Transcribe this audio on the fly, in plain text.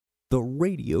The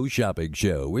Radio Shopping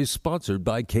Show is sponsored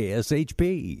by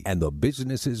KSHP and the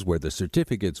businesses where the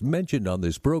certificates mentioned on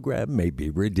this program may be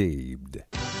redeemed.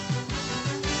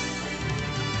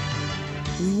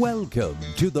 Welcome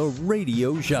to the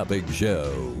Radio Shopping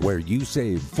Show, where you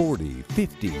save 40,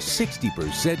 50,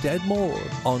 60% and more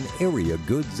on area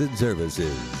goods and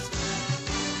services.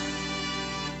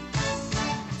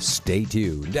 Stay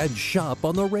tuned and shop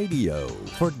on the radio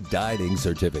for dining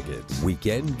certificates,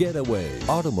 weekend getaway,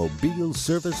 automobile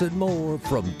service, and more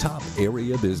from top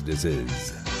area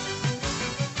businesses.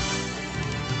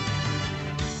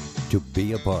 To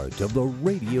be a part of the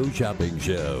Radio Shopping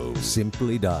Show,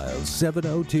 simply dial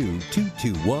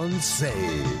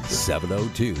 702-221-SAVE,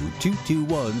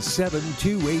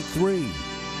 702-221-7283.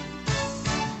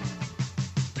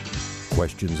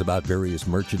 Questions about various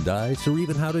merchandise or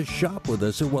even how to shop with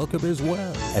us are welcome as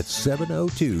well at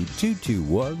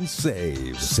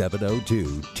 702-221-SAVE,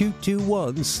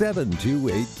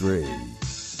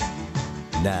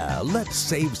 702-221-7283. Now, let's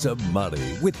save some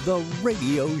money with the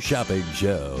Radio Shopping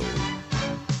Show.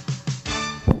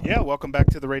 Yeah, welcome back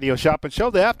to the Radio Shopping Show,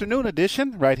 the afternoon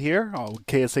edition right here on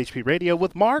KSHP Radio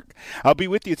with Mark. I'll be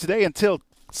with you today until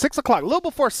 6 o'clock, a little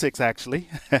before 6 actually.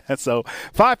 So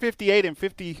 5:58 and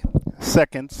 50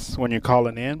 seconds when you're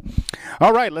calling in.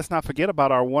 All right, let's not forget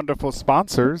about our wonderful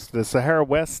sponsors, the Sahara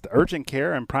West Urgent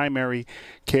Care and Primary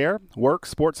Care, work,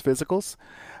 sports, physicals,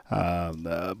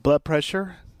 blood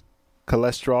pressure,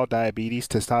 cholesterol, diabetes,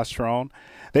 testosterone.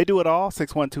 They do it all.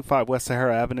 6125 West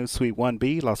Sahara Avenue, Suite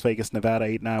 1B, Las Vegas, Nevada,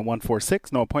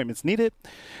 89146. No appointments needed.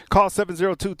 Call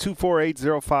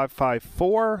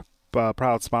 702-248-0554.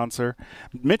 Proud sponsor.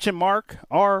 Mention Mark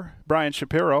or Brian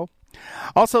Shapiro.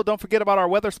 Also, don't forget about our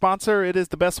weather sponsor. It is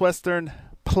the Best Western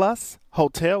Plus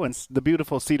Hotel in the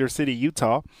beautiful Cedar City,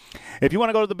 Utah. If you want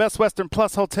to go to the Best Western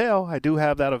Plus Hotel, I do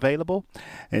have that available.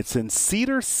 It's in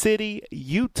Cedar City,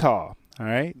 Utah. All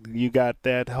right, you got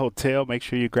that hotel. Make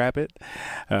sure you grab it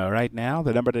right now.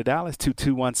 The number to dial is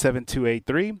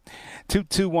 221-7283,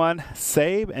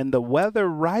 221-SAVE. And the weather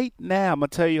right now, I'm going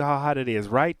to tell you how hot it is.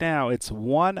 Right now, it's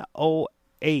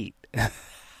 108.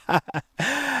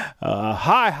 A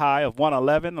high of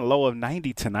 111, a low of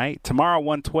 90 tonight. Tomorrow,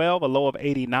 112, a low of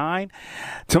 89.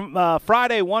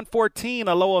 Friday, 114,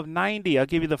 a low of 90. I'll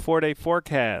give you the 4-day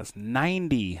forecast.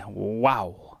 90.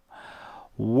 Wow.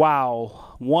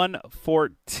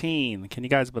 114. Can you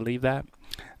guys believe that?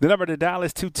 The number to dial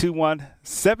is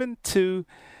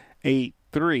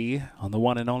 221-7283 on the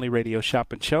one and only Radio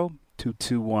Shopping Show.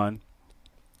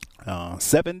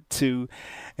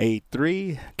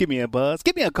 221-7283. Give me a buzz.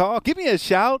 Give me a call. Give me a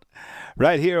shout.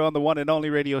 Right here on the one and only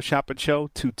Radio Shopping Show.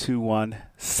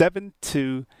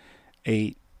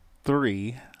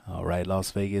 221-7283. All right, Las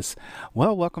Vegas.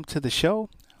 Well, welcome to the show.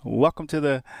 Welcome to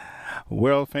the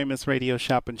world-famous Radio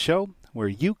Shopping Show, where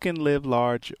you can live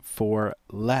large for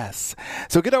less.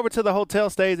 So get over to the hotel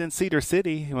stays in Cedar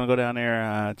City. You want to go down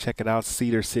there, check it out.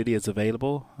 Cedar City is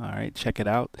available. All right, check it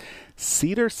out.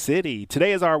 Cedar City.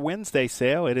 Today is our Wednesday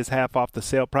sale. It is half off the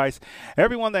sale price.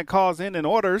 Everyone that calls in and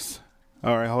orders.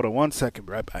 All right, hold on one second.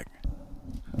 Be right back.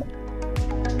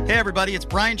 Hey everybody, it's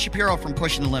Brian Shapiro from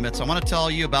Pushing the Limits. I want to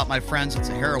tell you about my friends at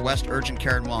Sahara West Urgent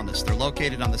Care and Wellness. They're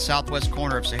located on the southwest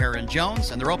corner of Sahara and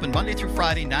Jones, and they're open Monday through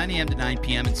Friday, 9 a.m. to 9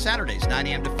 p.m., and Saturdays, 9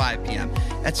 a.m. to 5 p.m.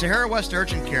 At Sahara West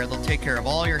Urgent Care, they'll take care of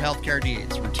all your healthcare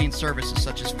needs, routine services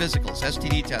such as physicals,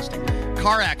 STD testing,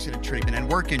 car accident treatment, and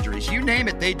work injuries. You name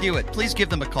it, they do it. Please give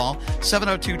them a call,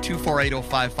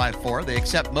 702-248-0554. They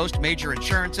accept most major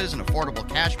insurances and affordable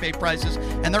cash pay prices,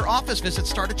 and their office visits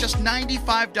start at just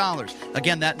 $95.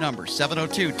 Again, that number,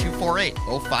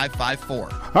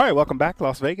 702-248-0554. All right, welcome back,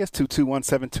 Las Vegas,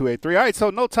 221-7283. All right, so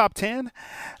no top 10,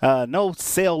 no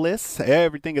sale lists.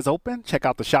 Everything is open. Check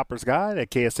out the Shopper's Guide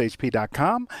at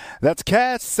kshp.com. That's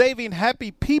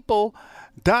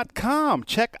cash-saving-happy-people.com.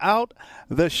 Check out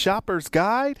the Shopper's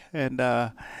Guide, and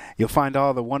you'll find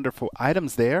all the wonderful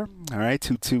items there. All right,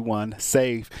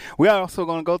 221-SAVE. We are also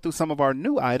going to go through some of our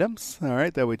new items, all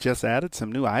right, that we just added,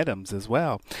 some new items as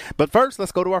well. But first,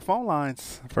 let's go to our phone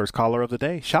lines. First caller of the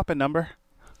day, shopping number.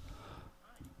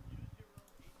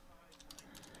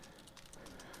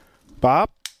 Bob?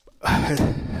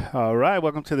 All right,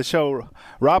 welcome to the show.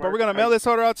 Rob, are we going to mail this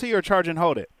order out to you or charge and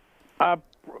hold it?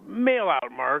 Mail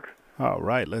out, Mark. All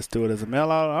right, let's do it as a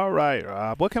mail out. All right,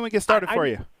 Rob. What can we get started for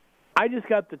you? I just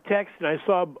got the text and I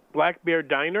saw Black Bear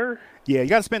Diner. Yeah, you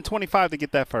got to spend $25 to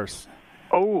get that first.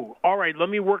 Oh, all right. Let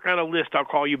me work on a list. I'll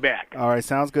call you back. All right,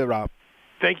 sounds good, Rob.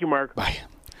 Thank you, Mark. Bye.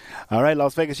 All right,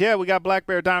 Las Vegas. Yeah, we got Black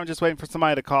Bear Diner. Just waiting for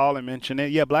somebody to call and mention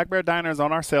it. Yeah, Black Bear Diner is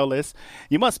on our sale list.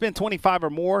 You must spend $25 or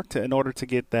more in order to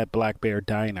get that Black Bear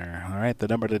Diner. All right, the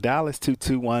number to dial is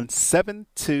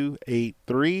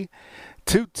 221-7283.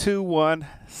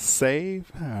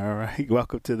 221-SAVE. All right,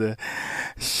 welcome to the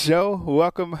show.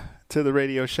 Welcome to the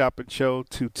Radio Shopping Show.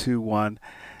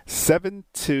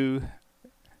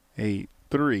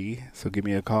 221-7283. So give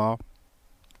me a call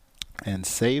and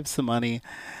save some money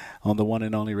on the one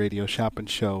and only Radio Shopping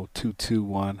Show.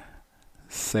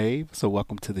 221-SAVE. So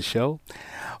welcome to the show.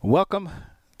 Welcome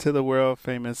to the world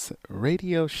famous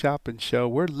Radio Shopping Show.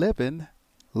 We're living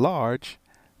large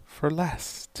for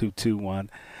less.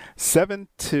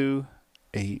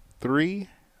 221-7283.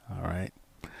 All right.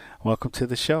 Welcome to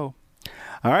the show.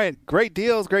 All right. Great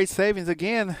deals, great savings.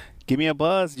 Again, give me a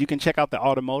buzz. You can check out the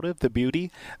automotive, the beauty,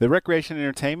 the recreation and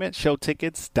entertainment, show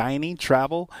tickets, dining,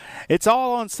 travel. It's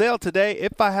all on sale today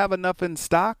if I have enough in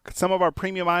stock. Some of our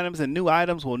premium items and new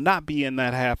items will not be in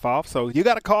that half off. So you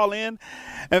got to call in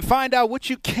and find out what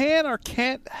you can or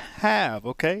can't have,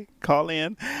 okay? Call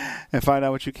in and find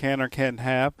out what you can or can't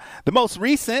have. The most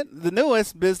recent, the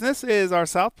newest business is our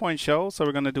South Point show. So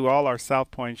we're going to do all our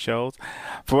South Point shows.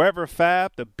 Forever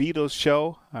Fab, the Beatles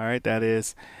show. All right, that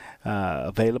is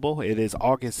available. It is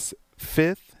August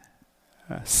 5th,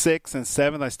 6th, and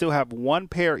 7th. I still have one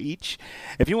pair each.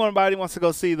 If anybody wants to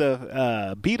go see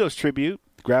the Beatles tribute,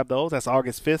 grab those. That's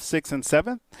August 5th, 6th, and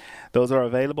 7th. Those are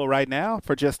available right now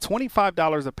for just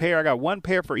 $25 a pair. I got one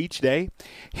pair for each day.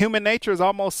 Human Nature is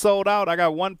almost sold out. I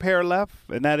got one pair left,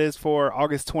 and that is for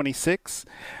August 26th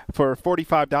for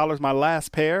 $45, my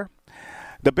last pair.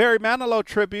 The Barry Manilow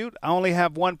tribute, I only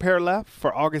have one pair left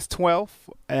for August 12th,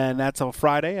 and that's on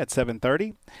Friday at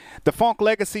 7:30. The Funk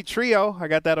Legacy Trio, I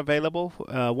got that available,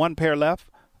 one pair left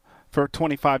for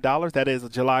 $25. That is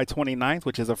July 29th,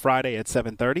 which is a Friday at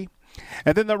 7:30.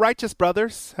 And then the Righteous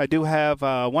Brothers, I do have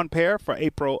one pair for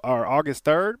August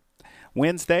 3rd,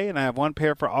 Wednesday, and I have one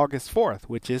pair for August 4th,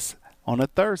 which is on a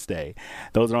Thursday.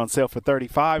 Those are on sale for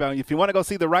 $35. If you want to go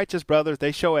see the Righteous Brothers,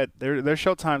 they show at their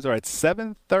show times are at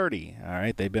 7:30. All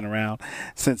right, they've been around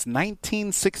since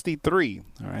 1963.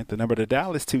 All right, the number to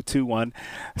dial is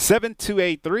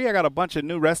 221-7283. I got a bunch of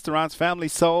new restaurants. Family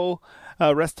Soul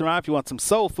restaurant if you want some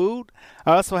soul food.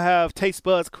 I also have Taste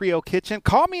Buds Creole Kitchen.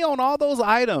 Call me on all those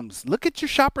items. Look at your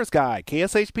shopper's guide,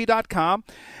 kshp.com,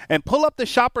 and pull up the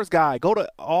shopper's guide. Go to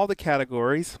all the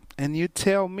categories, and you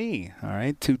tell me. All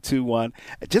right, 221.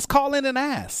 Just call in and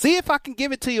ask. See if I can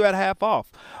give it to you at half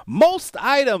off. Most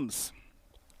items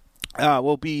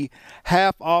will be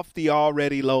half off the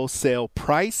already low sale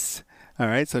price. All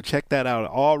right, so check that out.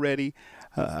 Already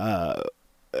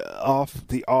off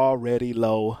the already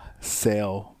low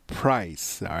sale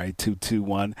price. All right,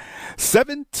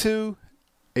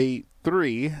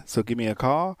 221-7283. So give me a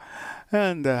call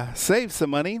and save some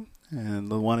money. And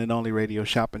the one and only Radio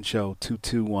Shopping Show,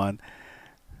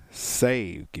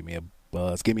 221-SAVE. Give me a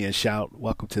buzz. Give me a shout.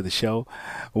 Welcome to the show.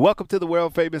 Welcome to the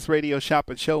world famous Radio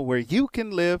Shopping Show where you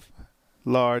can live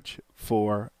large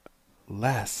for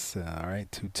less. All right,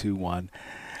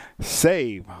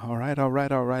 221-SAVE. All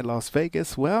right, Las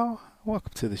Vegas. Well,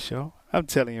 welcome to the show. I'm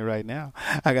telling you right now,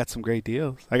 I got some great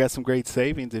deals. I got some great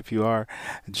savings. If you are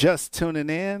just tuning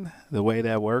in, the way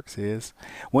that works is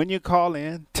when you call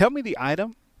in, tell me the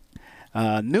item.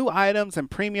 New items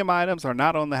and premium items are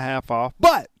not on the half off,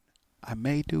 but I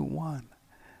may do one.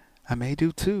 I may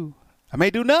do two. I may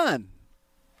do none.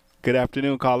 Good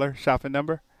afternoon, caller. Shopping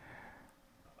number?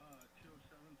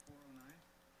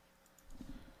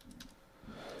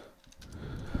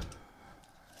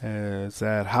 207-409. Is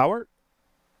that Howard?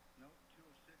 No,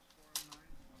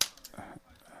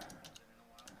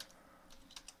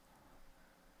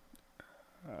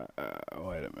 206-409.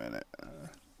 Wait a minute.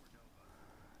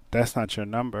 That's not your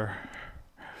number.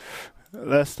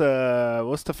 That's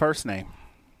what's the first name?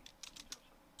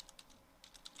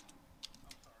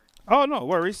 Oh, no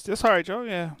worries. It's all right, Joe.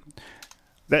 Yeah,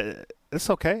 it's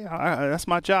okay. That's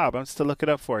my job. I'm just to look it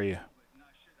up for you.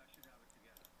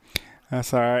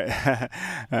 That's all right.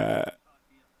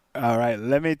 All right.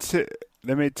 Let me tell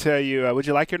you. Would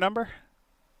you like your number?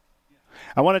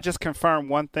 I want to just confirm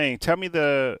one thing. Tell me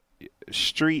the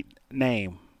street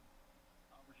name.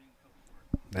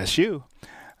 That's you.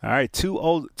 All right.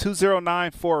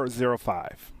 209-405.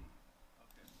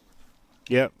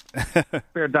 Yep.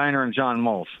 Bear Diner and John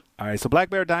Moles. All right. So Black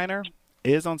Bear Diner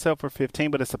is on sale for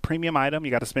 $15, but it's a premium item.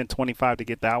 You got to spend $25 to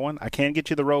get that one. I can get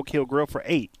you the Roadkill Grill for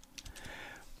 $8.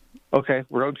 Okay,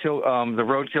 Roadkill. The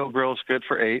Roadkill Grill is good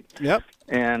for $8. Yep.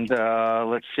 And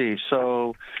let's see.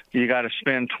 So you got to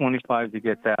spend $25 to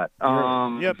get that.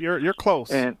 Yep. You're close.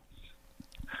 And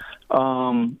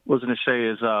was going to say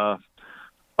is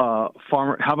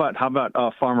Farmer. How about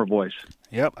Farmer Boys?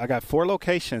 Yep, I got 4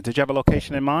 locations. Did you have a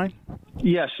location in mind?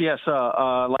 Yes.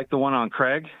 Like the one on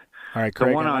Craig. All right, Craig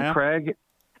the one and on Lamb.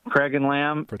 Craig and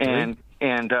Lamb, For 3.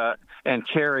 and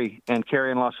Cary in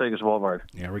Las Vegas Boulevard.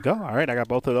 There we go. All right, I got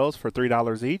both of those for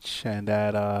 $3 each, and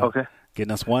that Okay.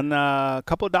 getting us one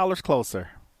couple of dollars closer.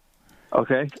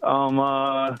 Okay.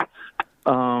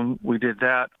 We did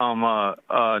that.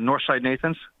 Northside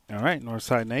Nathan's. All right,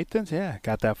 Northside Nathan's. Yeah,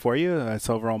 got that for you. That's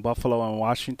over on Buffalo and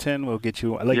Washington. We'll get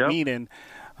you Lake Mead in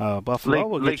Buffalo.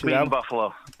 We'll Lake get you Mead that in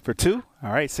Buffalo. for 2.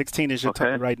 All right, 16 is your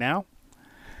Okay. right now.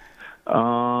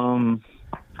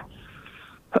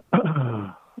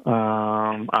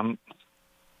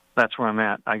 That's where I'm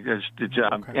at. I just did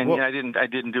job, Okay. and Well, I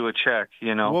didn't do a check.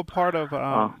 You know. What part of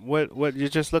what you're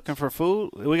just looking for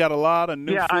food? We got a lot of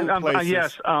new food places.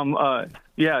 Yes.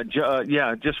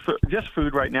 Just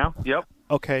food right now. Yep.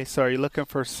 Okay, so are you looking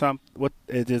for what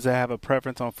does it have a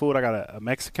preference on food? I got a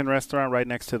Mexican restaurant right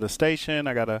next to the station.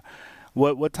 I got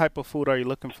what type of food are you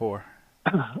looking for?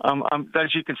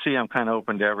 As you can see, I'm kind of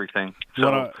open to everything. You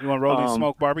want rolling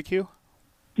smoke barbecue?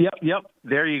 Yep.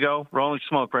 There you go. Rolling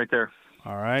smoke right there.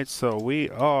 All right, so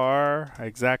we are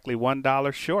exactly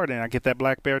 $1 short, and I get that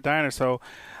Black Bear Diner. So,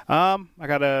 I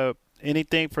got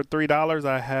anything for $3.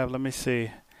 I have. Let me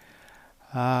see.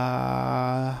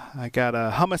 I got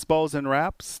hummus bowls and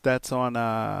wraps. That's on.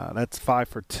 That's 5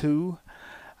 for $2.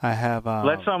 I have.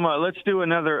 Let's do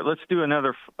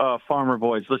another Farmer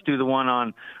Boys. Let's do the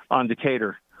one on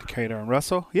Decatur. Decatur and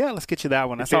Russell. Yeah, let's get you that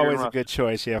one. That's Decatur always a good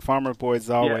choice. Yeah, Farmer Boys is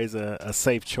always a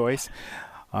safe choice.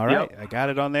 All right, Yep. I got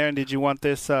it on there. And did you want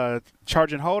this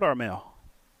charge and hold or mail?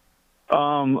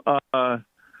 Charge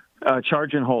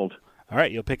and hold. All right,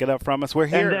 you'll pick it up from us. We're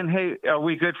here. And then, hey, are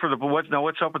we good for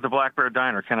what's up with the Black Bear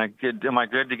Diner? Am I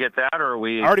good to get that, or are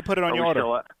we? I already put it on are your we order.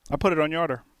 still I put it on your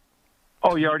order.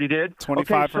 Oh, you already did?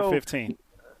 25 okay, for so, 15.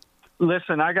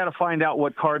 Listen, I got to find out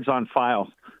what card's on file.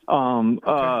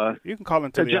 Okay. You can call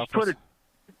into the just office.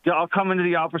 I'll come into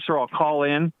the office or I'll call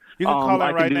in. You can call in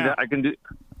I right can do now. That.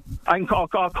 I can call.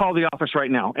 I'll call the office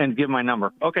right now and give my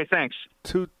number. Okay, thanks.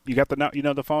 You got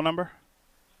the phone number?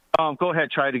 Go ahead.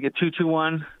 Try to get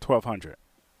 221 1200.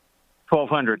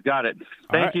 1200. Got it.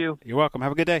 Thank you. You're welcome.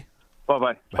 Have a good day.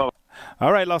 Bye-bye. Bye.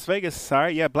 All right, Las Vegas. All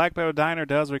right, yeah, Black Bear Diner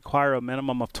does require a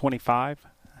minimum of 25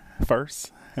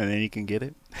 first, and then you can get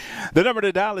it. The number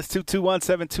to dial is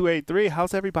 221-7283.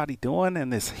 How's everybody doing in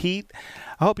this heat?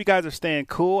 I hope you guys are staying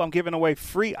cool. I'm giving away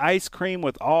free ice cream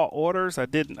with all orders. I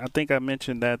think I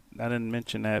mentioned that. I didn't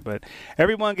mention that, but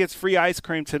everyone gets free ice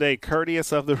cream today,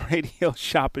 courteous of the Radio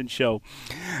Shopping Show.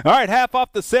 All right, half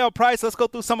off the sale price. Let's go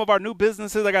through some of our new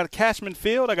businesses. I got Cashman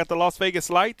Field. I got the Las Vegas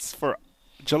Lights for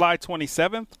July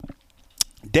 27th.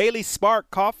 Daily Spark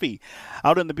Coffee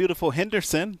out in the beautiful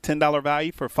Henderson, $10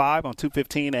 value for 5 on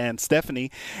 215 and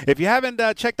Stephanie. If you haven't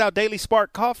checked out Daily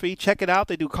Spark Coffee, check it out.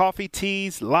 They do coffee,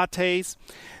 teas, lattes.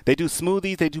 They do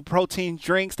smoothies. They do protein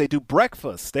drinks. They do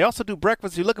breakfast. They also do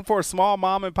breakfast. If you're looking for a small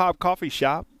mom and pop coffee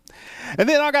shop. And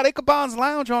then I got Ichabod's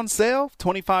Lounge on sale,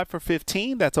 25 for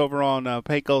 15. That's over on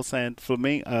Pecos and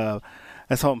Flamingo.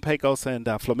 That's on Pecos and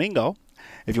Flamingo.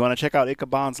 If you want to check out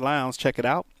Ichabod's Lounge, check it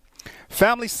out.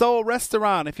 Family Soul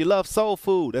Restaurant, if you love soul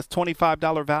food, that's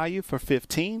 $25 value for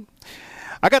 15.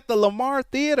 I got the Lamar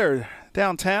Theater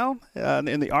downtown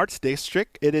in the Arts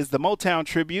District. It is the Motown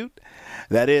tribute.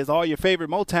 That is all your favorite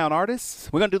Motown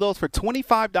artists. We're going to do those for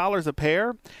 $25 a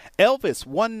pair. Elvis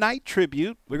One Night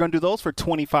Tribute. We're going to do those for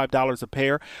 $25 a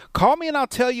pair. Call me and I'll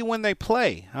tell you when they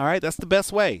play. All right, that's the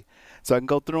best way. So I can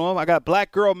go through them. I got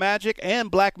Black Girl Magic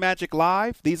and Black Magic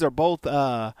Live. These are both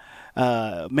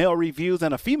male reviews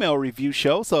and a female review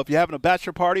show. So if you're having a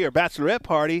bachelor party or bachelorette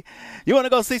party, you want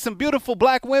to go see some beautiful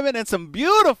black women and some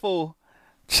beautiful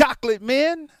chocolate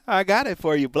men, I got it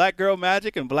for you. Black Girl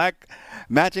Magic and Black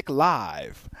Magic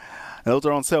Live. Those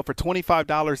are on sale for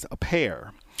 $25 a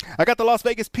pair. I got the Las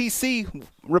Vegas PC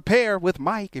repair with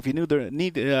Mike. If you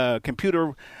need a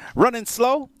computer running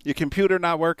slow, your computer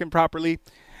not working properly,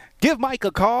 give Mike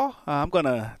a call. I'm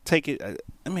gonna take it.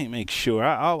 Let me make sure.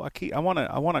 I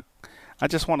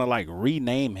just want to like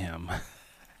rename him.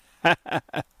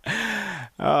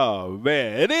 Oh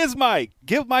man, it is Mike.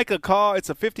 Give Mike a call. It's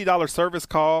a $50 service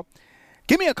call.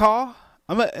 Give me a call.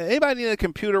 Anybody need a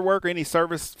computer work or any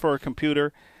service for a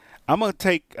computer? I'm gonna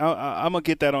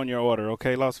get that on your order.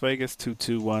 Okay, Las Vegas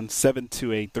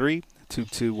 221-7283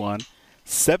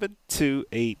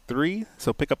 221-7283.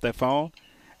 So pick up that phone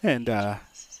and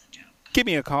give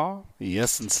me a call.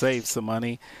 Yes, and save some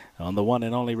money on the one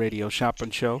and only Radio Shopping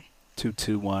Show.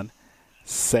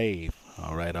 221-SAVE.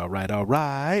 All right.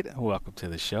 Welcome to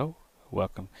the show.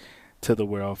 Welcome to the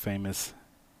world famous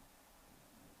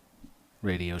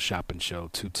radio shopping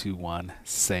show 221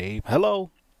 SAVE.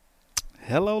 Hello,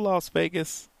 Las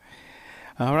Vegas.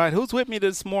 All right, who's with me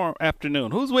this afternoon?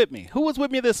 Who's with me? Who was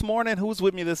with me this morning? Who's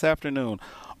with me this afternoon?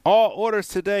 All orders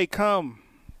today come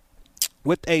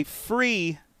with a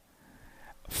free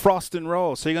frost and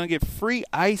roll. So you're going to get free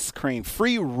ice cream,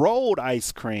 free rolled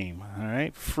ice cream. All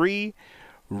right, free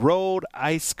rolled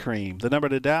ice cream. The number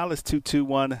to dial is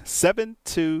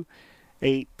 221-7283,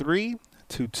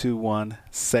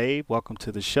 221-SAVE. Welcome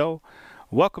to the show.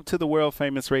 Welcome to the world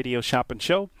famous radio shopping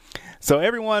show. So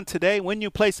everyone, today, when you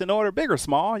place an order, big or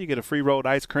small, you get a free rolled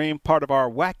ice cream, part of our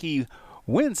Wacky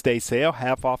Wednesday sale,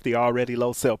 half off the already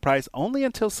low sale price, only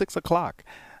until 6 o'clock.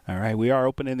 All right, we are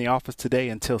open in the office today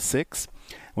until 6.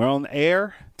 We're on the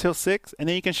air till 6, and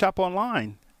then you can shop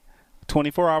online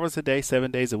 24 hours a day,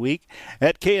 7 days a week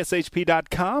at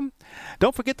kshp.com.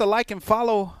 Don't forget to like and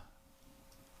follow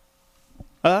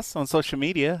us on social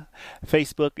media,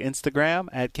 Facebook, Instagram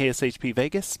at KSHP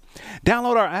Vegas.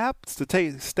 Download our apps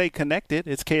to stay connected.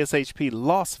 It's KSHP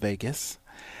Las Vegas.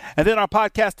 And then our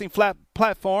podcasting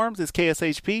platforms is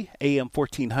KSHP AM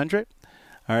 1400.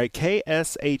 All right,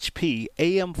 KSHP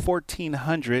AM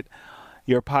 1400,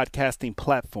 your podcasting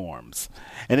platforms.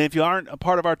 And if you aren't a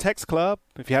part of our text club,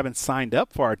 if you haven't signed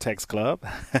up for our text club,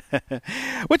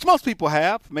 which most people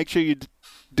have, make sure you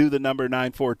do the number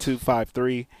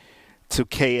 94253 to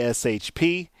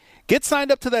KSHP. Get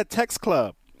signed up to that text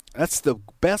club. That's the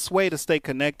best way to stay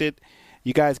connected.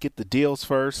 You guys get the deals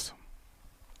first.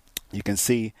 You can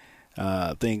see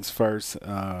things first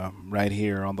right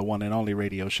here on the one and only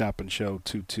radio shopping show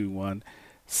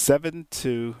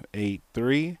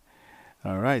 221-7283.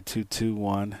 All right,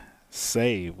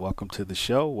 221-SAVE. Welcome to the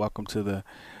show. Welcome to the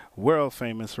world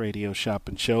famous radio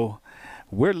shopping show.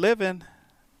 We're living.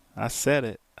 I said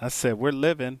it. I said we're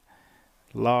living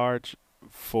large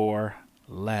for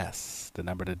less. The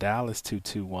number to dial is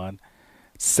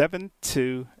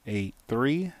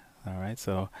 221-7283. All right,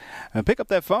 so pick up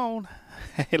that phone.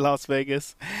 Hey, Las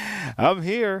Vegas, I'm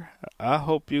here. I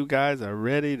hope you guys are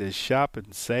ready to shop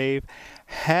and save.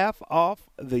 Half off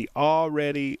the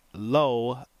already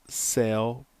low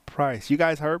sale price. You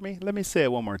guys heard me? Let me say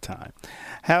it one more time.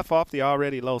 Half off the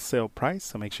already low sale price,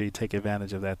 so make sure you take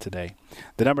advantage of that today.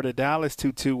 The number to dial is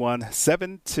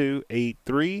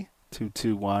 221-7283,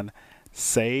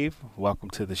 221-SAVE.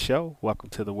 Welcome to the show. Welcome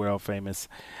to the world famous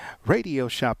radio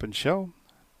shopping show,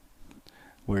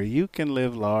 where you can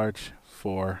live large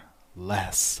for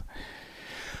less.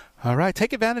 All right,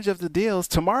 take advantage of the deals.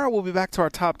 Tomorrow we'll be back to our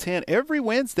top 10. Every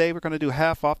Wednesday we're going to do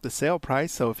half off the sale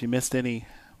price. So if you missed any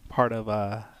part of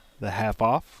the half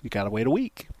off, you got to wait a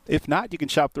week. If not, you can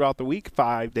shop throughout the week,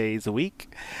 5 days a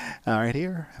week. All right,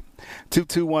 here,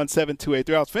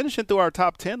 221-7283. I was finishing through our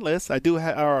top 10 list. I do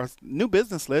have our new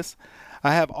business list.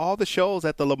 I have all the shows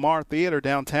at the Lamar Theater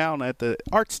downtown at the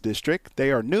Arts District. They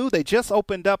are new. They just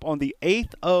opened up on the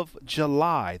 8th of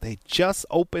July. They just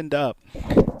opened up.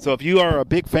 So if you are a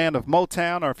big fan of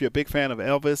Motown, or if you're a big fan of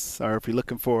Elvis, or if you're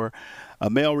looking for a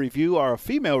male review or a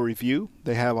female review,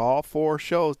 they have all 4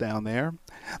 shows down there.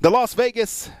 The Las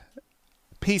Vegas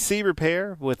PC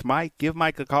Repair with Mike. Give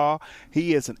Mike a call.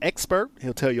 He is an expert.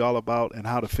 He'll tell you all about and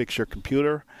how to fix your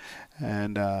computer.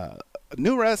 And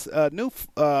new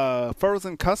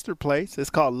frozen custard place. It's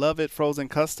called Love It Frozen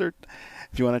Custard.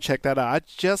 If you want to check that out.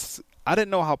 I didn't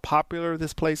know how popular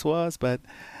this place was, but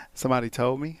somebody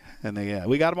told me, and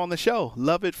we got them on the show.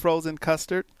 Love It Frozen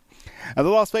Custard. The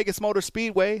Las Vegas Motor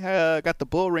Speedway got the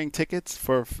Bull Ring tickets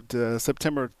for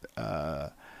September,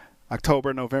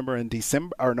 October, November, and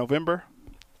November.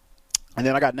 And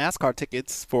then I got NASCAR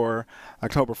tickets for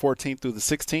October 14th through the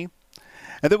 16th.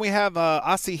 And then we have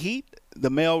Aussie Heat, the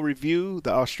male review,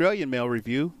 the Australian male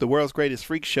review, the world's greatest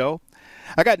freak show.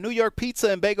 I got New York Pizza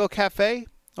and Bagel Cafe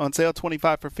on sale,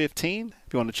 25 for 15.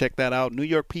 If you want to check that out, New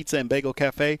York Pizza and Bagel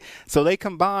Cafe. So they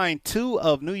combine 2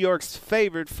 of New York's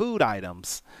favorite food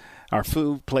items, our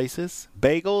food places,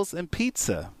 bagels and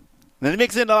pizza. And they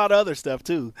mix in a lot of other stuff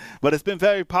too, but it's been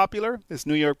very popular. It's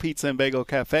New York Pizza and Bagel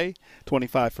Cafe,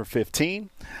 25 for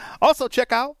 15. Also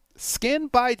check out Skin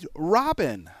by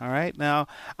Robin. All right. Now,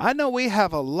 I know we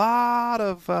have a lot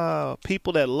of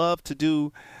people that love to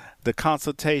do the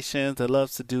consultations, that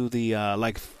loves to do the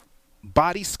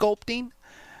body sculpting.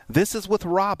 This is with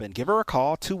Robin. Give her a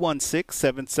call,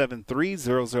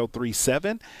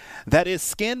 216-773-0037. That is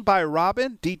Skin by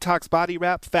Robin. Detox body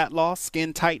wrap, fat loss,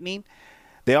 skin tightening.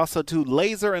 They also do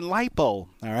laser and lipo. All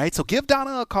right. So give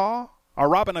Donna a call, or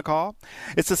Robin a call.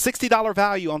 It's a $60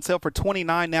 value on sale for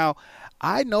 $29. Now,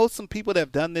 I know some people that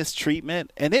have done this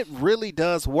treatment, and it really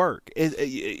does work.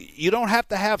 You don't have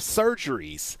to have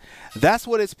surgeries. That's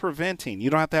what it's preventing. You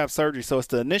don't have to have surgery. So it's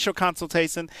the initial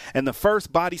consultation and the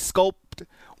first body sculpt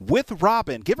with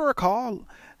Robin. Give her a call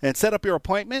and set up your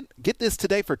appointment. Get this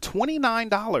today for $29.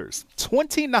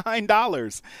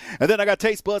 $29. And then I got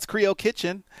Taste Buds Creole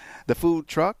Kitchen, the food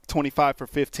truck, 25 for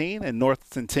 $15 in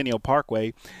North Centennial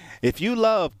Parkway. If you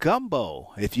love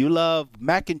gumbo, if you love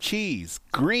mac and cheese,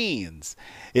 greens,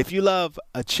 if you love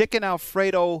a chicken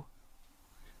Alfredo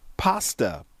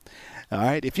pasta, all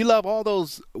right, if you love all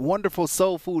those wonderful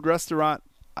soul food restaurant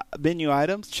menu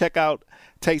items, check out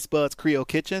Taste Buds Creole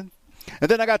Kitchen. And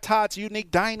then I got Todd's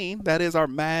Unique Dining. That is our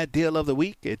mad deal of the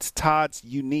week. It's Todd's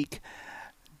Unique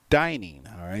Dining.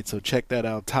 All right, so check that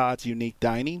out, Todd's Unique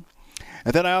Dining.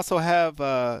 And then I also have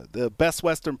the Best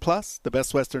Western Plus, the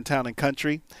Best Western Town and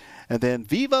Country. And then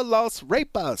Viva Los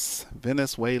Repas,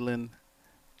 Venezuelan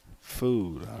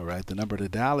food. All right, the number to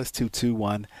dial is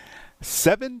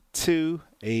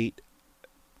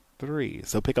 221-7283.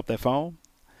 So pick up that phone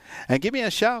and give me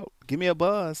a shout. Give me a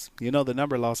buzz. You know the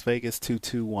number, Las Vegas,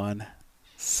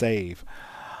 221-SAVE.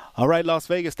 All right, Las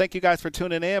Vegas, thank you guys for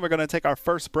tuning in. We're going to take our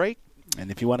first break.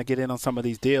 And if you want to get in on some of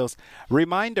these deals,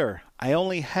 reminder, I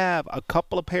only have a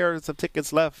couple of pairs of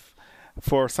tickets left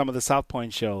for some of the South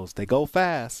Point shows. They go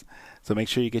fast, so make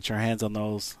sure you get your hands on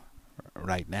those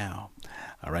right now.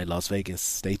 All right, Las Vegas,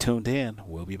 stay tuned in.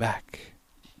 We'll be back.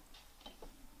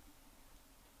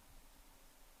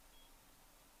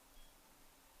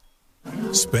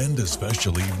 Spend a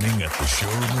special evening at the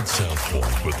showroom at South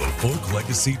Point with the Folk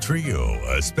Legacy Trio,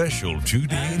 a special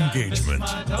 2-day engagement.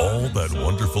 All that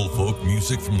wonderful folk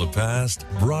music from the past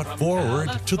brought forward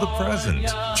to the present.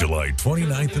 July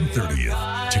 29th and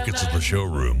 30th. Tickets at the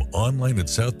showroom, online at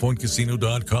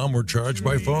southpointcasino.com or charged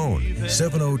by phone,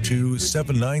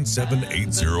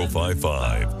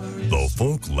 702-797-8055. The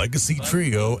Folk Legacy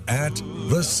Trio at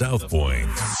the South Point.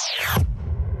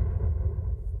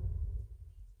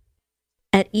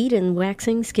 At Eden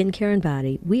Waxing, Skincare and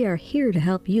Body, we are here to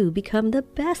help you become the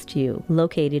best you.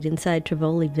 Located inside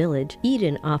Tivoli Village,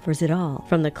 Eden offers it all,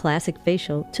 from the classic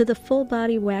facial to the full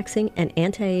body waxing and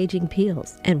anti-aging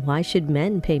peels. And why should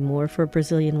men pay more for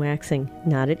Brazilian waxing?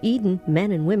 Not at Eden.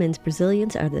 Men and women's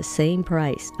Brazilians are the same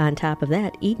price. On top of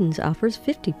that, Eden's offers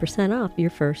 50% off your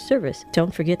first service.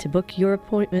 Don't forget to book your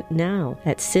appointment now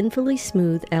at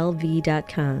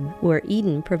sinfullysmoothlv.com, where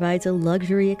Eden provides a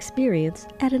luxury experience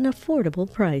at an affordable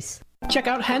price. Check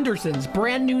out Henderson's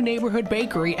brand new neighborhood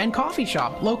bakery and coffee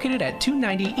shop located at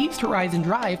 290 East Horizon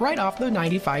Drive right off the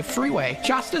 95 freeway.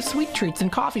 Shasta's Sweet Treats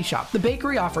and Coffee Shop. The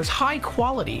bakery offers high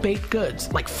quality baked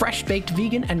goods like fresh baked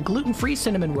vegan and gluten-free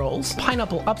cinnamon rolls,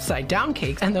 pineapple upside down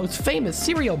cakes, and those famous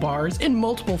cereal bars in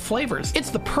multiple flavors.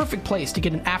 It's the perfect place to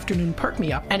get an afternoon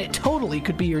perk-me-up, and it totally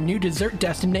could be your new dessert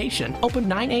destination. Open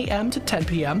 9 a.m. to 10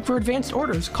 p.m. For advanced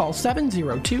orders, call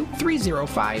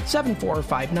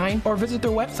 702-305-7459 or visit their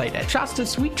website at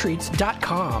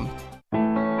ShastaSweetTreats.com.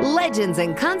 Legends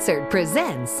in Concert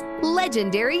presents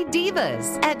Legendary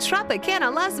Divas at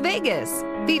Tropicana Las Vegas,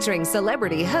 featuring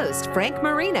celebrity host Frank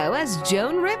Marino as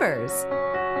Joan Rivers,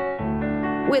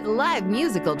 with live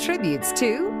musical tributes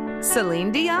to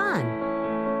Celine Dion,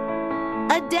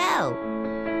 Adele,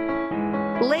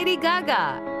 Lady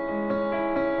Gaga,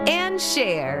 and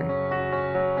Cher.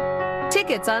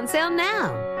 Tickets on sale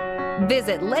now.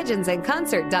 Visit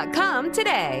legendsandconcert.com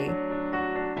today.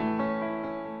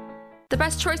 The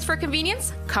best choice for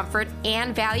convenience, comfort,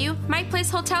 and value, My Place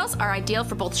hotels are ideal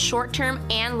for both short-term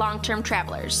and long-term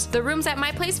travelers. The rooms at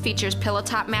My Place features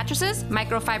pillow-top mattresses,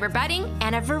 microfiber bedding,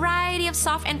 and a variety of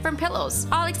soft and firm pillows.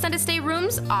 All extended stay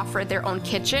rooms offer their own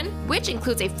kitchen, which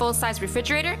includes a full-size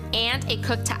refrigerator and a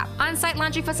cooktop. On-site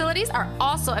laundry facilities are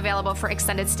also available for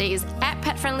extended stays at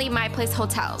pet-friendly My Place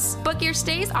hotels. Book your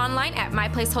stays online at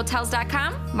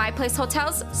myplacehotels.com. My Place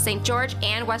Hotels, St. George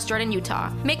and West Jordan, Utah.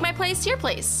 Make My Place your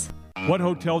place. What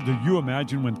hotel do you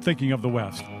imagine when thinking of the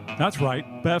West? That's right,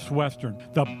 Best Western.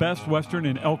 The Best Western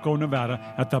in Elko, Nevada,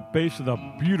 at the base of the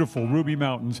beautiful Ruby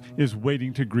Mountains, is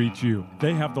waiting to greet you.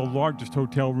 They have the largest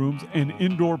hotel rooms and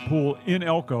indoor pool in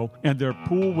Elko, and their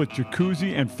pool with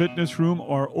jacuzzi and fitness room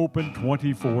are open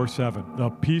 24/7.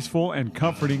 The peaceful and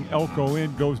comforting Elko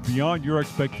Inn goes beyond your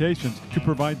expectations to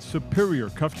provide superior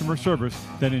customer service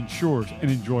that ensures an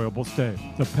enjoyable stay.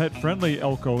 The pet-friendly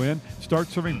Elko Inn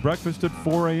starts serving breakfast at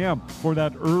 4 a.m. for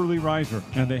that early riser,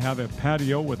 and they have a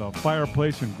patio with a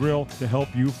fireplace and grill to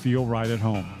help you feel right at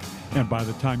home. And by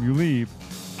the time you leave,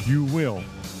 you will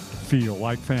feel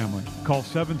like family. Call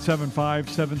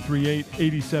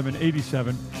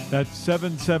 775-738-8787. That's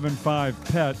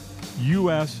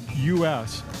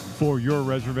 775-PET-US for your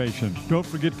reservation. Don't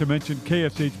forget to mention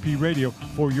KSHP Radio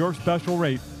for your special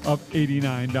rate of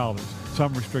 $89.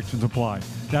 Some restrictions apply.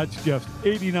 That's just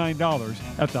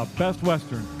 $89 at the Best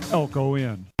Western Elko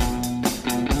Inn.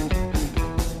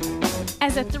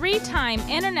 As a 3-time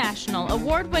international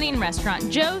award-winning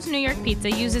restaurant, Joe's New York Pizza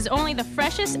uses only the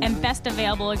freshest and best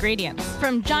available ingredients.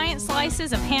 From giant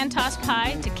slices of hand-tossed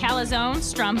pie to calzone,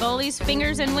 strombolis,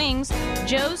 fingers, and wings,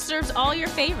 Joe's serves all your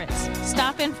favorites.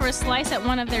 Stop in for a slice at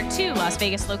one of their 2 Las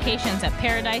Vegas locations at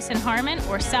Paradise and Harmon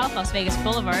or South Las Vegas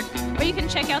Boulevard, or you can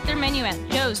check out their menu at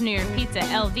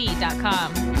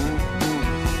joesnewyorkpizzalv.com.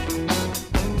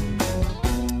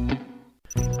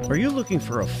 Are you looking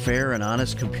for a fair and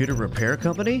honest computer repair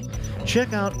company?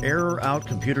 Check out Error Out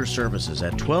Computer Services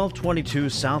at 1222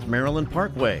 South Maryland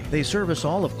Parkway. They service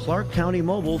all of Clark County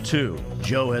Mobile, too.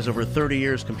 Joe has over 30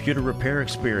 years computer repair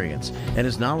experience and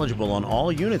is knowledgeable on all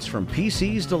units from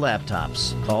PCs to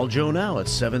laptops. Call Joe now at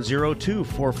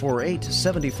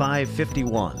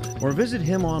 702-448-7551 or visit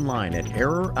him online at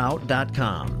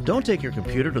errorout.com. Don't take your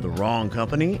computer to the wrong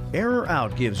company. Error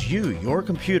Out gives you your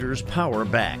computer's power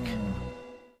back.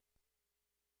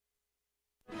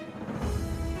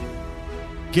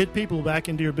 Get people back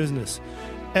into your business.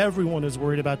 Everyone is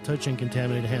worried about touching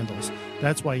contaminated handles.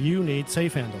 That's why you need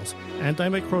Safe Handles,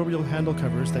 antimicrobial handle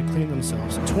covers that clean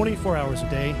themselves 24 hours a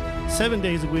day, 7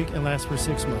 days a week, and last for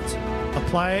 6 months.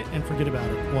 Apply it and forget about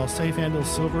it, while Safe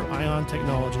Handles Silver Ion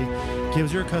technology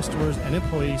gives your customers and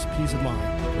employees peace of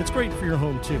mind. It's great for your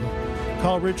home, too.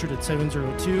 Call Richard at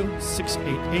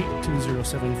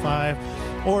 702-688-2075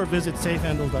 or visit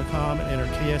safehandles.com and enter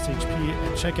KSHP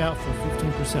at checkout for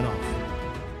 15% off.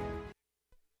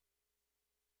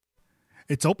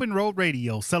 It's Open Road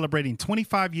Radio, celebrating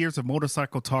 25 years of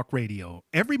motorcycle talk radio.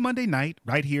 Every Monday night,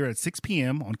 right here at 6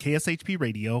 p.m. on KSHP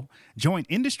Radio, join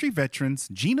industry veterans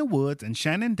Gina Woods and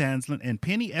Shannon Danslin and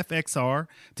Penny FXR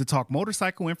to talk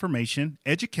motorcycle information,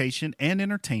 education, and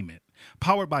entertainment.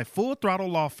 Powered by Full Throttle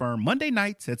Law Firm, Monday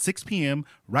nights at 6 p.m.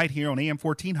 right here on AM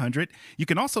 1400. You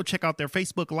can also check out their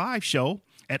Facebook Live show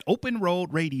at Open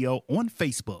Road Radio on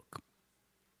Facebook.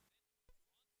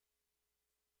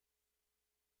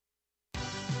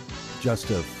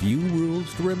 Just a few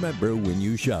rules to remember when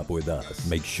you shop with us.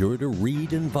 Make sure to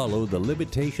read and follow the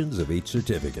limitations of each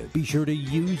certificate. Be sure to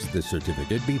use the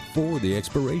certificate before the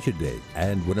expiration date.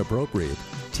 And when appropriate,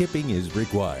 tipping is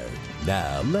required.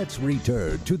 Now, let's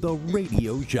return to the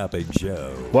Radio Shopping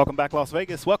Show. Welcome back, Las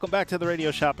Vegas. Welcome back to the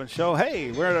Radio Shopping Show.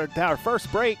 Hey, we're at our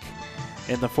first break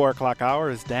in the 4 o'clock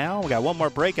hour is down. We got one more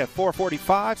break at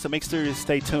 4:45, so make sure you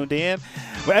stay tuned in.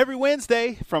 Well, every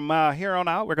Wednesday from here on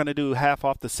out, we're going to do half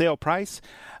off the sale price.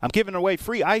 I'm giving away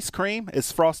free ice cream.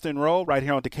 It's Frost and Roll right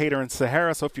here on Decatur and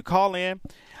Sahara. So if you call in,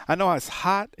 I know it's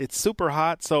hot. It's super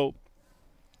hot. So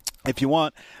if you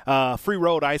want free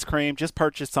road ice cream, just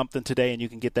purchase something today and you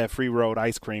can get that free road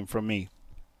ice cream from me.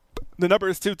 The number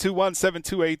is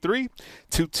 221-7283,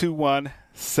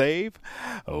 221-SAVE.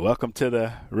 Welcome to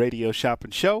the Radio Shopping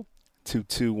Show,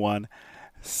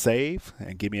 221-SAVE.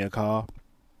 And give me a call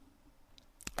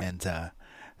and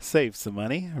save some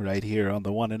money right here on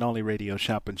the one and only Radio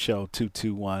Shopping Show,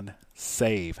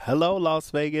 221-SAVE. Hello,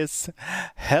 Las Vegas.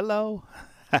 Hello.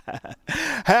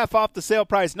 Half off the sale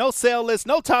price. No sale list,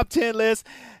 no top 10 list.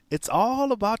 It's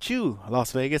all about you,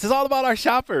 Las Vegas. It's all about our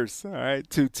shoppers. All right,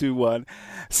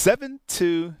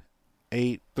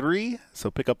 221-7283.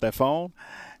 So pick up that phone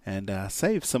and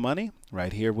save some money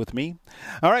right here with me.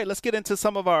 All right, let's get into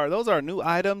some of those are new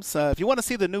items. If you want to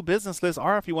see the new business list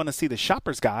or if you want to see the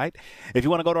shopper's guide, if you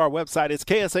want to go to our website, it's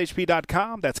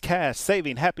kshp.com. That's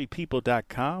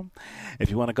cashsavinghappypeople.com. If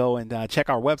you want to go and check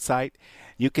our website,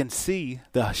 you can see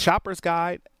the shopper's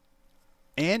guide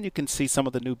and you can see some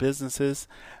of the new businesses.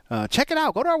 Check it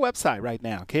out. Go to our website right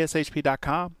now,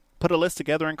 kshp.com. Put a list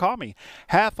together and call me.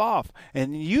 Half off.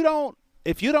 And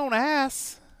if you don't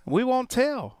ask, we won't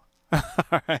tell.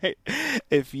 All right.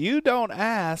 If you don't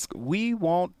ask, we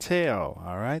won't tell.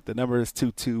 All right. The number is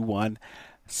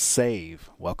 221-SAVE.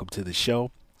 Welcome to the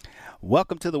show.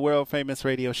 Welcome to the world famous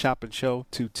Radio Shopping Show,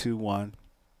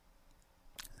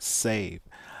 221-SAVE.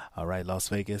 All right, Las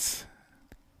Vegas.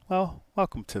 Well,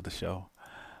 welcome to the show.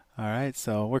 All right.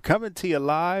 So we're coming to you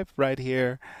live right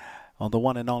here on the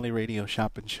one and only Radio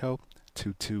Shopping Show,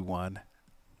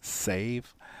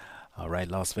 221-SAVE. All right,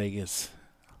 Las Vegas.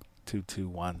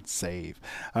 221-SAVE.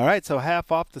 All right, so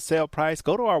half off the sale price.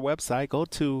 Go to our website. Go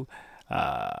to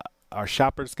our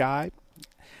shopper's guide.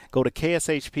 Go to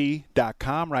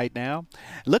kshp.com right now.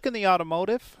 Look in the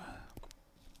automotive.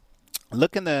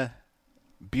 Look in the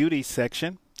beauty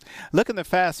section. Look in the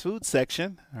fast food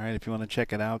section. All right, if you want to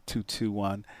check it out,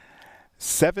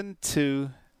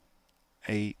 221-7283.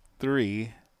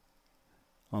 7283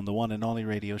 on the one and only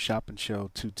radio shopping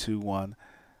show.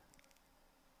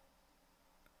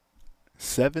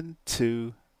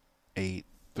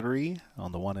 221-7283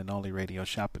 on the one and only radio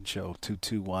shopping show.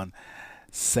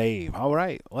 221-SAVE. All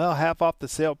right. Well, half off the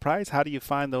sale price. How do you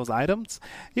find those items?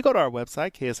 You go to our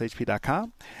website,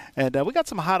 kshp.com, and we got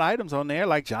some hot items on there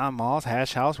like John Mull's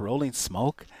Hash House Rolling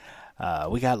Smoke.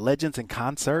 We got Legends in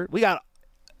Concert.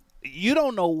 You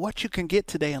don't know what you can get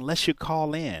today unless you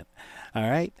call in. All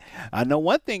right. I know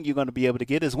one thing you're going to be able to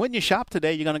get is when you shop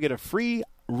today, you're going to get a free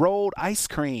rolled ice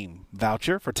cream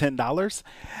voucher for $10.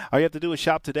 All you have to do is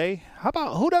shop today.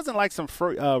 Who doesn't like some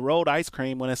free, rolled ice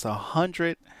cream when it's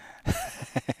 100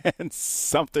 and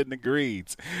something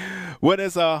degrees? When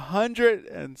it's 100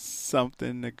 and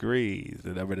something degrees.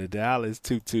 The number to dial is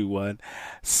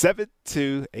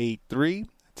 221-7283.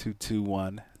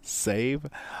 221-SAVE.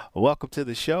 Welcome to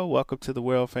the show. Welcome to the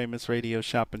world famous radio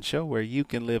shopping show where you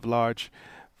can live large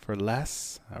for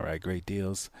less. All right, great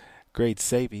deals, great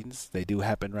savings. They do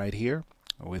happen right here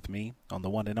with me on the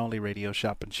one and only radio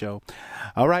shopping show.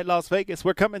 All right, Las Vegas,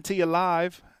 we're coming to you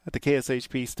live at the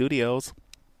KSHP studios,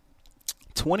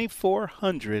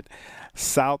 2400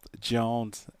 South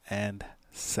Jones and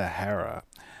Sahara.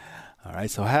 All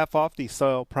right, so half off the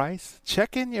sale price.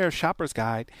 Check in your shopper's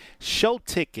guide. Show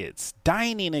tickets,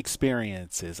 dining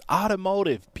experiences,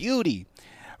 automotive, beauty,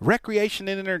 recreation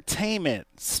and entertainment,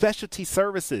 specialty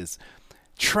services,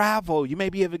 travel. You may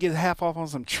be able to get half off on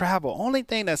some travel. Only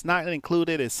thing that's not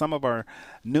included is some of our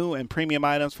new and premium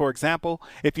items. For example,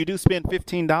 if you do spend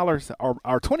 $15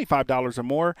 or $25 or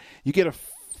more, you get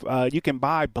you can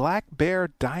buy Black Bear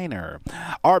Diner.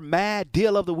 Our Mad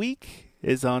Deal of the Week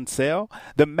is on sale.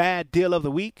 The Mad Deal of the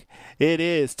Week, it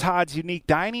is Todd's Unique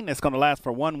Dining. It's going to last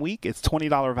for 1 week. It's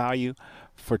 $20 value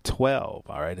for 12.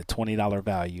 All right, a $20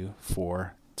 value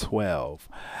for 12.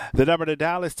 The number to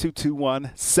dial is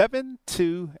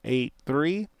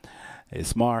 221-7283.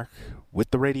 It's Mark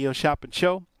with the Radio Shopping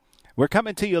Show. We're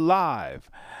coming to you live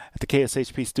at the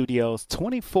KSHP Studios,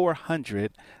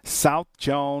 2400 South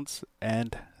Jones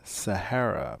and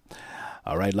Sahara.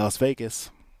 All right, Las Vegas.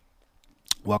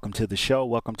 Welcome to the show.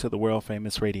 Welcome to the world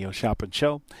famous radio shopping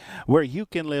show where you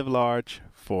can live large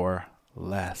for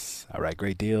less. All right,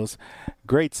 great deals,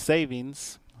 great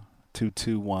savings.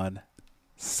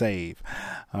 221-SAVE.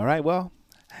 All right, well,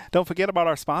 don't forget about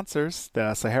our sponsors,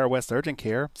 the Sahara West Urgent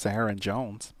Care, Sahara and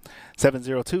Jones,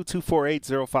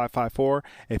 702-248-0554.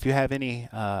 If you have any,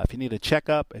 if you need a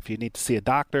checkup, if you need to see a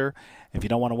doctor, if you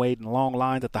don't want to wait in long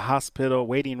lines at the hospital,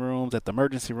 waiting rooms, at the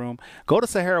emergency room, go to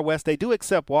Sahara West. They do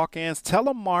accept walk-ins. Tell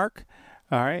them Mark,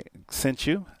 all right, sent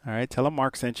you. All right, tell them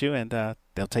Mark sent you, and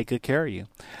they'll take good care of you.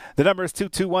 The number is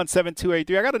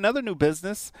 221-7283. I got another new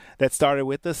business that started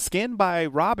with us, Skin by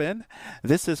Robin.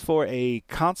 This is for a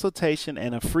consultation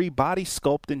and a free body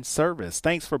sculpting service.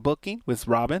 Thanks for booking with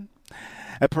Robin.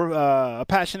 A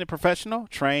passionate professional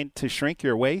trained to shrink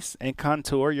your waist and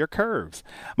contour your curves.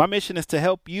 My mission is to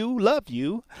help you love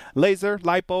you. Laser,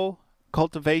 lipo,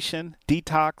 cultivation,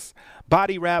 detox,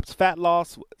 body wraps, fat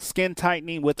loss, skin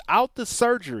tightening without the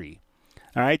surgery.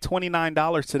 All right,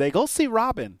 $29 today. Go see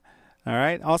Robin. All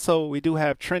right. Also, we do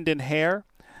have Trending Hair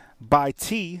by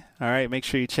T. All right. Make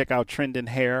sure you check out Trend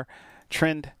Hair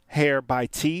by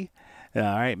T. All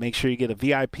right. Make sure you get a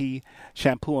VIP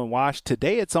shampoo and wash.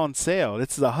 Today it's on sale.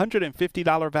 This is a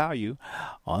 $150 value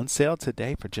on sale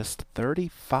today for just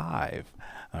 $35.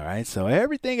 All right. So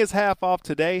everything is half off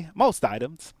today. Most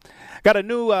items. Got a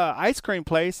new ice cream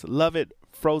place. Love It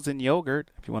Frozen Yogurt.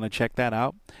 If you want to check that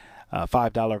out.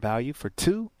 $5 value for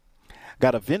 2.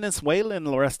 Got a Venezuelan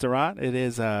restaurant. It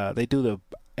is they do the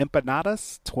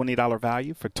empanadas, $20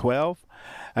 value for 12.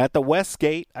 At the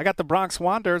Westgate, I got the Bronx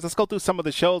Wanderers. Let's go through some of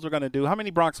the shows we're going to do. How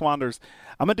many Bronx Wanderers?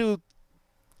 I'm going to do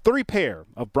 3 pair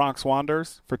of Bronx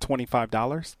Wanderers for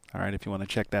 $25. All right, if you want to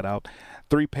check that out.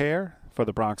 3 pair for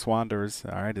the Bronx Wanderers,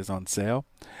 all right, is on sale.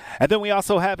 And then we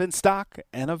also have in stock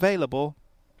and available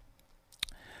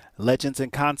Legends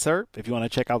in Concert. If you want to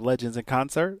check out Legends in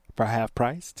Concert for half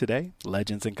price today,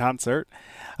 Legends in Concert,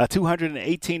 a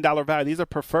 $218 value. These are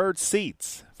preferred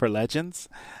seats for Legends.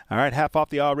 All right, half off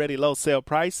the already low sale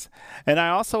price. And I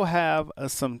also have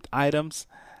some items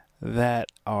that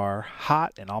are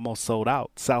hot and almost sold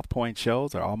out. South Point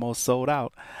shows are almost sold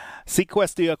out.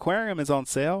 Sequest the Aquarium is on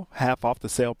sale, half off the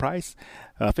sale price.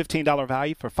 $15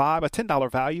 value for 5, a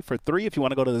 $10 value for 3 if you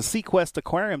want to go to the Sequest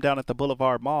Aquarium down at the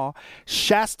Boulevard Mall.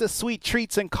 Shasta Sweet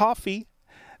Treats and Coffee.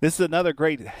 This is another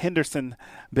great Henderson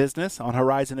business on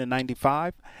Horizon and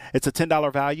 95. It's a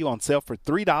 $10 value on sale for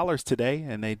 $3 today,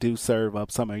 and they do serve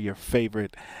up some of your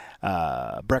favorite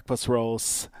breakfast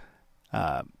rolls,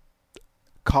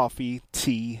 coffee,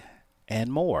 tea,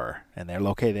 and more. And they're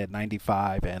located at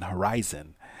 95 and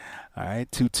Horizon. All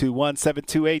right,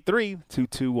 221-7283,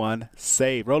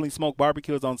 221-SAVE. Rolling Smoke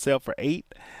Barbecue is on sale for $8.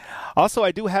 Also,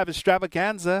 I do have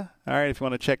Extravaganza. All right, if you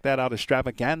want to check that out,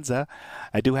 Extravaganza,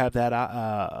 I do have that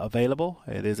available.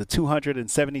 It is a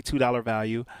 $272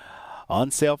 value, on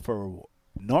sale for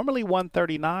normally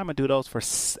 $139. I'm going to do those for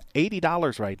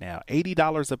 $80 right now.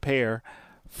 $80 a pair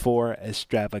for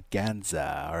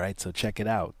Extravaganza. All right, so check it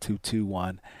out,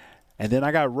 221. And then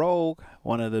I got Rogue,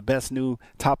 one of the best new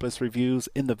topless reviews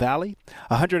in the Valley.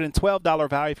 $112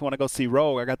 value if you want to go see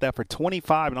Rogue. I got that for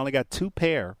 $25 and only got 2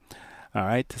 pair. All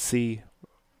right, to see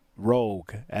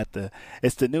Rogue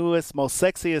it's the newest, most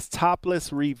sexiest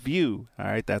topless review. All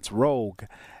right, that's Rogue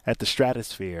at the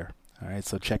Stratosphere. All right,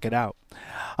 so check it out.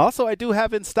 Also, I do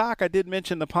have in stock, I did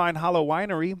mention the Pine Hollow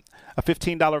Winery, a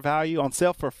 $15 value, on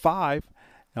sale for $5.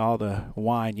 All the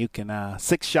wine, you can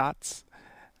 6 shots.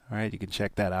 All right, you can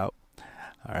check that out.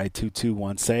 All right,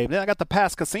 221-SAVE. Then I got the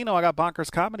Pass Casino. I got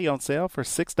Bonkers Comedy on sale for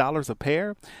 $6 a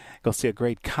pair. Go see a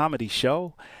great comedy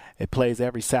show. It plays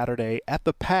every Saturday at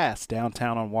the Pass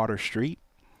downtown on Water Street.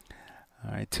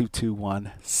 All right,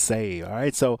 221-SAVE. All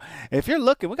right, so if you're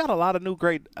looking, we got a lot of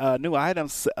great new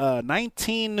items.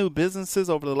 19 new businesses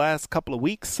over the last couple of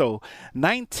weeks. So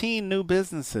 19 new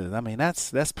businesses. I mean,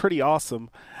 that's pretty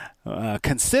awesome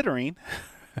considering.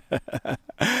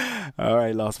 All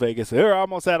right, Las Vegas. We're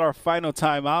almost at our final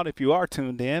timeout. If you are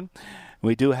tuned in,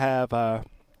 we do have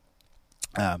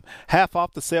half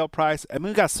off the sale price. I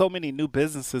mean, we got so many new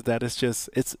businesses that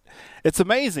it's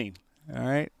amazing. All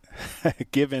right,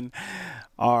 given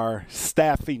our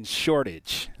staffing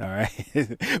shortage. All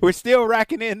right, we're still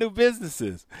racking in new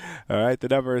businesses. All right, the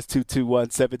number is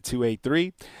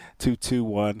 221-7283,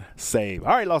 221-SAVE.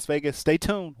 All right, Las Vegas, stay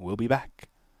tuned. We'll be back.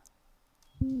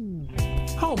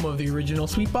 Home of the original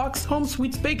Sweet Box, Home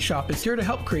Sweets Bake Shop is here to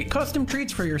help create custom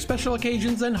treats for your special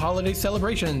occasions and holiday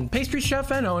celebration. Pastry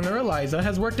chef and owner Eliza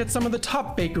has worked at some of the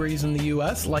top bakeries in the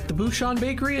U.S., like the Bouchon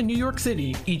Bakery in New York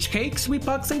City. Each cake, Sweet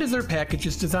Box, and dessert package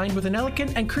is designed with an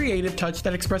elegant and creative touch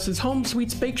that expresses Home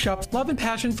Sweets Bake Shop's love and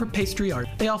passion for pastry art.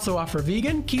 They also offer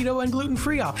vegan, keto, and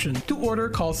gluten-free options. To order,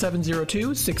 call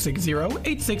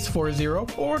 702-660-8640 or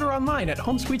order online at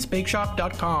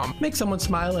homesweetsbakeshop.com. Make someone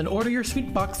smile and order your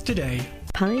Sweet Box today.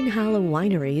 Pine Hollow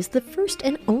Winery is the first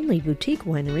and only boutique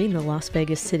winery in the Las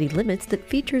Vegas city limits that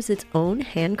features its own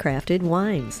handcrafted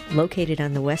wines. Located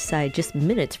on the west side just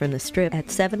minutes from the Strip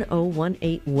at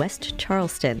 7018 West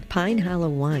Charleston, Pine Hollow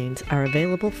wines are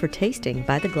available for tasting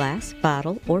by the glass,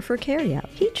 bottle, or for carryout.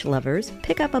 Peach lovers,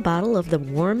 pick up a bottle of the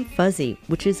Warm Fuzzy,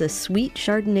 which is a sweet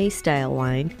Chardonnay-style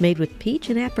wine made with peach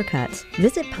and apricots.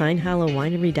 Visit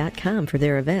PineHollowWinery.com for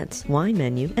their events, wine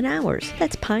menu, and hours.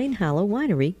 That's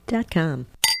PineHollowWinery.com.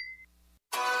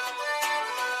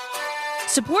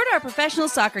 Support our professional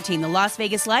soccer team, the Las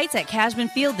Vegas Lights, at Cashman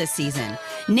Field this season.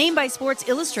 Named by Sports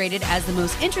Illustrated as the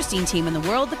most interesting team in the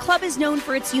world, the club is known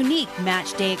for its unique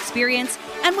match day experience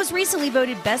and was recently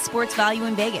voted best sports value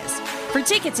in Vegas. For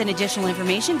tickets and additional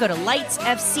information, go to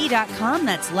lightsfc.com.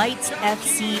 That's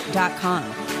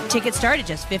lightsfc.com. Tickets start at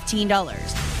just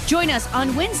 $15. Join us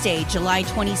on Wednesday, July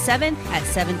 27th at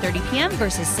 7:30 p.m.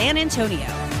 versus San Antonio.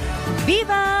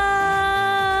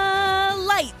 Viva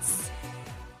Lights!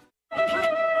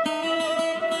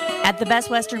 At the Best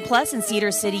Western Plus in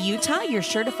Cedar City, Utah, you're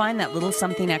sure to find that little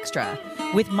something extra.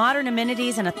 With modern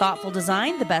amenities and a thoughtful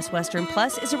design, the Best Western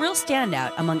Plus is a real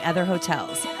standout among other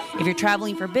hotels. If you're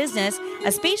traveling for business,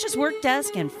 a spacious work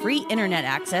desk and free internet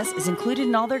access is included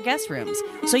in all their guest rooms,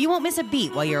 so you won't miss a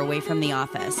beat while you're away from the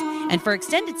office. And for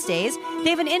extended stays,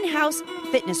 they have an in-house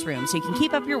fitness room so you can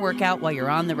keep up your workout while you're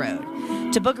on the road.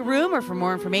 To book a room or for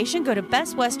more information, go to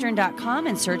bestwestern.com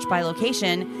and search by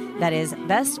location. That is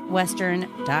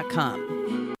bestwestern.com.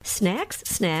 Snacks,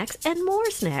 snacks, and more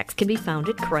snacks can be found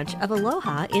at Crunch of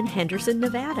Aloha in Henderson,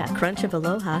 Nevada. Crunch of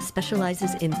Aloha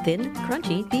specializes in thin,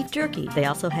 crunchy beef jerky. They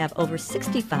also have over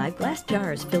 65 glass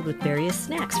jars filled with various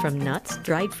snacks from nuts,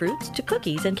 dried fruits, to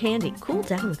cookies and candy. Cool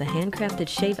down with a handcrafted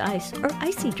shave ice or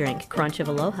icy drink. Crunch of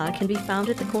Aloha can be found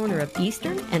at the corner of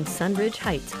Eastern and Sunridge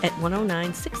Heights at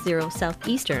 10960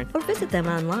 Southeastern, or visit them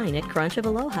online at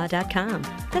crunchofaloha.com.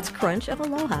 That's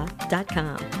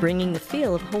crunchofaloha.com, bringing the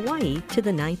feel of Hawaii to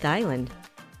the Ninth Island.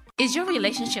 Is your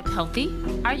relationship healthy?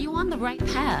 Are you on the right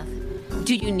path?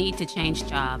 Do you need to change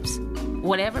jobs?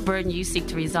 Whatever burden you seek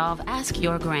to resolve, ask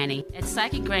your granny. At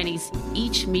Psychic Grannies,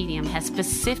 each medium has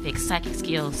specific psychic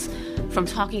skills, from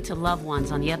talking to loved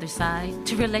ones on the other side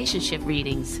to relationship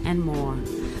readings and more.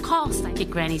 Call Psychic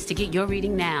Grannies to get your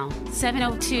reading now,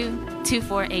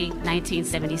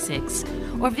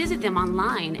 702-248-1976, or visit them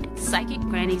online at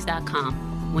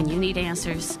psychicgrannies.com. When you need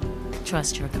answers,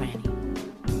 Trust your granny.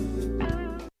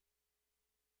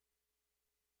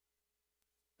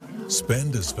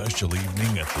 Spend a special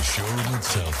evening at the showroom at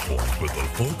South Point with the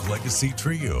Folk Legacy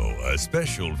Trio, a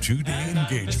special 2-day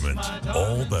engagement.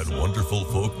 All that wonderful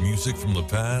folk music from the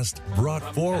past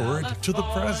brought forward to the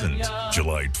present.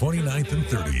 July 29th and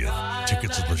 30th.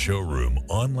 Tickets at the showroom,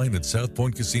 online at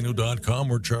southpointcasino.com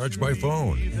or charged by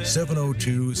phone,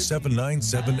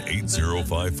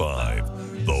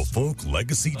 702-797-8055. The Folk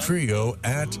Legacy Trio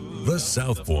at the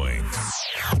South Point.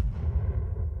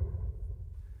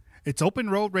 It's Open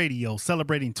Road Radio,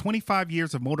 celebrating 25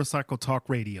 years of motorcycle talk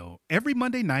radio. Every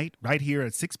Monday night, right here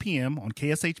at 6 p.m. on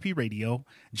KSHP Radio,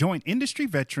 join industry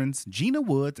veterans Gina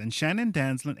Woods and Shannon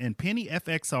Danslin and Penny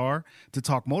FXR to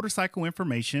talk motorcycle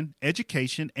information,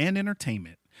 education, and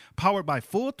entertainment. Powered by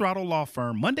Full Throttle Law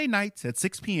Firm, Monday nights at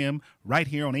 6 p.m. right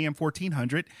here on AM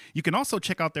 1400. You can also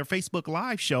check out their Facebook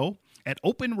Live show at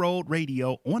Open Road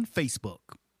Radio on Facebook.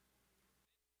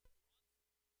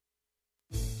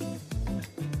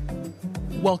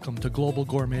 Welcome to Global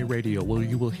Gourmet Radio, where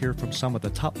you will hear from some of the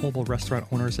top mobile restaurant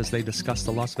owners as they discuss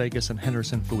the Las Vegas and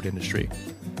Henderson food industry.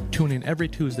 Tune in every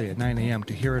Tuesday at 9 a.m.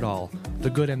 to hear it all,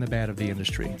 the good and the bad of the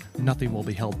industry. Nothing will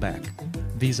be held back.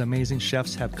 These amazing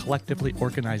chefs have collectively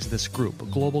organized this group,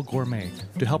 Global Gourmet,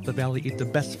 to help the Valley eat the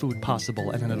best food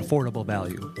possible at an affordable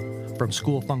value. From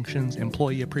school functions,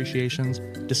 employee appreciations,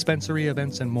 dispensary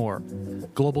events, and more,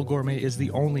 Global Gourmet is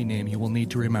the only name you will need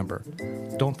to remember.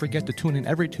 Don't forget to tune in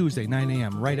every Tuesday, 9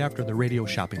 a.m., right after the radio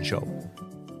shopping show.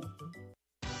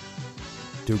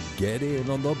 To get in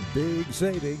on the big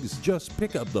savings, just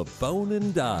pick up the phone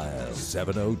and dial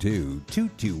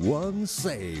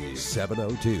 702-221-SAVE,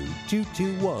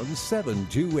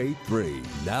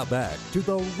 702-221-7283. Now back to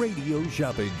the radio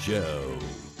shopping show.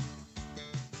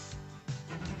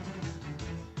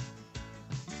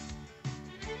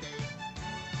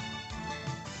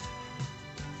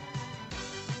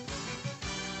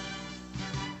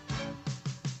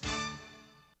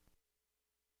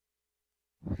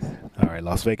 All right,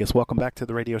 Las Vegas, welcome back to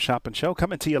the Radio Shopping Show.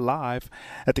 Coming to you live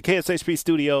at the KSHP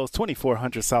Studios,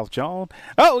 2400 South Joan.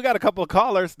 Oh, we got a couple of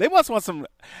callers. They must want some,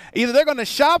 either they're going to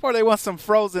shop or they want some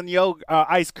frozen yogurt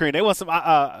ice cream. They want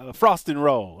some frosting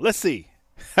roll. Let's see.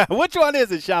 Which one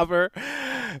is it, shopper?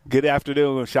 Good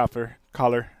afternoon, shopper.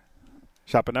 Caller.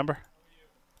 Shopper number?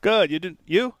 Good.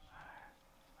 You?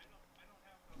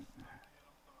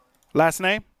 Last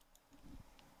name?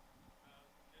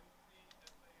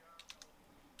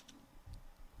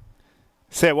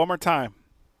 Say it one more time.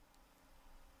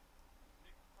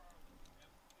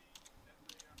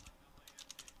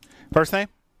 First name?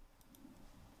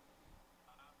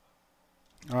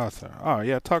 Arthur. Oh,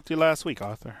 yeah, I talked to you last week,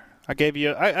 Arthur. I gave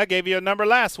you a number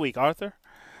last week, Arthur.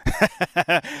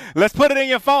 Let's put it in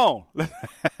your phone. That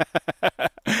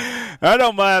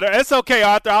don't matter. It's okay,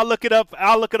 Arthur. I'll look it up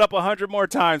 100 more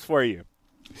times for you.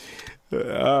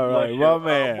 All right, my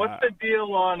man. What's the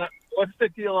deal on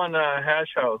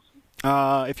Hash House?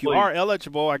 If you are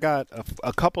eligible, I got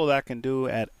a couple that I can do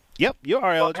at. Yep, you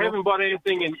are eligible. I haven't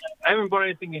bought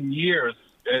anything in years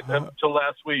until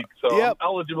last week, so yep. I'm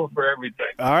eligible for everything.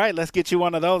 All right, let's get you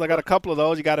one of those. I got a couple of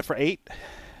those. You got it for $8.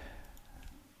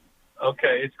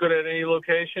 Okay, it's good at any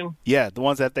location. Yeah, the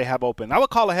ones that they have open. I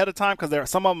would call ahead of time because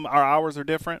some of them, our hours are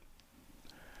different.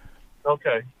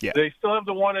 Okay. Yeah. They still have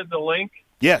the one at the link.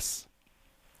 Yes.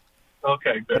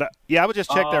 Okay, good. But, I would just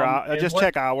check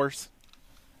check hours.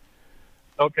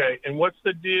 Okay, and what's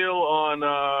the deal on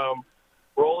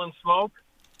Roll & Smoke?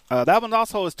 That one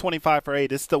also is $25 for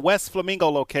 $8. It's the West Flamingo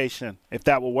location, if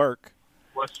that will work.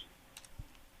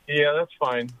 Yeah, that's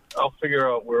fine. I'll figure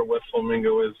out where West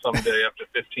Flamingo is someday after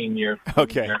 15 years.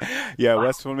 Okay. Yeah,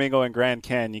 West Flamingo and Grand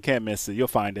Canyon. You can't miss it. You'll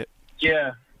find it.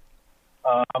 Yeah,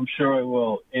 I'm sure I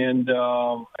will. And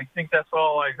I think that's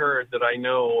all I heard that I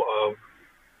know of.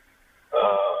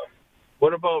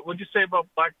 What'd you say about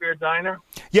Black Bear Diner?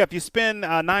 Yeah, if you spend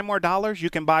 $9 more, you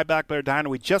can buy Black Bear Diner.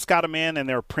 We just got them in, and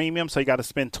they're premium, so you got to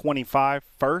spend $25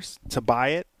 first to buy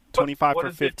it. $25 for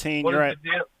 $15.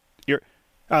 You're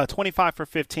 25 for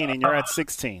 $15, and you're at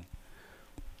 $16.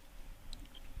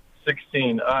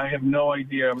 16. I have no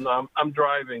idea. I'm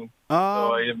driving,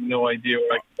 so I have no idea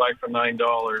what I can buy for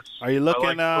 $9. Are you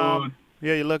looking? I like food.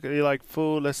 Yeah, you like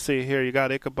food. Let's see here. You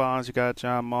got Ichabod's. You got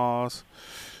John Moss.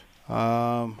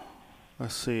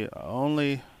 Let's see.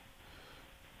 Only.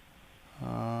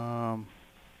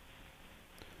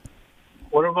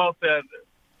 What about that?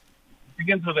 It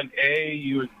begins with an A.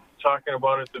 You were talking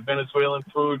about it. The Venezuelan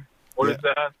food. What is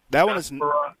that? That one is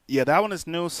that one is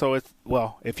new. So it's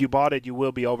if you bought it, you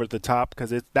will be over the top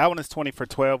because that one is 20 for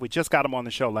 $12. We just got them on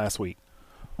the show last week.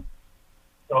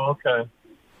 Oh, okay.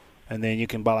 And then you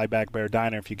can buy Black Bear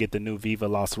Diner if you get the new Viva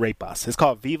Las Repas. It's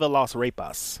called Viva Las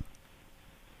Repas.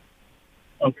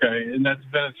 Okay, and that's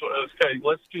Venezuela. Okay,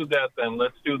 let's do that then.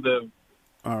 Let's do the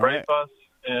Repas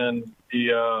and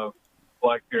the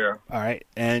Black Bear. All right,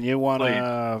 and you want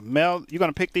to mail? You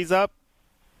going to pick these up?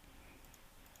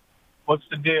 What's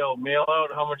the deal? Mail out?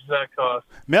 How much does that cost?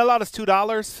 Mail out is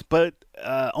 $2, but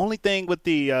only thing with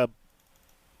the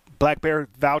Black Bear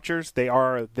vouchers, they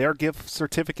are their gift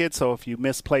certificates. So if you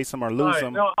misplace them or lose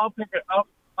them, no, I'll pick it.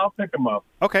 I'll pick them up.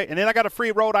 Okay, and then I got a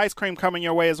free road ice cream coming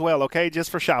your way as well. Okay,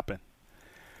 just for shopping.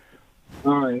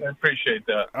 All right, I appreciate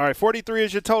that. All right, 43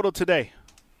 is your total today.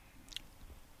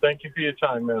 Thank you for your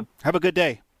time, man. Have a good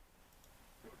day.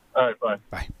 All right, bye.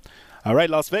 Bye. All right,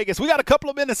 Las Vegas. We got a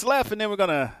couple of minutes left, and then we're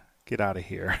gonna get out of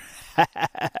here.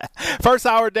 First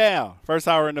hour down. First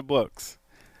hour in the books.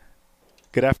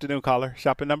 Good afternoon, caller.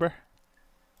 Shopping number?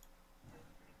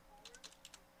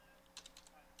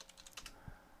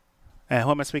 And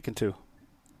who am I speaking to?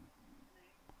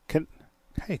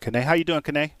 Hey, Kane. How you doing,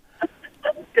 Kane?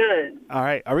 Good. All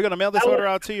right. Are we going to mail this order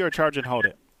out to you or charge and hold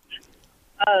it?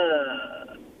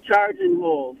 Charge and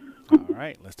hold. All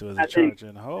right. Let's do it as a charge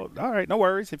and hold. All right. No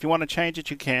worries. If you want to change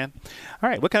it, you can. All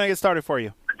right. What can I get started for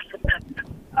you?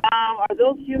 Are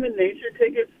those Human Nature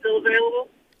tickets still available?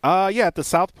 Yeah, at the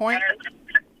South Point.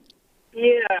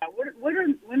 Yeah.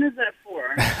 When is that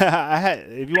for?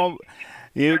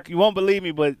 If you won't believe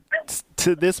me, but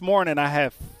to this morning I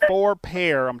have 4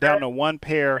 pair. I'm down to 1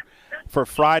 pair for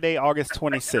Friday, August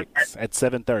 26th at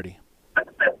 7:30.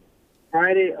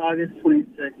 Friday, August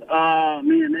 26th. Oh,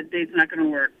 man, that date's not going to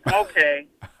work. Okay.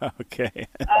 Okay.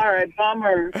 All right,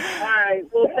 bummer. All right.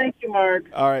 Well, thank you, Mark.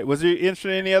 All right. Was you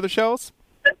interested in any other shows?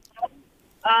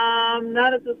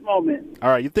 Not at this moment. All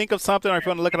right. You think of something, or if you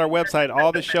want to look at our website,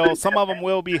 all the shows, some of them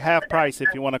will be half price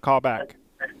if you want to call back.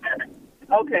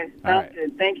 Okay. All Sounds right.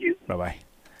 good. Thank you. Bye-bye.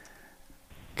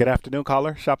 Good afternoon,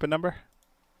 caller. Shopping number?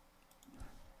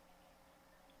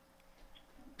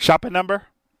 Shopping number?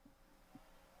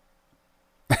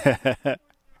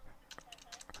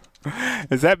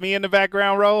 Is that me in the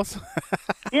background, Rose?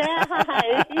 Yeah,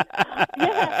 hi.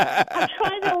 Yeah, I'm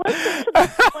trying to listen to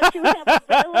what you have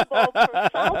available for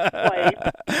South Point.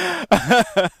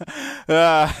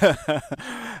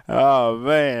 Oh,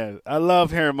 man. I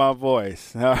love hearing my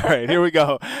voice. All right, here we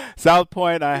go. South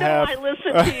Point, I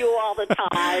listen to you all the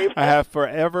time. I have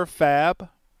Forever Fab,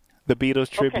 the Beatles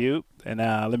tribute. And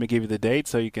let me give you the date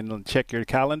so you can check your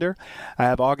calendar. I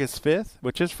have August 5th,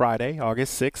 which is Friday,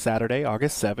 August 6th, Saturday,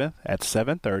 August 7th at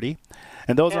 7:30.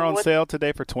 And those are on sale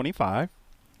today for $25.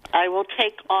 I will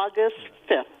take August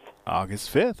 5th.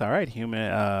 August 5th. All right.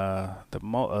 The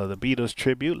Beatles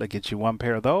tribute. Let's get you 1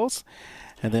 pair of those.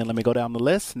 And then let me go down the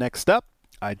list. Next up,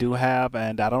 I do have,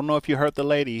 and I don't know if you heard the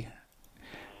lady.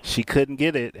 She couldn't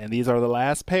get it, and these are the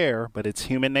last pair, but it's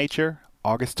Human Nature,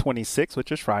 August 26th,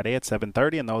 which is Friday at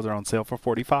 7:30, and those are on sale for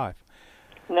 $45.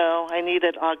 No, I need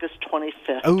it August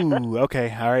 25th. Ooh,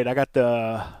 okay. All right. I got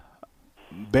the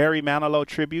Barry Manilow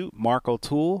tribute, Mark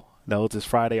O'Toole. Those is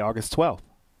Friday, August 12th.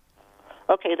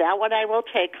 Okay, that one I will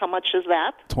take. How much is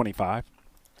that? $25.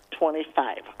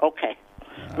 25. Okay.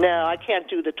 No, I can't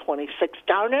do the 26.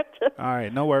 Darn it. All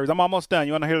right. No worries. I'm almost done.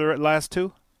 You want to hear the last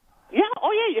 2? Yeah.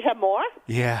 Oh, yeah. You have more?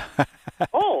 Yeah.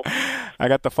 Oh. I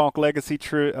got the Funk Legacy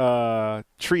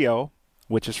Trio,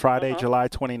 which is Friday, July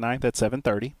 29th at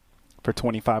 7:30 for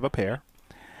 $25 a pair.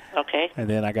 Okay. And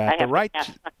then I got the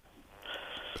Righteous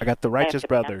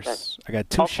Brothers. I got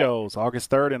 2 shows,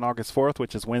 August 3rd and August 4th,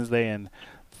 which is Wednesday and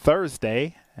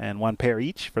Thursday, and 1 pair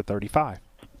each for $35.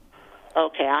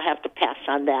 Okay, I'll have to pass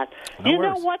on that. No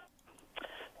worries. Know what?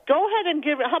 Go ahead and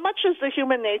give it. How much is the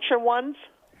Human Nature ones?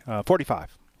 $45.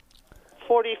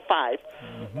 45.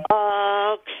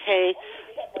 Okay.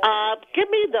 Give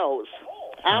me those.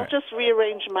 I'll just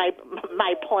rearrange my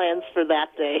plans for that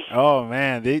day. Oh,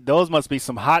 man. Those must be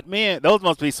some hot men. Those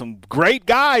must be some great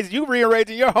guys. You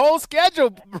rearranging your whole schedule,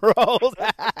 bros.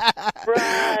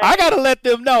 I got to let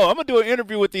them know. I'm going to do an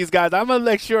interview with these guys. I'm going to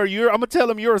make sure I'm going to tell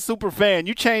them you're a super fan.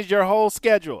 You changed your whole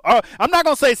schedule. I'm not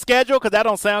going to say schedule because that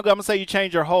don't sound good. I'm going to say you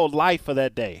changed your whole life for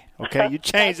that day. Okay? You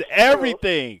changed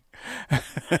everything.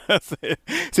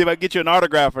 See if I can get you an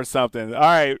autograph or something. All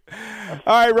right,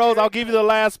 Rose, I'll give you the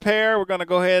last pair. We're going to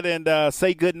go ahead and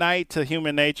say goodnight to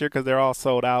Human Nature because they're all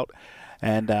sold out,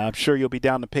 and I'm sure you'll be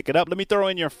down to pick it up. Let me throw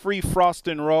in your free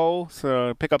frosting roll,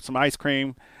 so pick up some ice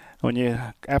cream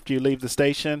after you leave the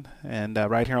station, and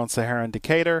right here on Sahara and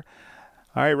Decatur.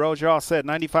 All right, Rose, you're all set.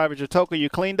 95 is your total. You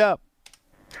cleaned up.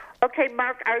 Okay,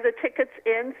 Mark, are the tickets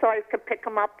in so I can pick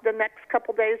them up the next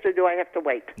couple days, or do I have to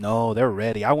wait? No, they're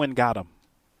ready. I went and got them.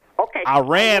 Okay. I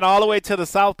ran all the way to the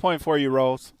South Point for you,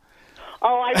 Rose.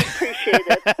 Oh, I appreciate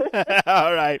it.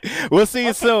 All right. We'll see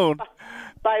you soon.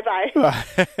 Bye-bye.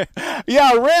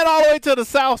 Yeah, I ran all the way to the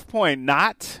South Point.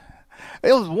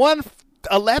 It was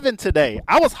 1:11 today.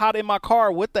 I was hot in my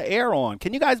car with the air on.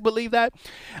 Can you guys believe that?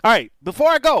 All right. Before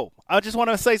I go, I just want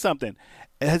to say something.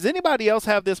 Has anybody else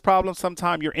have this problem?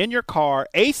 Sometime you're in your car,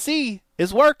 AC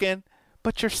is working,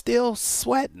 but you're still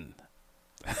sweating.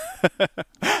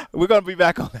 We're going to be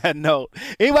back on that note.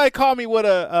 Anybody call me with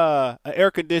a air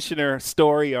conditioner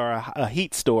story or a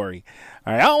heat story?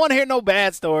 All right. I don't want to hear no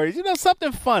bad stories.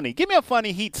 Something funny. Give me a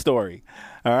funny heat story.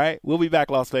 All right. We'll be back,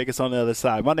 Las Vegas, on the other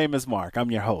side. My name is Mark. I'm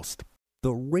your host.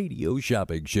 The Radio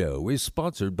Shopping Show is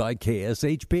sponsored by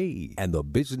KSHP and the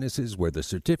businesses where the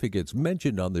certificates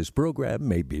mentioned on this program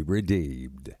may be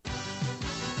redeemed.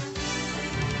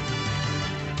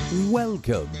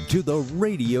 Welcome to the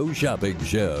Radio Shopping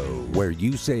Show, where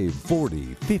you save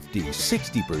 40, 50,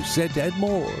 60% and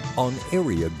more on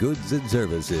area goods and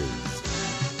services.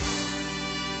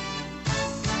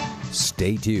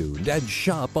 Stay tuned and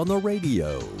shop on the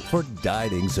radio for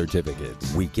dining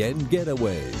certificates, weekend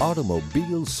getaway,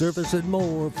 automobile service, and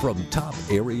more from top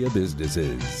area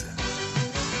businesses.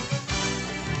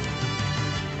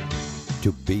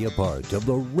 To be a part of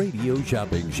the Radio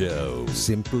Shopping Show,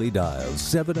 simply dial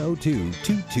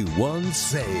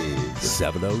 702-221-SAVE,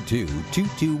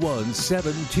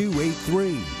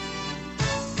 702-221-7283.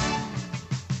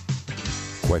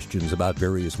 Questions about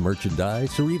various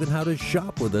merchandise or even how to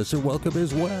shop with us are welcome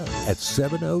as well at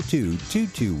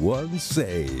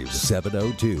 702-221-SAVE,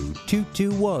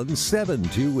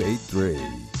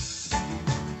 702-221-7283.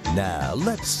 Now,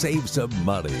 let's save some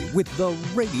money with the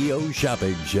Radio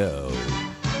Shopping Show.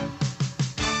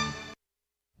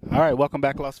 All right, welcome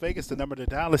back, Las Vegas. The number to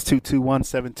dial is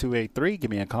 221-7283. Give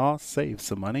me a call. Save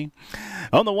some money.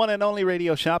 On the one and only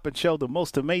Radio Shopping Show, the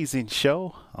most amazing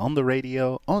show on the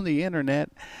radio, on the internet,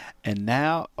 and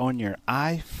now on your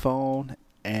iPhone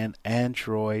and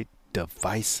Android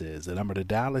devices. The number to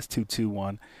dial is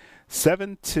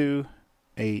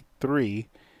 221-7283.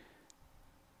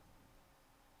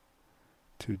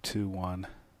 221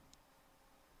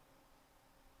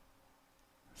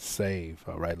 SAVE.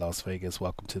 All right, Las Vegas,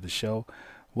 welcome to the show.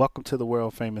 Welcome to the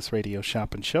world famous Radio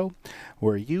Shopping Show,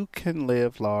 where you can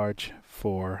live large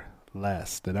for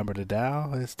less. The number to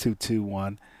dial is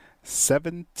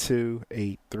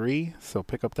 221-7283. So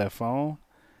pick up that phone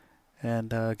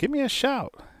and give me a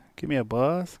shout. Give me a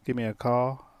buzz. Give me a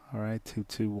call. All right,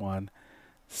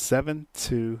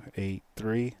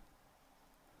 221-7283.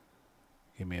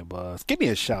 Give me a buzz. Give me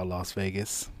a shout, Las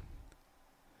Vegas.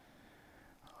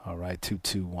 All right,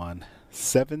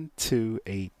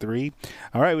 221-7283.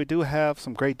 All right, we do have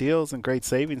some great deals and great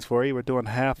savings for you. We're doing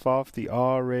half off the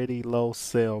already low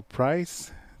sale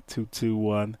price.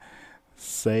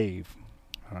 221-SAVE.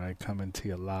 All right, coming to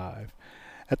you live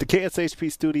at the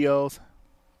KSHP Studios,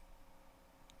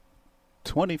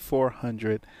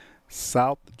 2400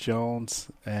 South Jones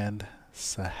and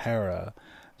Sahara.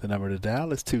 The number to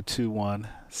dial is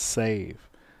 221-SAVE.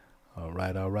 All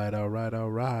right.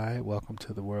 Welcome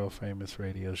to the world famous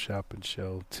Radio Shopping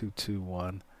Show,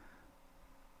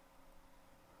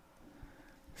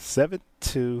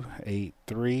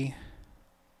 221-7283.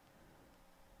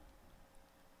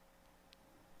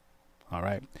 All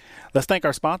right. Let's thank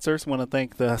our sponsors. I want to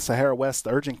thank the Sahara West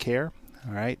Urgent Care.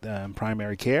 All right.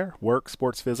 Primary care, work,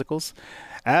 sports physicals,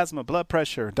 asthma, blood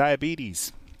pressure,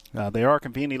 diabetes. They are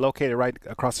conveniently located right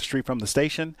across the street from the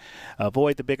station.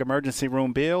 Avoid the big emergency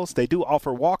room bills. They do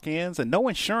offer walk-ins and no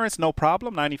insurance, no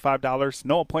problem. $95,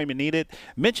 no appointment needed.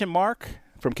 Mention Mark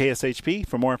from KSHP.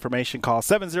 For more information, call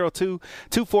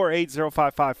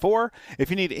 702-248-0554. If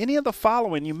you need any of the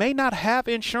following, you may not have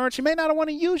insurance. You may not want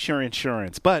to use your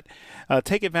insurance, but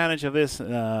take advantage of this.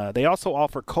 They also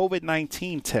offer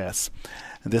COVID-19 tests.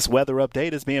 This weather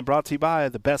update is being brought to you by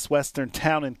the Best Western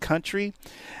Town and Country.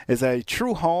 Is a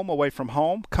true home away from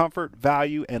home, comfort,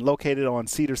 value, and located on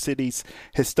Cedar City's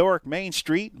historic Main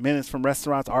Street, minutes from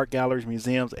restaurants, art galleries,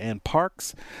 museums, and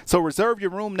parks. So reserve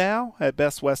your room now at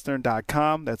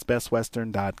bestwestern.com. That's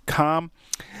bestwestern.com.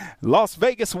 Las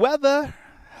Vegas weather.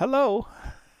 Hello.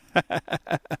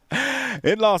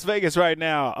 In Las Vegas right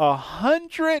now,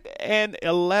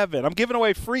 111. I'm giving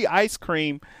away free ice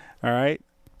cream. All right.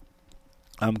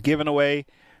 I'm giving away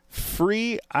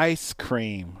free ice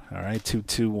cream. All right,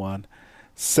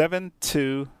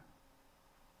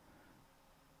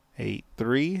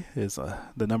 221-7283 is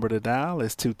the number to dial.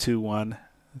 Is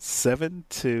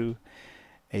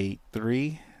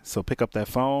 221-7283. So pick up that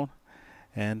phone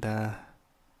and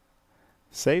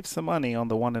save some money on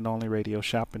the one and only Radio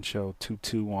Shopping Show.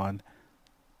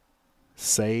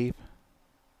 221-SAVE.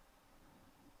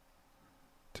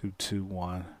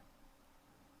 221.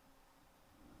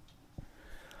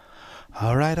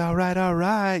 All right.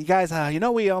 You guys,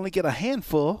 we only get a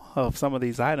handful of some of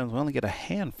these items. We only get a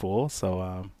handful,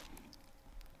 so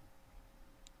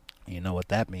you know what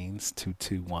that means.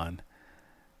 221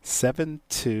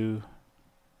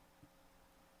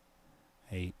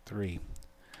 7283.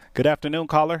 Good afternoon,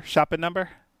 caller. Shopping number?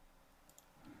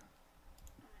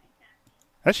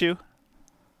 That's you.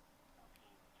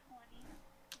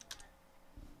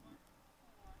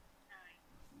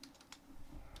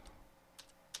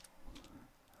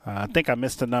 I think I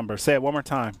missed a number. Say it one more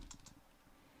time.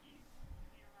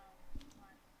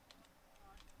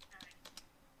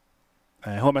 Who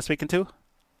am I speaking to?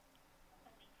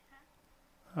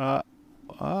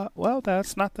 Well,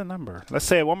 that's not the number. Let's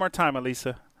say it one more time,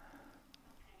 Elisa.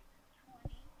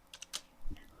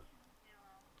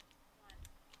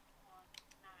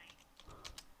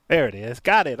 There it is.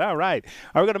 Got it. All right.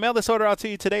 Are we going to mail this order out to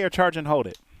you today or charge and hold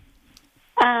it?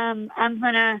 I'm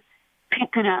going to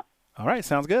pick it up. All right.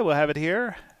 Sounds good. We'll have it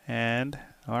here. And,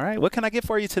 all right. What can I get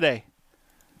for you today?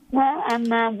 Well,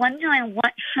 I'm wondering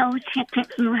what show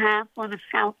tickets you have for the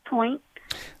South Point.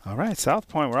 All right. South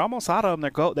Point. We're almost out of them.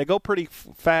 They go pretty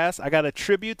fast. I got a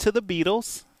tribute to the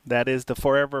Beatles. That is the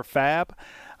Forever Fab.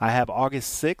 I have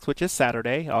August 6th, which is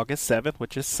Saturday, August 7th,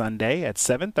 which is Sunday at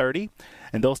 7:30,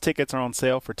 and those tickets are on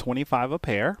sale for $25 a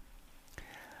pair.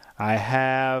 I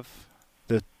have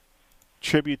the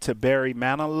tribute to Barry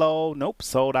Manilow. Nope,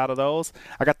 sold out of those.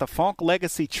 I got the Funk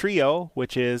Legacy Trio,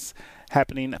 which is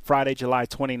happening Friday, July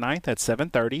 29th at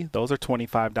 7:30. Those are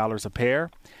 $25 a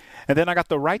pair. And then I got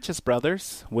the Righteous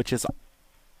Brothers, which is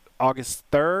August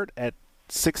 3rd at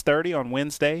 6:30 on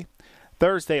Wednesday.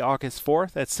 Thursday, August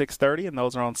 4th at 6:30, and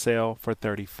those are on sale for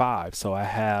 $35. So I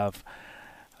have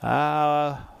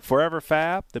Forever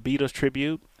Fab, the Beatles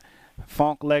Tribute,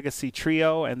 Funk Legacy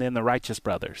Trio, and then the Righteous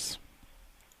Brothers.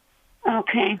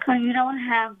 Okay, so you don't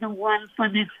have the one for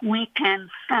this weekend,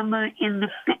 Summer in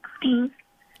the 60s?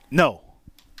 No.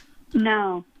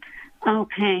 No.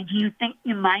 Okay, do you think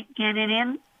you might get it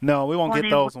in? No, we won't get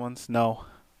those ones. No.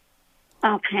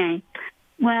 Okay.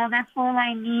 Well, that's all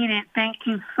I needed. Thank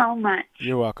you so much.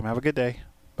 You're welcome. Have a good day.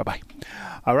 Bye-bye.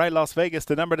 All right, Las Vegas,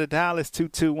 the number to dial is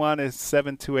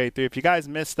 221-7283. If you guys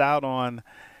missed out on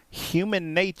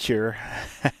Human Nature,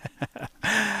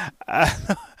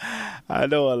 I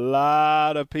know a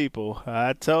lot of people.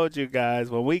 I told you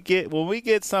guys, when we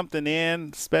get something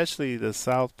in, especially the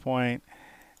South Point,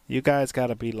 you guys got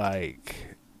to be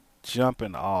like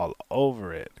jumping all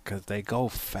over it because they go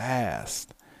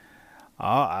fast.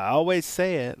 I always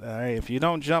say it. All right, if you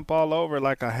don't jump all over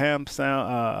like a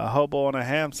hobo on a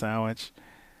ham sandwich,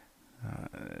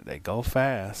 they go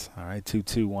fast. All right,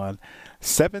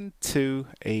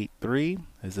 221-7283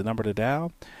 is the number to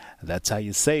dial. That's how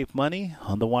you save money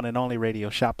on the one and only Radio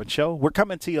Shopping Show. We're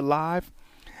coming to you live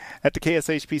at the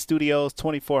KSHP Studios,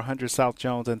 2400 South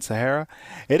Jones and Sahara.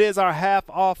 It is our half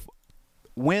off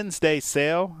Wednesday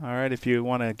sale. All right, if you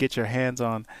want to get your hands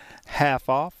on half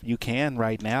off, you can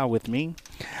right now with me.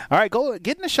 All right, go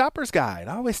get in the shopper's guide.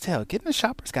 I always tell, get in the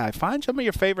shopper's guide. Find some of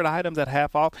your favorite items at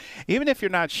half off. Even if you're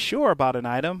not sure about an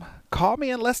item, call me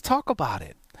and let's talk about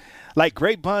it. Like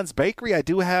Great Buns Bakery, I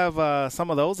do have some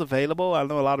of those available. I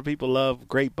know a lot of people love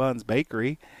Great Buns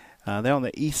Bakery. They're on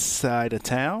the east side of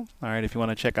town. All right, if you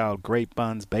want to check out Great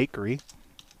Buns Bakery,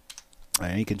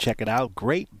 you can check it out.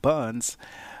 Great Buns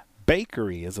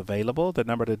Bakery is available. The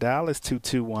number to dial is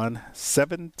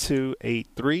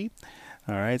 221-7283.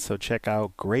 All right, so check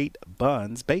out Great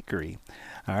Buns Bakery.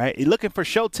 All right, you're looking for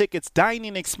show tickets,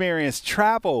 dining experience,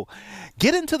 travel.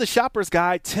 Get into the shopper's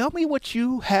guide. Tell me what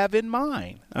you have in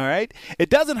mind. All right, it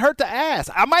doesn't hurt to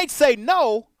ask. I might say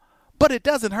no, but it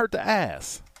doesn't hurt to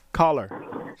ask.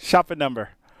 Caller, shopping number.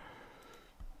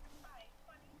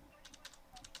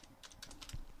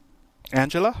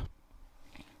 Angela?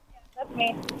 That's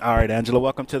me. All right, Angela,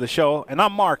 welcome to the show. And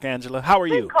I'm Mark, Angela. How are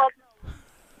you?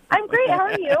 I'm great. How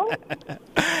are you?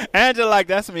 Angela,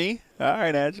 that's me. All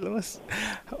right, Angela.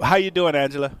 How you doing,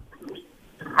 Angela?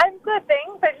 I'm good,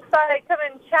 thanks. I just thought I'd come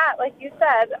and chat, like you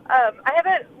said. I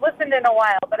haven't listened in a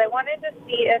while, but I wanted to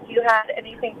see if you had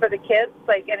anything for the kids,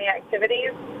 like any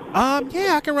activities.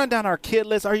 Yeah, I can run down our kid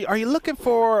list. Are you looking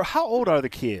for, how old are the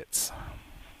kids?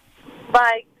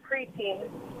 Like preteens.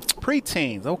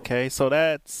 Preteens, okay. So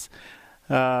that's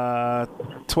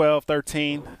 12,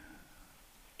 13.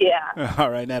 Yeah. All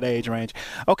right, in that age range.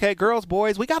 Okay, girls,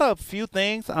 boys, we got a few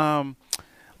things.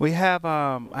 We have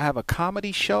I have a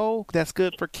comedy show that's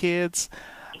good for kids.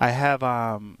 I have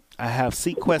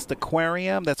Sequest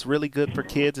Aquarium that's really good for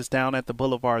kids. It's down at the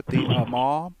Boulevard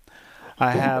Mall.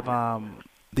 I have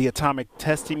the Atomic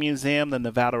Testing Museum, the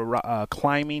Nevada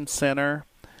Climbing Center.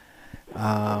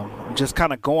 Just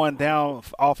kind of going down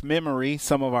off memory,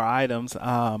 some of our items.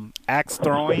 Axe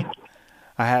throwing,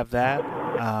 I have that.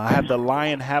 I have the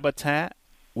lion habitat,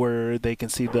 where they can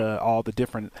see all the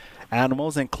different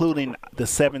animals, including the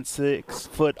 7'6"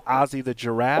 Ozzy the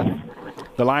giraffe.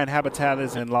 The lion habitat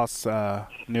is in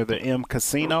near the M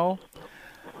Casino.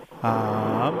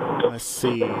 Let's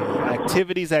see,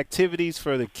 activities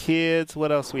for the kids.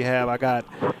 What else we have? I got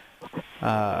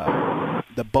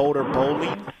the Boulder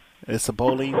Bowling. It's a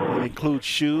bowling. It includes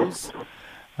shoes.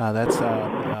 That's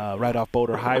right off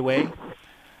Boulder Highway.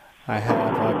 I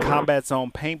have Combat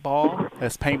Zone Paintball.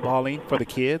 That's paintballing for the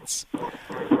kids.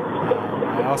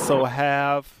 I also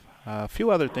have a few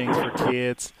other things for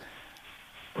kids.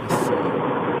 Let's see.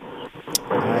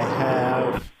 I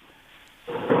have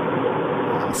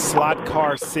Slot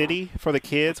Car City for the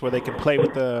kids, where they can play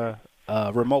with the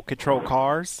remote control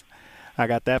cars. I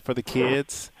got that for the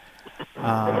kids. Could you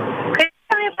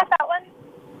tell me about that one?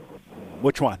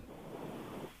 Which one?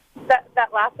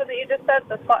 That last one that you just said,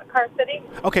 the Slot Car City?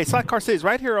 Okay, Slot Car City is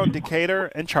right here on Decatur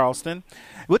and Charleston.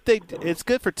 It's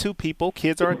good for two people,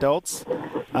 kids or adults.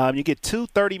 You get 2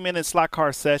 30-minute slot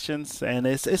car sessions, and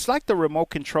it's like the remote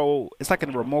control. It's like a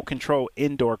remote control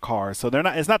indoor car. So they're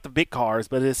not. It's not the big cars,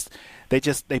 but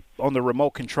they on the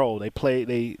remote control. They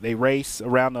race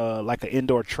around like an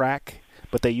indoor track,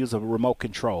 but they use a remote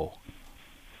control.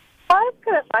 Oh, that's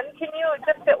kind of fun. Can you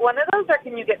just get one of those, or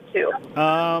can you get two?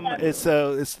 It's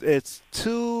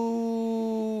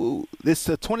two. It's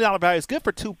a $20 value. It's good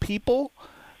for two people,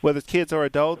 whether it's kids or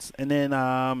adults, and then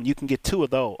you can get 2 of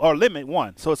those, or limit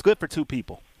 1. So it's good for 2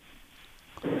 people.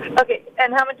 Okay,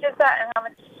 and how much is that, and how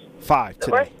much? 5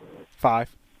 today. Worth? 5.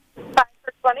 5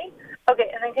 for 20. Okay,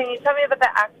 and then can you tell me about the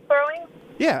axe throwing?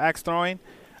 Yeah, axe throwing.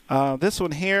 This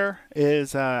one here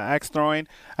is axe throwing.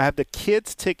 I have the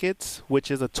kids tickets, which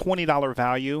is a $20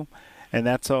 value, and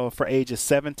that's for ages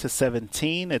 7 to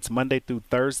 17. It's Monday through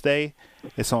Thursday.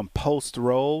 It's on Post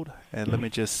Road, and let me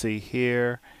just see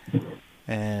here,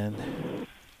 and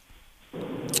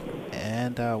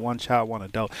one child, one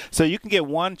adult. So you can get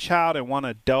one child and one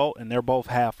adult, and they're both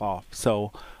half off.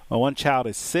 So one child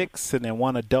is $6, and then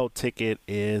one adult ticket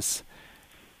is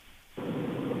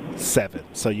 $7.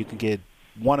 So you can get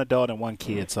one adult and one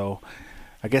kid. So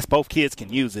I guess both kids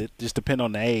can use it, just depend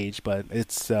on the age, but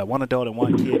it's one adult and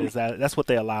one kid. That's what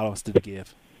they allow us to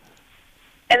give.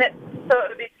 And so it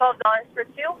would be $12 for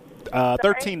 2?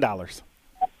 $13.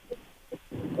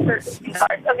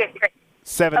 $13. Okay, great.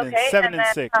 7 and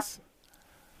 6.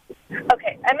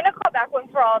 Okay, I'm going to call back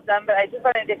once we're all done, but I just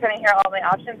wanted to kind of hear all my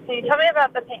options. Can you tell me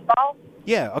about the paintball?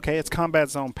 Yeah, okay, it's Combat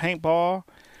Zone Paintball.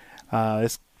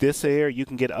 It's this here. You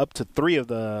can get up to 3 of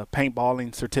the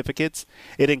paintballing certificates.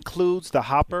 It includes the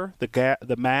hopper,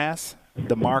 the mask,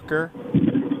 the marker,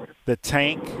 the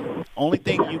tank. Only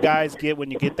thing you guys get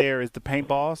when you get there is the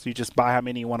paintballs. You just buy how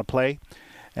many you want to play.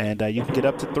 And you can get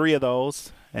up to 3 of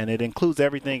those, and it includes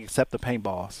everything except the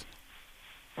paintballs.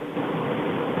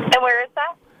 And where is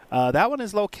that? That one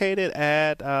is located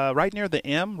at right near the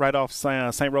M, right off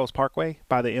St. Rose Parkway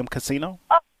by the M Casino.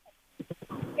 Oh,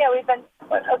 yeah, we've been.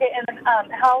 Okay, and then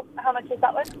how much is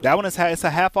that one? That one it's a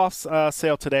half off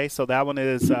sale today, so that one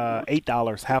is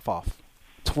 $8 half off.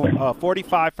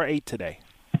 $45 for 8 today.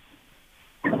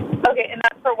 Okay, and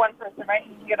that's for one person, right?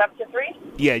 You can get up to 3?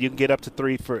 Yeah, you can get up to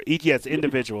 3 for each. Yeah, it's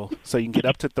individual, so you can get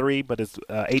up to 3, but it's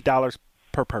 $8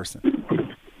 per person.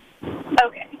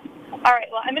 Okay. All right,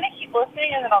 well, I'm going to keep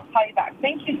listening, and then I'll call you back.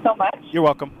 Thank you so much. You're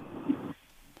welcome.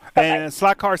 Bye-bye. And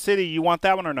Slot Car City, you want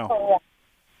that one or no? Oh, yeah.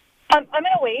 I'm going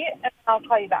to wait, and I'll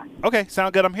call you back. Okay,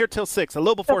 sound good. I'm here till 6, a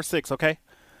little before 6, okay?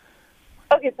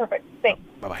 Okay, perfect. Thanks.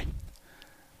 Bye-bye.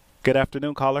 Good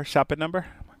afternoon, caller. Shopping number?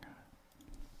 Oh, my God.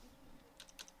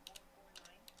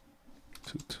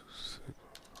 226.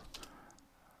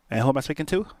 And who am I speaking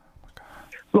to? Oh, my God.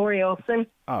 Lori Olson.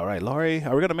 All right, Lori.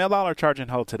 Are we going to mail out or charge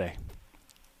and hold today?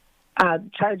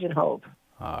 Charge and hold.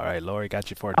 All right, Lori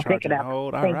got you for a I'll charge pick it and up.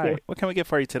 hold. All Thank right. you. What can we get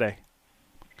for you today?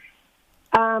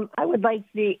 I would like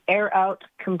the Air Out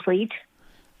Complete.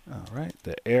 All right.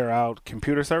 The Air Out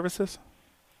Computer Services?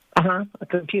 A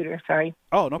computer, sorry.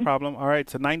 Oh, no problem. All right.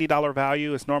 It's a $90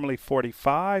 value. It's normally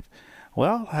 $45.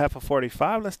 Well, half of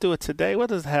 45. Let's do it today.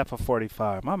 What is half of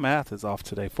 45? My math is off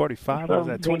today. 45. What is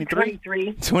that?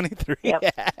 23? 23. Yep.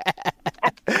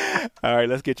 All right.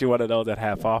 Let's get you one of those at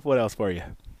half off. What else for you?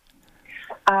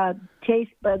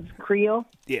 Taste Buds Creole.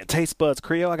 Yeah, Taste Buds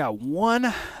Creole. I got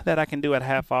one that I can do at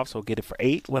half off, so get it for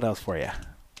 $8. What else for you?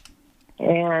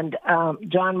 And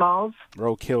John Malls.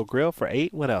 Roadkill Grill for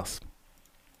 $8. What else?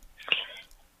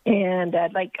 And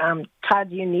I'd like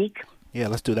Todd's Unique. Yeah,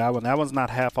 let's do that one. That one's not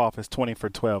half off. It's 20 for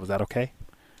 12. Is that okay?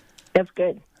 That's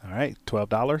good. All right,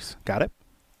 $12. Got it.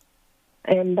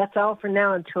 And that's all for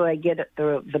now until I get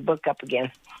the book up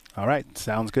again. All right,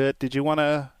 sounds good. Did you want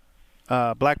a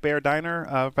Black Bear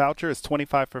Diner voucher? It's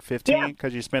 25 for 15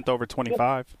 because you spent over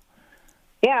 25.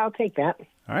 Yeah, I'll take that.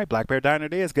 All right, Black Bear Diner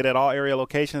it is. Good at all area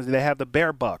locations. They have the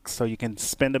Bear Bucks, so you can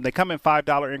spend them. They come in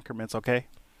 $5 increments, okay?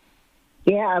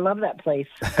 Yeah, I love that place.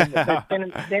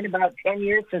 It's been about 10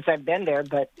 years since I've been there,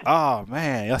 but... Oh,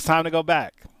 man, it's time to go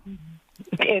back.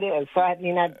 It is. So, I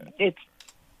mean,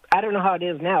 I don't know how it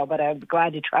is now, but I'm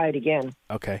glad to try it again.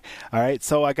 Okay. All right,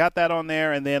 so I got that on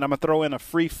there, and then I'm going to throw in a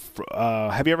free...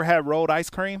 have you ever had rolled ice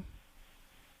cream?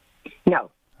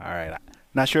 No. All right.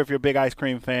 Not sure if you're a big ice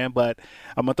cream fan, but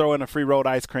I'm going to throw in a free rolled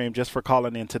ice cream just for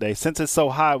calling in today. Since it's so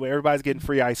high, everybody's getting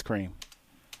free ice cream.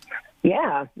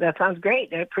 Yeah, that sounds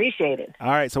great. I appreciate it.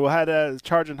 All right, so we'll have to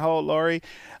charge and hold, Lori.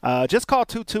 Just call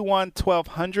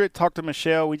 221-1200. Talk to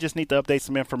Michelle. We just need to update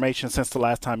some information since the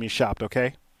last time you shopped,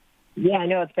 okay? Yeah, I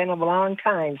know. It's been a long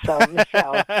time, so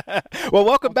Michelle. Well,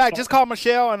 welcome back. Just call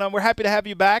Michelle, and we're happy to have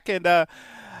you back. And,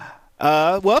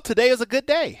 well, today is a good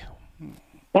day.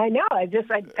 I know. I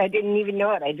didn't even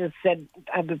know it. I just said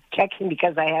I was checking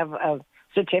because I have a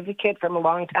certificate from a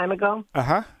long time ago.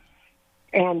 Uh-huh.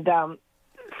 And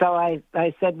so I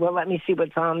said, well, let me see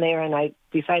what's on there. And I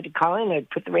decided to call in. I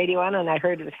put the radio on, and I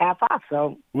heard it was half off.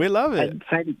 So we love it.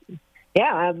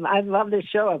 I love this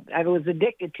show. I was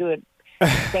addicted to it.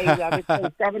 I would say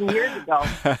 7 years ago.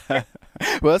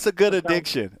 Well, it's a good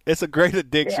addiction. It's a great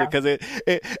addiction because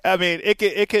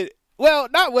it could. Well,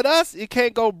 not with us. You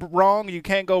can't go wrong. You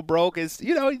can't go broke. It's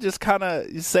you just kind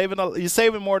of you're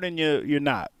saving more than you're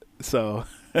not. So.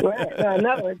 Right.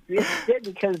 No, it's good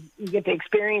because you get to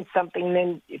experience something. And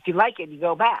then if you like it, you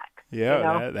go back.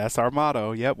 Yeah, that's our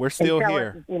motto. Yep, we're still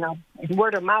here.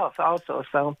 Word of mouth also.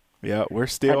 So. Yeah, we're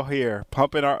still here,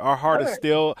 pumping. Our heart is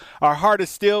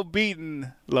still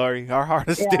beating, Lori. Our heart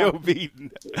is still beating.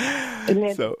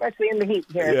 Especially in the heat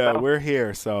here. Yeah, we're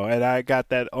here. So, and I got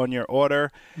that on your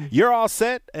order. You're all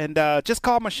set, and just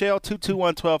call Michelle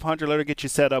 221-1200. Let her get you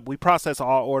set up. We process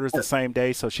all orders the same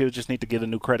day, so she'll just need to get a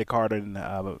new credit card and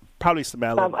probably some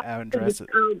address.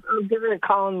 I'll give her a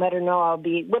call and let her know I'll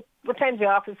be. What time's the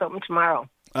office open tomorrow?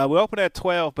 We open at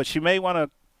 12, but she may want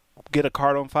to get a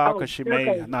card on file because she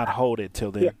may not hold it till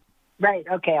then. Yeah. Right.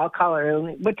 Okay. I'll call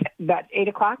her. About 8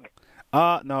 o'clock?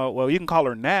 No. Well, you can call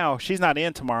her now. She's not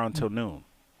in tomorrow until noon.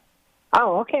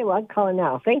 Oh, okay. Well, I can call her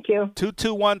now. Thank you.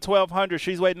 221-1200.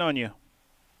 She's waiting on you.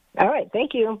 All right.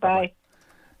 Thank you. Bye.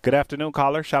 Good afternoon,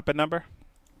 caller. Shopping number?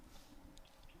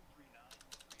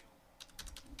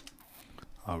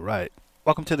 All right.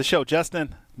 Welcome to the show,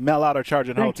 Justin. Mail out or charge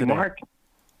and hold today. Mark.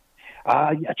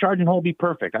 Charge and hold be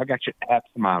perfect. I got you have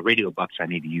some radio bucks I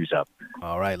need to use up.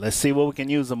 All right, let's see what we can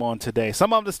use them on today.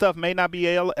 Some of the stuff may not be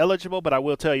eligible, but I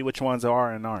will tell you which ones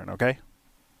are and aren't, okay?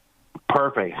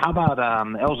 Perfect. How about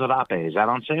El Zarape? Is that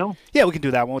on sale? Yeah, we can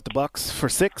do that one with the bucks for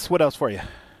 $6. What else for you?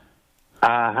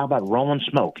 How about Rolling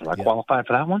Smoke? Do I qualify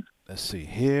for that one? Let's see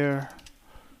here.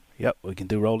 Yep, we can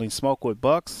do Rolling Smoke with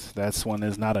bucks. That's one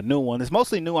is not a new one. It's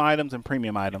mostly new items and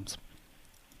premium items.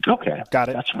 Okay, got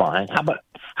it. That's fine. How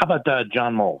about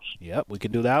John Moles? Yep, we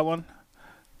can do that one.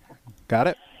 Got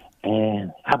it.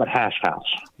 And how about Hash House?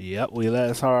 Yep,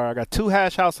 I got 2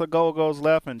 Hash House of Go-Go's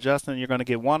left, and Justin, you're going to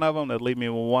get one of them. That'll leave me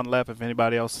with one left. If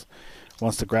anybody else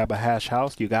wants to grab a Hash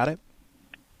House, you got it.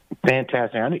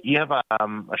 Fantastic. You have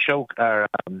a show,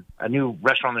 a new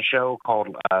restaurant on the show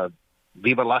called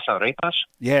Viva Las Arepas.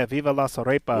 Yeah, Viva Las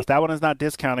Arepas. That one is not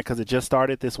discounted because it just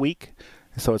started this week,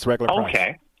 so it's regular price.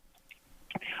 Okay.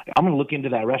 I'm going to look into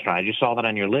that restaurant. I just saw that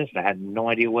on your list. I had no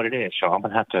idea what it is, so I'm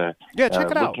going to have to check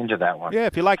it out. Look into that one. Yeah,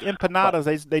 if you like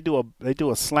empanadas, they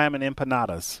do a slamming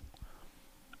empanadas.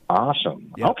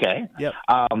 Awesome. Yep. Okay. Yep.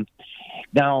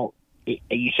 Now,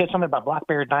 you said something about Black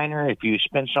Bear Diner. If you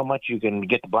spend so much, you can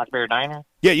get the Black Bear Diner?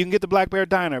 Yeah, you can get the Black Bear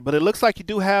Diner, but it looks like you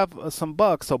do have some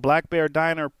bucks, so Black Bear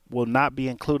Diner will not be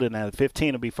included in that.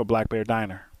 15 will be for Black Bear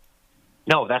Diner.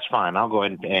 No, that's fine. I'll go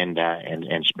ahead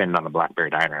and spend on the Black Bear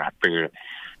Diner. I figure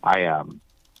I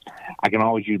can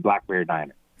always use Black Bear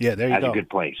Diner. Yeah, there you go. That's a good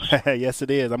place. Yes,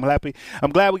 it is. I'm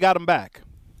glad we got them back.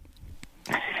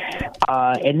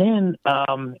 And then,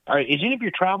 is any of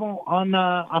your travel on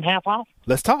half off?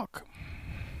 Let's talk.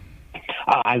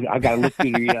 I got to look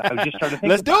through your. I was just starting to think.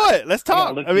 Let's do it. Let's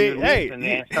talk. I mean, hey,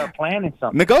 and start planning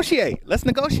something. Negotiate. Let's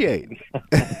negotiate.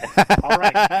 All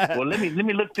right. Well, let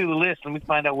me look through the list. Let me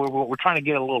find out where we're trying to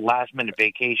get a little last minute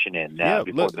vacation in.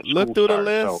 Before the school look through starts,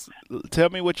 the list. So. Tell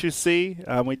me what you see.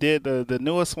 We did the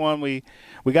newest one. We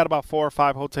got about 4 or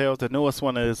 5 hotels. The newest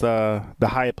one is the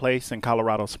Hyatt Place in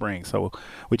Colorado Springs. So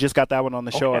we just got that one on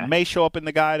the show. It may show up in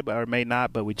the guide, or may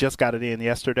not. But we just got it in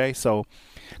yesterday. So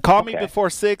call me before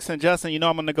 6. And Justin, you know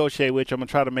I'm gonna negotiate with you. I'm gonna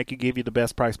try to give you the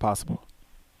best price possible.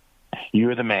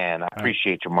 You're the man. I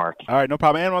appreciate you, Mark. All right, no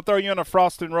problem. And I'll throw you in a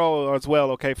frosting roll as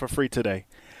well, okay, for free today.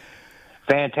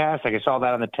 Fantastic. I saw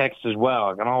that on the text as well.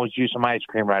 I can always use some ice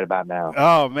cream right about now.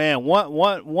 Oh, man.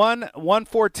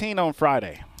 114 on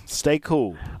Friday. Stay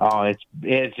cool. Oh, it's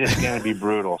just going to be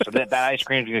brutal. So that ice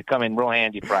cream's going to come in real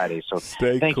handy Friday. So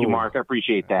thank you, Mark. I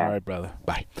appreciate that. All right, brother.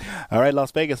 Bye. All right,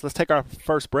 Las Vegas, let's take our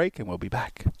first break, and we'll be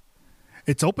back.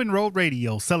 It's Open Road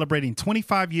Radio, celebrating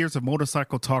 25 years of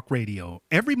motorcycle talk radio.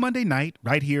 Every Monday night,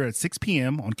 right here at 6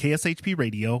 p.m. on KSHP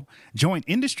Radio, join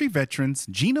industry veterans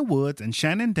Gina Woods and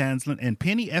Shannon Danslin and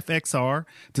Penny FXR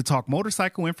to talk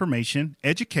motorcycle information,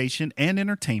 education, and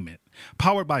entertainment.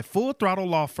 Powered by Full Throttle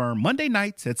Law Firm, Monday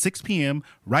nights at 6 p.m.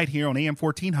 right here on AM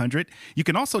 1400. You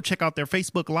can also check out their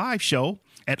Facebook Live show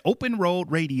at Open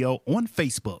Road Radio on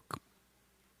Facebook.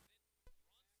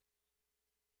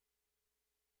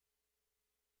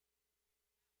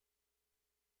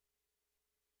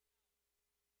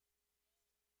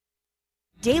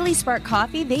 Daily Spark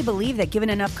Coffee, they believe that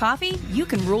given enough coffee, you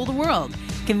can rule the world.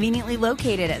 Conveniently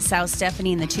located at South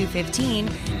Stephanie in the 215,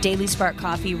 Daily Spark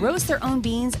Coffee roasts their own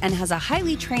beans and has a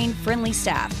highly trained, friendly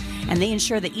staff. And they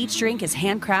ensure that each drink is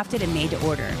handcrafted and made to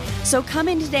order. So come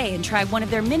in today and try one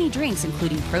of their many drinks,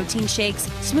 including protein shakes,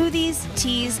 smoothies,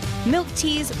 teas, milk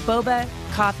teas, boba,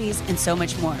 coffees, and so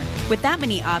much more. With that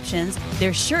many options,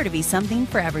 there's sure to be something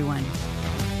for everyone.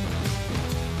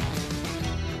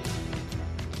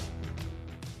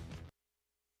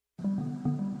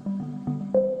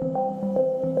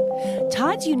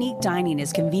 Todd's Unique Dining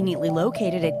is conveniently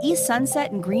located at East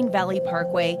Sunset and Green Valley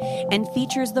Parkway and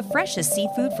features the freshest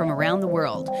seafood from around the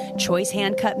world, choice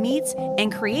hand-cut meats,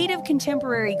 and creative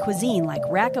contemporary cuisine like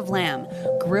rack of lamb,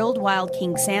 grilled wild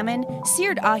king salmon,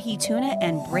 seared ahi tuna,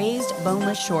 and braised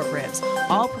boneless short ribs,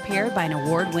 all prepared by an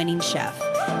award-winning chef.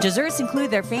 Desserts include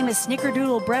their famous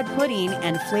snickerdoodle bread pudding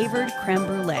and flavored creme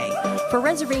brulee. For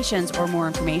reservations or more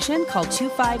information, call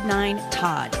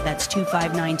 259-TODD. That's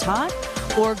 259-TODD.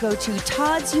 Or go to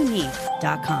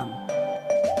toddsunique.com.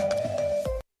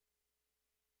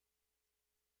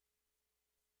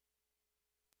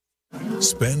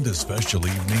 Spend a special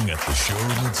evening at the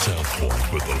showroom at South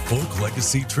Point with the Folk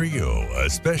Legacy Trio, a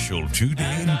special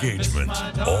 2-day engagement.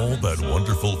 All that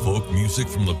wonderful folk music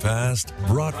from the past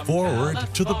brought forward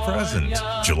to the present.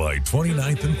 July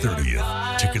 29th and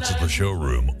 30th. Tickets at the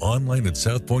showroom, online at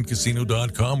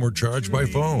southpointcasino.com or charged by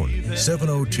phone,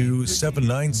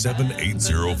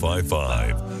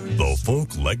 702-797-8055. The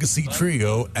Folk Legacy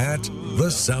Trio at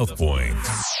the South Point.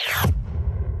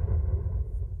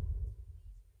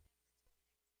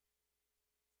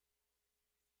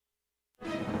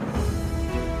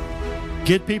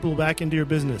 Get people back into your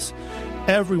business.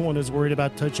 Everyone is worried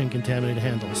about touching contaminated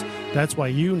handles. That's why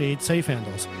you need Safe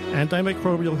Handles,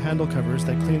 antimicrobial handle covers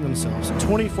that clean themselves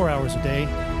 24 hours a day,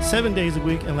 7 days a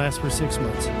week, and last for 6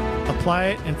 months. Apply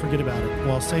it and forget about it,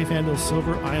 while Safe Handles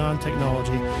Silver Ion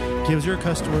technology gives your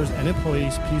customers and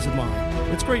employees peace of mind.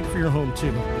 It's great for your home,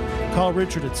 too. Call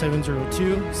Richard at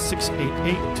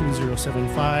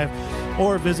 702-688-2075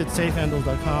 or visit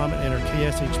safehandles.com and enter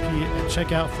KSHP at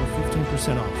checkout for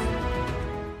 15% off.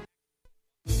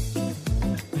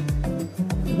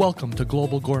 Welcome to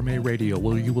Global Gourmet Radio,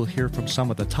 where you will hear from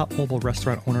some of the top mobile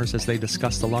restaurant owners as they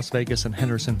discuss the Las Vegas and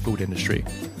Henderson food industry.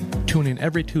 Tune in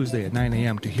every Tuesday at 9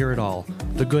 a.m. to hear it all,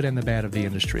 the good and the bad of the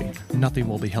industry. Nothing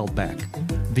will be held back.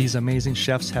 These amazing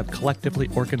chefs have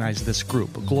collectively organized this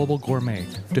group, Global Gourmet,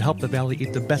 to help the Valley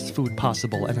eat the best food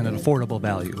possible at an affordable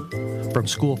value. From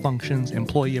school functions,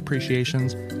 employee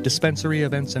appreciations, dispensary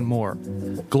events, and more,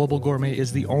 Global Gourmet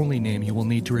is the only name you will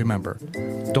need to remember.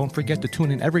 Don't forget to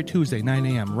tune in every Tuesday, 9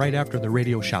 a.m., right after the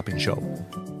radio shopping show.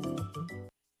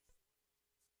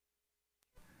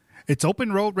 It's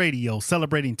Open Road Radio,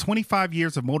 celebrating 25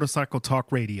 years of motorcycle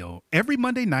talk radio. Every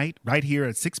Monday night, right here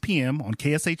at 6 p.m. on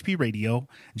KSHP Radio,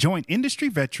 join industry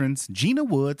veterans Gina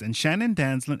Woods and Shannon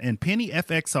Danslin and Penny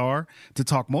FXR to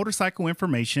talk motorcycle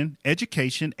information,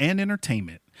 education, and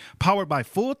entertainment. Powered by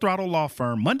Full Throttle Law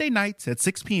Firm, Monday nights at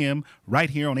 6 p.m.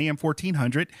 right here on AM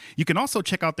 1400. You can also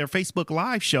check out their Facebook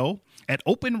Live show at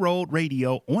Open Road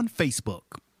Radio on Facebook.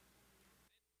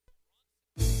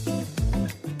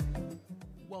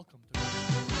 Welcome to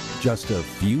Just a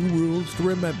few rules to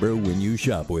remember when you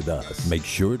shop with us. Make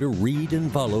sure to read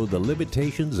and follow the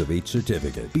limitations of each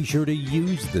certificate. Be sure to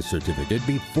use the certificate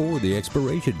before the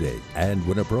expiration date. And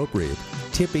when appropriate,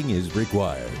 tipping is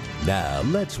required. Now,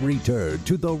 let's return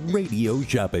to the Radio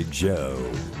Shopping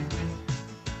Show.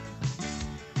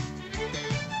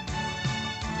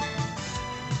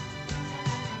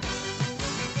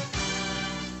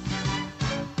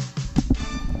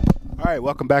 All right,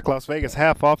 welcome back, Las Vegas.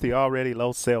 Half off the already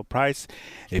low sale price.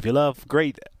 If you love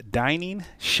great dining,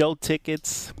 show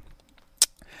tickets,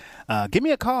 give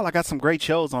me a call. I got some great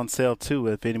shows on sale, too,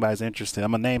 if anybody's interested. I'm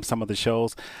going to name some of the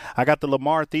shows. I got the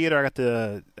Lamar Theater. I got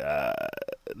the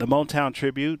Motown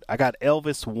Tribute. I got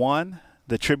Elvis 1,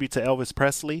 the tribute to Elvis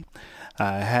Presley.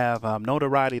 I have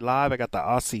Notoriety Live. I got the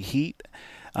Aussie Heat.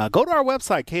 Go to our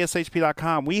website,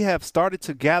 kshp.com. We have started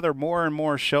to gather more and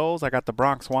more shows. I got the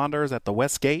Bronx Wanderers at the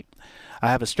Westgate. I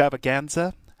have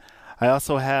Extravaganza. I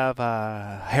also have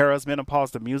Hera's Menopause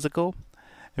the Musical.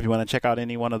 If you want to check out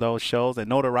any one of those shows. At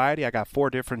Notoriety, I got 4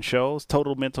 different shows.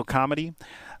 Total Mental Comedy.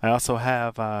 I also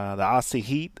have the Aussie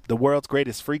Heat, the World's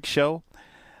Greatest Freak Show.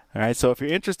 All right, so if you're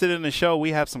interested in the show,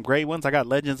 we have some great ones. I got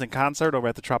Legends in Concert over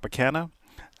at the Tropicana.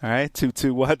 All right,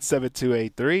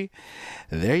 221-7283.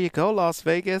 There you go, Las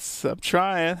Vegas. I'm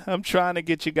trying to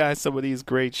get you guys some of these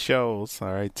great shows.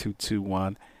 All right,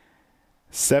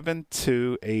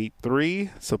 221-7283.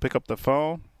 So pick up the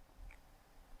phone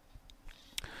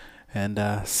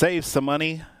and save some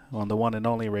money on the one and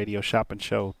only Radio Shopping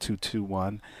Show,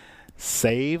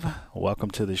 221-SAVE. Welcome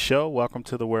to the show. Welcome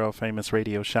to the world famous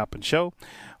Radio Shopping Show,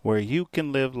 where you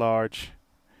can live large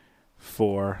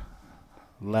for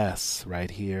less, right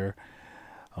here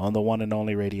on the one and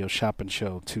only Radio Shopping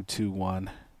Show,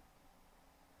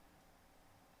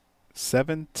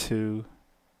 221-7283.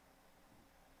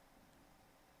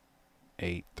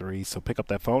 So pick up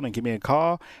that phone and give me a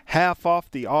call. Half off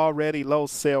the already low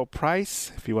sale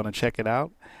price if you want to check it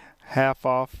out. Half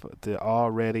off the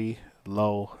already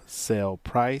low sale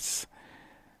price.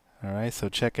 All right, so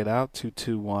check it out,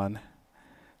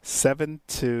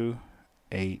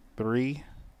 221-7283.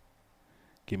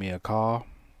 Give me a call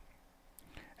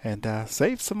and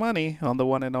save some money on the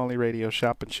one and only Radio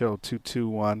Shopping Show,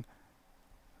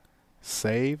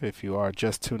 221-SAVE. If you are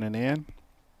just tuning in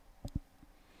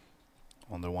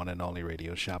on the one and only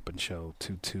Radio Shopping Show,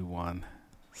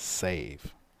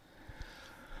 221-SAVE.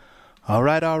 All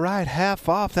right, half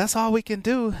off. That's all we can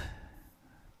do.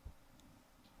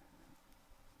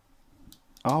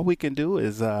 All we can do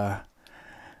is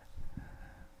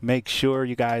make sure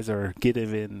you guys are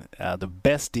getting the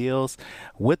best deals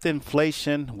with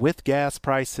inflation, with gas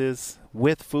prices,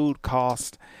 with food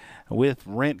costs, with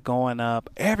rent going up.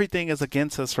 Everything is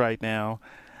against us right now.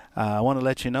 I want to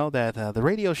let you know that the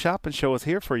Radio Shopping Show is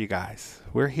here for you guys.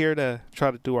 We're here to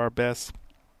try to do our best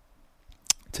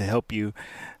to help you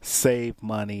save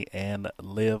money and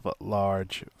live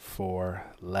large for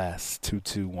less.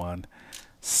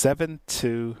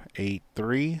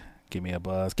 221-7283. Give me a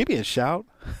buzz. Give me a shout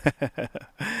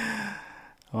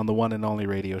on the one and only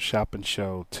Radio Shopping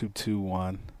Show,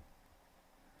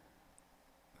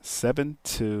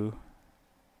 221-7283.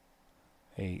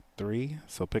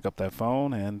 So pick up that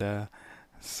phone and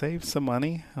save some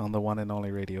money on the one and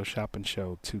only Radio Shopping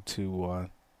Show,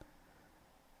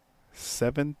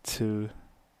 221-7283.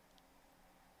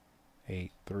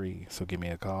 So give me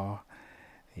a call.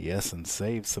 Yes, and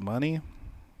save some money.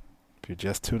 If you're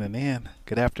just tuning in,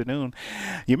 good afternoon.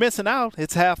 You're missing out.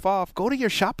 It's half off. Go to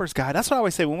your shopper's guide. That's what I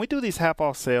always say. When we do these half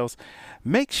off sales,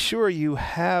 make sure you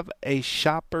have a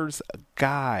shopper's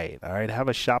guide. All right, have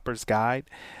a shopper's guide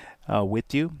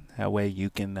with you. That way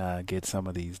you can get some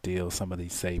of these deals, some of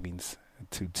these savings.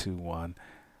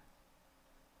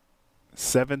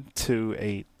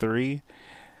 221-7283.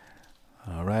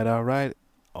 All right.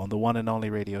 On the one and only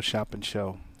Radio Shopping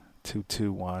Show,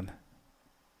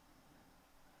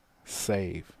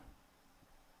 221-SAVE.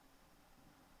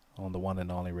 On the one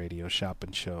and only Radio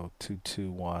Shopping Show,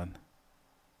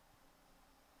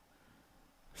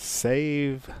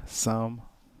 221-SAVE some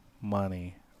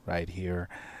money right here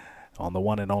on the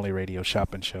one and only Radio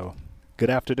Shopping Show. Good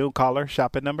afternoon, caller.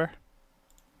 Shopping number?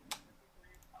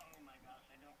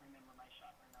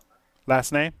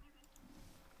 Last name?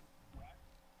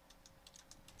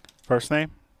 First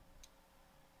name?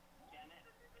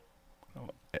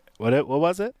 What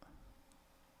was it?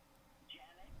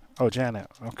 Oh, Janet.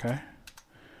 Okay.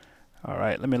 All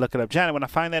right. Let me look it up. Janet, when I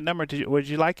find that number, would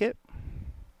you like it?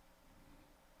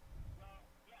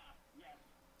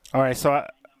 All right. So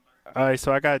I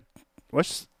got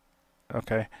what's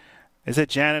okay. Is it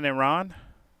Janet and Ron?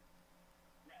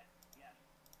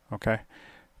 Okay.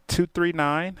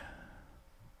 239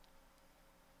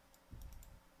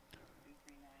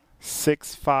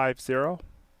 650.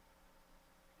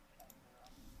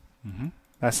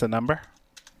 That's the number.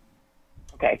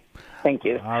 Okay. Thank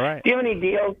you. All right. Do you have any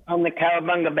deals on the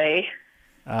Cowabunga Bay?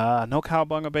 No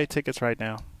Cowabunga Bay tickets right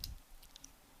now.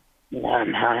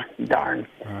 None, huh? Darn.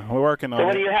 We're working on So it.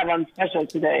 what do you have on special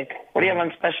today? What do you have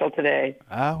on special today?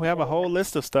 We have a whole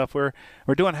list of stuff. We're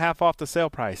doing half off the sale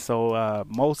price. So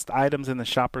most items in the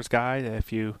shopper's guide,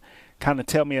 if you kind of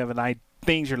tell me of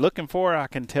things you're looking for, I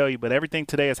can tell you. But everything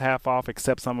today is half off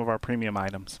except some of our premium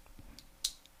items.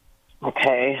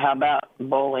 Okay. How about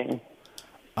bowling?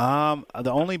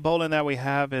 The only bowling that we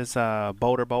have is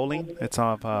Boulder Bowling. It's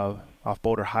off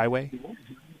Boulder Highway.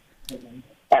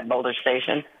 At Boulder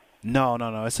Station?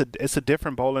 No. It's a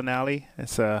different bowling alley.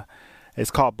 It's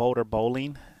called Boulder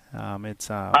Bowling.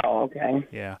 Oh, okay.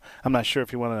 Yeah, I'm not sure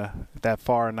if you want that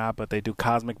far or not, but they do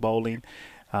cosmic bowling.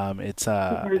 It's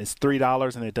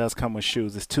 $3 and it does come with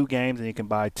shoes. It's 2 games and you can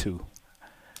buy 2.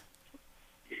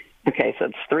 Okay, so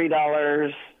it's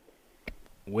 $3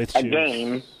 with a shoes.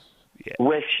 game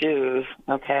with shoes.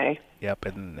 Okay. Yep.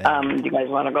 And do you guys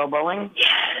want to go bowling?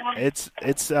 It's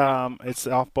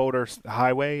off Boulder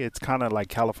Highway. It's kind of like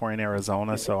California,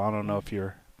 Arizona. So I don't know if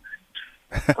you're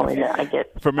I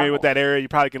get familiar with that area. You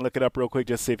probably can look it up real quick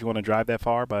just to see if you want to drive that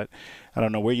far. But I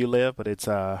don't know where you live. But it's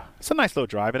a nice little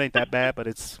drive. It ain't that bad. But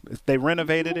they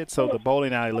renovated it, so the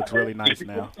bowling alley looks really nice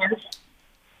now.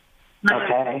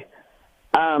 Okay.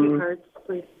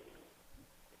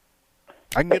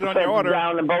 I can get it on your order.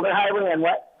 Down the Boulder Highway and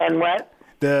what? And what?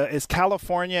 It's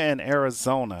California and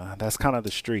Arizona. That's kind of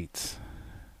the streets.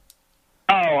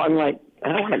 Oh, I'm like, I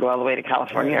don't want to go all the way to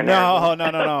California. Or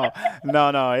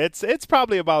No. It's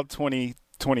probably about 20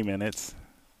 minutes.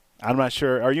 I'm not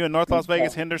sure. Are you in North Las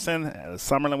Vegas, Henderson,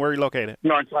 Summerlin? Where are you located?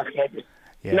 North Las Vegas.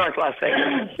 Yeah. North Las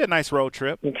Vegas. Be a nice road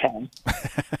trip. Okay.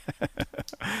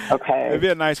 Okay. It'd be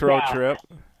a nice road trip.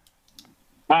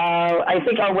 I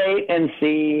think I'll wait and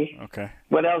see. Okay.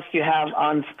 What else do you have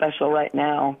on special right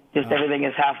now? Just everything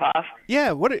is half off?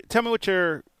 Yeah. Tell me what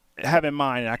you have in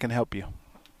mind, and I can help you.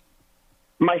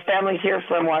 My family's here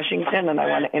from Washington, and I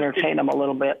want to entertain them a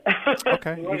little bit.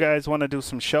 Okay. You guys want to do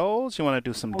some shows? You want to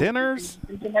do some dinners?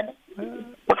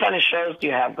 What kind of shows do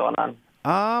you have going on?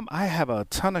 I have a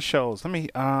ton of shows.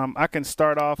 I can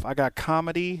start off. I got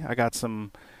comedy. I got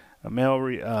some male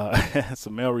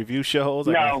review shows.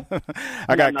 No.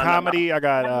 I got comedy. No. I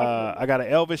got an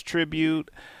Elvis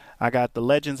tribute. I got the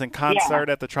Legends in Concert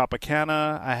at the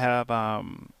Tropicana. I have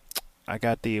I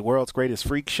got the World's Greatest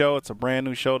Freak Show. It's a brand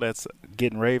new show that's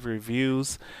getting rave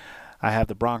reviews. I have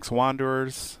the Bronx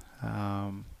Wanderers.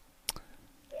 How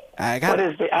much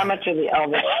is the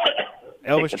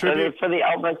Elvis tribute? For the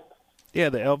Elvis. Yeah,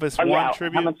 the Elvis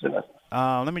tribute. How much is it?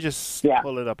 Let me just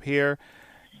pull it up here.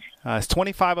 It's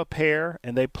 $25 a pair,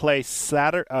 and they play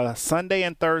Sunday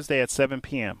and Thursday at 7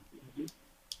 p.m.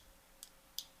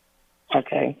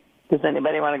 Okay. Does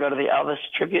anybody want to go to the Elvis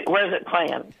tribute? Where is it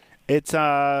playing? It's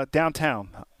downtown,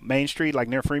 Main Street, like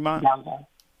near Fremont. Downtown.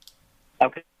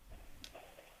 Okay.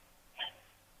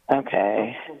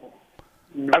 Okay.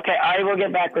 Okay, I will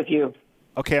get back with you.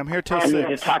 Okay, I'm here till I 6. need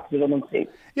to talk to them and see.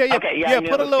 Yeah. Okay,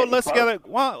 Put a little list together.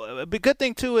 Well, the good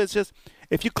thing too is just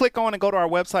if you click on and go to our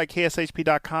website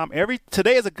kshp.com.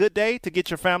 Today is a good day to get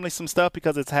your family some stuff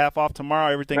because it's half off.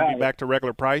 Tomorrow everything will be back to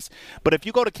regular price. But if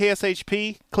you go to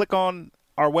KSHP, click on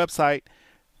our website,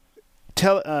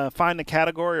 find the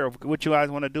category or what you guys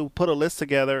want to do, put a list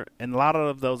together, and a lot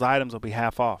of those items will be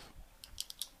half off.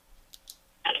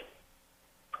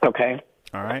 Okay.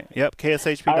 All right. Yep.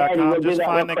 KSHP.com. Right, just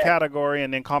find the category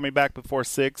and then call me back before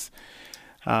 6,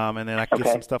 and then I can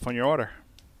get some stuff on your order.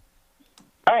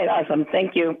 All right. Awesome.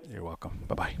 Thank you. You're welcome.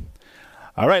 Bye-bye.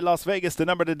 All right, Las Vegas, the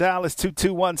number to dial is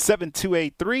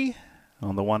 221-7283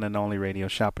 on the one and only radio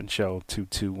shopping show,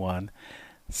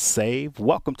 221-SAVE.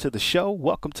 Welcome to the show.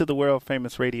 Welcome to the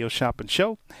world-famous radio shopping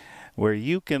show where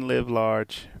you can live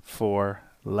large for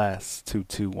less,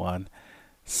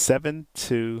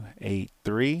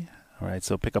 221-7283. All right,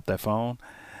 so pick up that phone.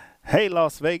 Hey,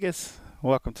 Las Vegas.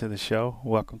 Welcome to the show.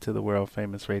 Welcome to the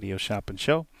world-famous radio shopping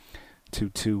show,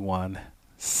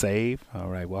 221-SAVE. All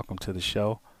right, welcome to the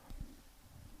show.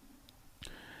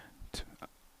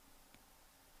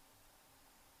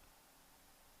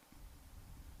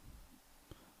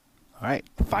 All right,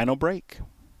 final break.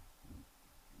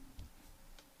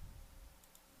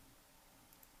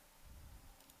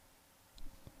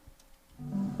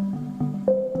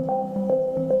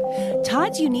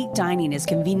 Todd's Unique Dining is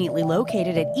conveniently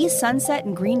located at East Sunset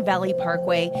and Green Valley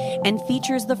Parkway and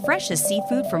features the freshest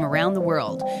seafood from around the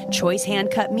world, choice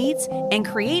hand-cut meats, and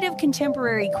creative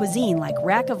contemporary cuisine like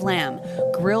rack of lamb,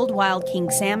 grilled wild king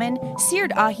salmon,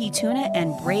 seared ahi tuna,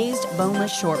 and braised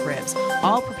boneless short ribs,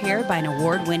 all prepared by an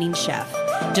award-winning chef.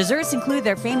 Desserts include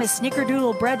their famous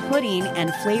snickerdoodle bread pudding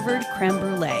and flavored creme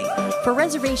brulee. For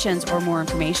reservations or more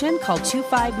information, call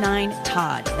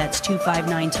 259-TODD. That's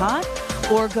 259-TODD,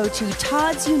 or go to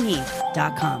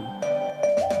toddsunique.com.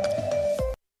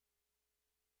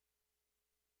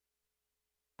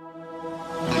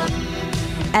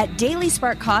 At Daily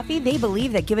Spark Coffee, they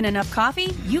believe that given enough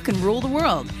coffee, you can rule the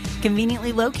world.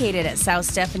 Conveniently located at South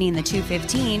Stephanie in the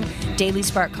 215, Daily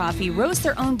Spark Coffee roasts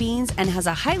their own beans and has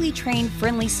a highly trained,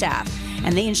 friendly staff.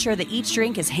 And they ensure that each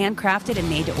drink is handcrafted and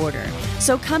made to order.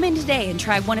 So come in today and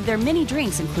try one of their many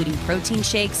drinks, including protein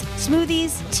shakes,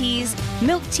 smoothies, teas,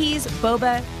 milk teas,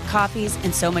 boba, coffees,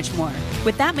 and so much more.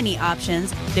 With that many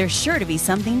options, there's sure to be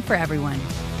something for everyone.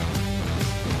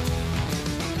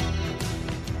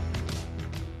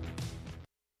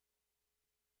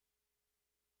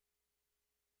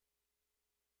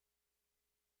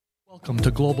 Welcome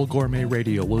to Global Gourmet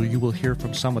Radio, where you will hear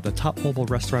from some of the top mobile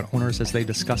restaurant owners as they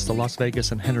discuss the Las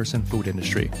Vegas and Henderson food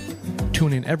industry.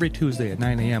 Tune in every Tuesday at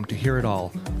 9 a.m. to hear it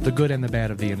all, the good and the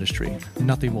bad of the industry.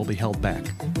 Nothing will be held back.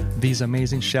 These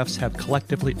amazing chefs have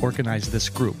collectively organized this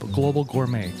group, Global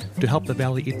Gourmet, to help the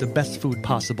Valley eat the best food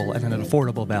possible at an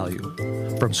affordable value.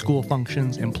 From school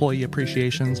functions, employee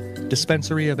appreciations,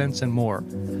 dispensary events, and more,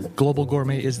 Global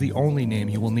Gourmet is the only name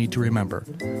you will need to remember.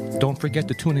 Don't forget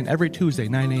to tune in every Tuesday,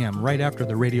 9 a.m., right after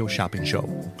the radio shopping show.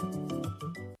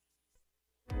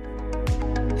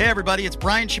 Hey everybody, it's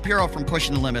Brian Shapiro from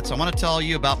Pushing the Limits. I want to tell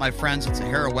you about my friends at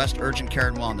Sahara West Urgent Care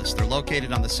and Wellness. They're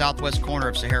located on the southwest corner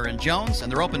of Sahara and Jones,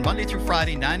 and they're open Monday through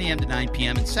Friday, 9 a.m. to 9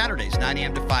 p.m., and Saturdays, 9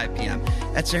 a.m. to 5 p.m.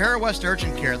 At Sahara West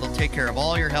Urgent Care, they'll take care of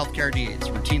all your healthcare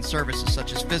needs, routine services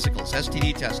such as physicals,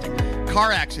 STD testing,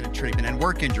 car accident treatment, and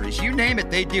work injuries. You name it,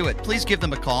 they do it. Please give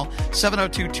them a call,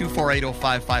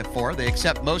 702-248-0554. They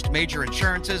accept most major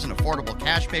insurances and affordable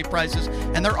cash pay prices,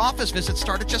 and their office visits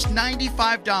start at just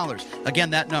 $95. Again,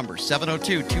 that number,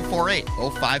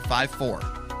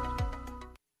 702-248-0554.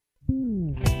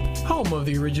 Home of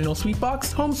the original Sweet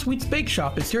Box, Home Sweets Bake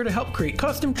Shop is here to help create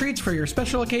custom treats for your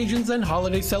special occasions and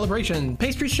holiday celebration.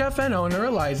 Pastry chef and owner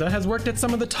Eliza has worked at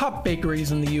some of the top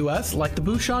bakeries in the U.S., like the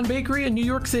Bouchon Bakery in New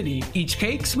York City. Each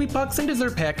cake, Sweet Box, and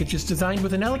dessert package is designed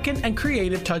with an elegant and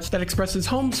creative touch that expresses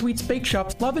Home Sweets Bake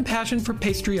Shop's love and passion for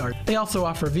pastry art. They also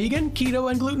offer vegan,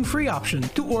 keto, and gluten-free options.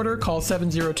 To order, call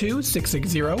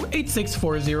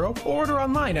 702-660-8640 or order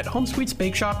online at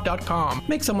homesweetsbakeshop.com.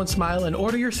 Make someone smile and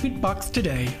order your Sweet Box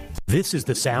today. This is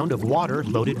the sound of water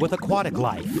loaded with aquatic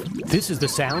life. This is the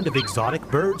sound of exotic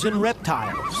birds and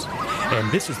reptiles.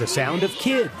 And this is the sound of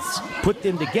kids. Put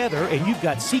them together and you've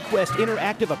got SeaQuest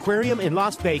Interactive Aquarium in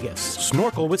Las Vegas.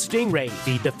 Snorkel with stingrays,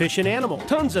 feed the fish and animal,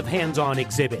 tons of hands-on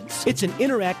exhibits. It's an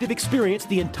interactive experience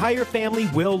the entire family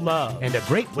will love. And a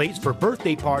great place for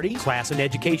birthday parties, class and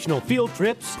educational field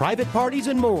trips, private parties,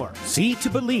 and more. See to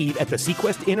believe at the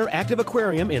SeaQuest Interactive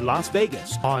Aquarium in Las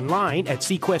Vegas. Online at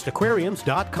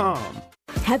SeaQuestAquariums.com.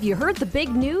 Have you heard the big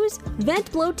news?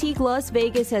 Vent Blotique Las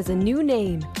Vegas has a new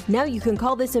name. Now you can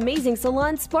call this amazing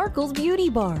salon Sparkles Beauty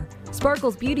Bar.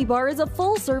 Sparkles Beauty Bar is a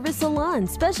full-service salon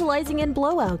specializing in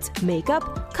blowouts,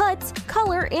 makeup, cuts,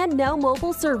 color, and now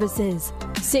mobile services.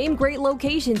 Same great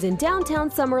locations in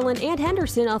downtown Summerlin and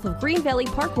Henderson off of Green Valley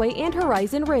Parkway and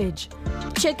Horizon Ridge.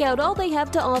 Check out all they have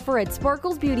to offer at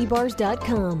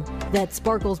sparklesbeautybars.com. That's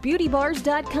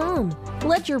sparklesbeautybars.com.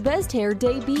 Let your best hair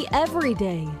day be every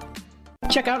day.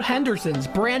 Check out Henderson's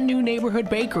brand new neighborhood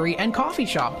bakery and coffee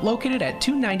shop located at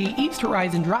 290 East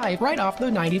Horizon Drive right off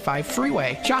the 95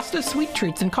 freeway. Shasta Sweet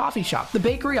Treats and Coffee Shop. The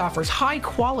bakery offers high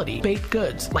quality baked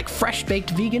goods like fresh baked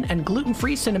vegan and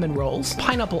gluten-free cinnamon rolls,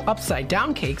 pineapple upside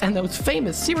down cakes, and those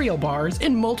famous cereal bars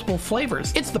in multiple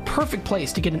flavors. It's the perfect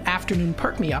place to get an afternoon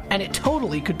perk-me-up, and it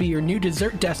totally could be your new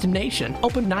dessert destination.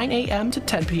 Open 9 a.m. to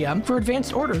 10 p.m. For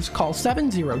advanced orders, call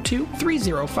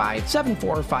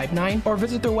 702-305-7459 or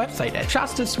visit their website at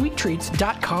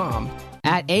ShastaSweetTreats.com.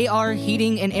 At AR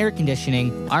Heating and Air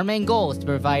Conditioning, our main goal is to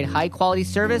provide high-quality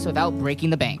service without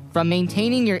breaking the bank. From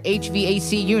maintaining your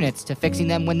HVAC units to fixing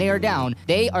them when they are down,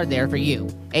 they are there for you.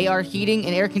 AR Heating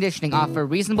and Air Conditioning offer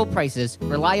reasonable prices,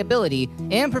 reliability,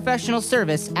 and professional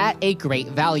service at a great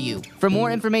value. For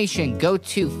more information, go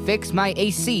to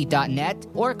fixmyac.net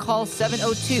or call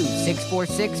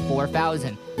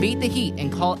 702-646-4000. Beat the heat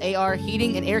and call AR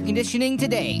Heating and Air Conditioning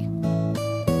today.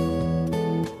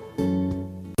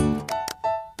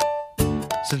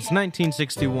 Since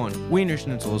 1961, Wiener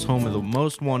Schnitzel is home of the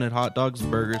most wanted hot dogs,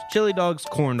 burgers, chili dogs,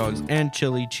 corn dogs, and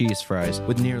chili cheese fries.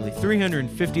 With nearly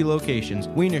 350 locations,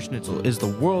 Wiener Schnitzel is the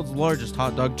world's largest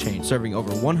hot dog chain, serving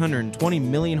over 120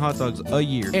 million hot dogs a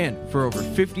year. And for over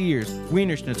 50 years,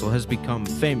 Wiener Schnitzel has become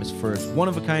famous for its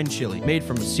one-of-a-kind chili made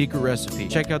from a secret recipe.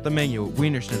 Check out the menu at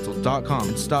wienerschnitzel.com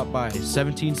and stop by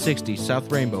 1760 South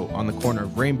Rainbow on the corner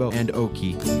of Rainbow and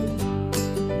Oakey.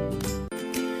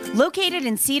 Located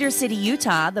in Cedar City,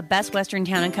 Utah, the Best Western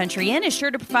Town and Country Inn is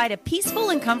sure to provide a peaceful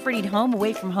and comforting home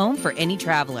away from home for any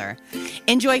traveler.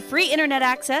 Enjoy free internet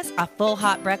access, a full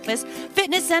hot breakfast,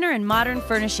 fitness center, and modern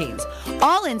furnishings.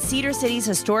 All in Cedar City's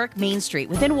historic Main Street,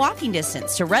 within walking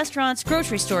distance to restaurants,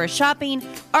 grocery stores, shopping,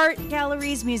 art,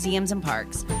 galleries, museums, and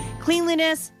parks.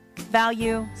 Cleanliness,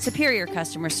 value, superior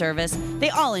customer service, they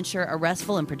all ensure a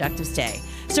restful and productive stay.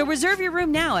 So reserve your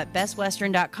room now at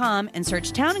bestwestern.com and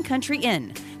search Town and Country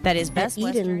Inn. That is Best At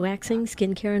Western. Eden Waxing,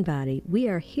 Skincare, and Body, we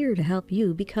are here to help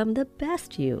you become the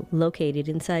best you. Located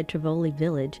inside Tivoli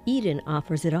Village, Eden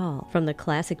offers it all, from the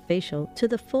classic facial to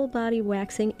the full body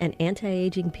waxing and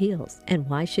anti-aging peels. And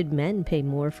why should men pay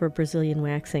more for Brazilian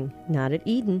waxing? Not at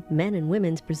Eden. Men and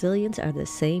women's Brazilians are the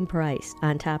same price.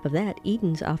 On top of that,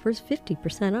 Eden's offers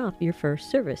 50% off your first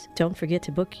service. Don't forget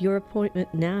to book your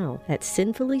appointment now at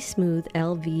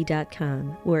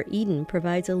sinfullysmoothlv.com, where Eden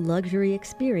provides a luxury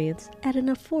experience at an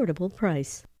affordable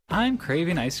price. I'm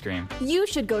craving ice cream. You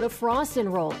should go to Frost &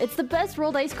 Roll. It's the best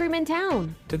rolled ice cream in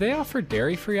town. Do they offer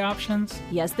dairy-free options?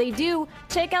 Yes, they do.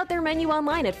 Check out their menu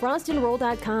online at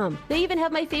frostandroll.com. They even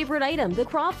have my favorite item, the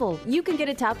Croffle. You can get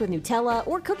it topped with Nutella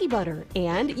or cookie butter.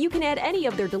 And you can add any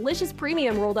of their delicious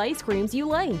premium rolled ice creams you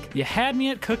like. You had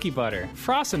me at cookie butter.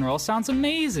 Frost & Roll sounds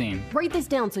amazing. Write this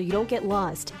down so you don't get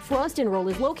lost. Frost & Roll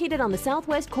is located on the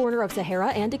southwest corner of Sahara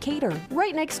and Decatur,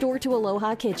 right next door to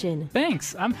Aloha Kitchen.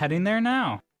 Thanks. I'm heading there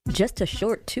now. Just a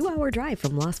short 2-hour drive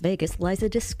from Las Vegas lies a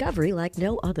discovery like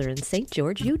no other in St.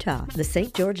 George, Utah. The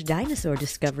St. George Dinosaur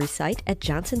Discovery Site at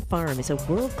Johnson Farm is a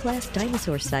world-class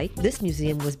dinosaur site. This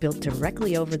museum was built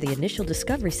directly over the initial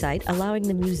discovery site, allowing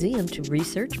the museum to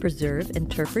research, preserve,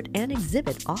 interpret, and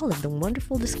exhibit all of the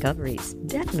wonderful discoveries.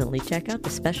 Definitely check out the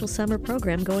special summer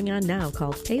program going on now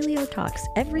called Paleo Talks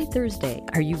every Thursday.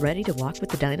 Are you ready to walk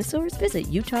with the dinosaurs? Visit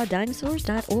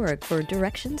utah.dinosaurs.org for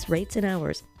directions, rates, and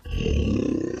hours.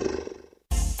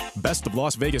 Best of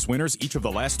Las Vegas winners each of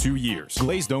the last 2 years.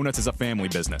 Glazed Donuts is a family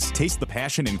business. Taste the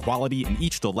passion and quality in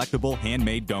each delectable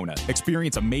handmade donut.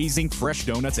 Experience amazing fresh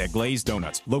donuts at Glazed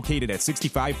Donuts, located at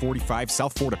 6545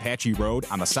 South Fort Apache Road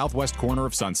on the southwest corner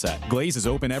of Sunset. Glaze is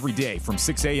open every day from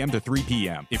 6 a.m. to 3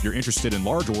 p.m. If you're interested in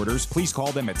large orders, please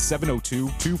call them at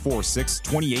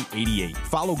 702-246-2888.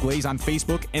 Follow Glaze on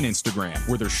Facebook and Instagram,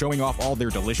 where they're showing off all their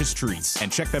delicious treats.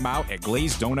 And check them out at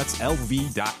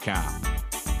glazedonutslv.com.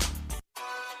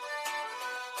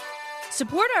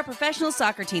 Support our professional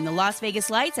soccer team, the Las Vegas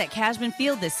Lights, at Cashman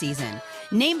Field this season.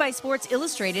 Named by Sports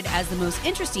Illustrated as the most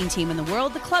interesting team in the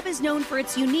world, the club is known for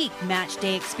its unique match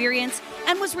day experience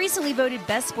and was recently voted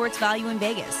best sports value in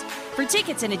Vegas. For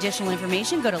tickets and additional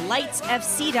information, go to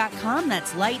lightsfc.com.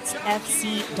 That's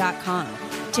lightsfc.com.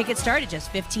 Tickets start at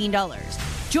just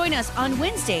 $15. Join us on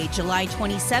Wednesday, July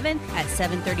 27th at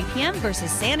 7:30 p.m. versus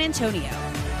San Antonio.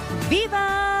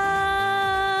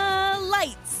 Viva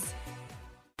Lights!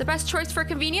 The best choice for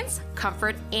convenience,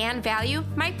 comfort, and value,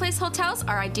 My Place hotels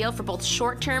are ideal for both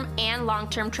short-term and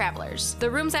long-term travelers.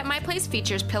 The rooms at My Place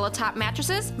features pillow-top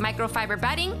mattresses, microfiber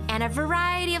bedding, and a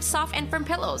variety of soft and firm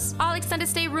pillows. All extended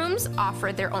stay rooms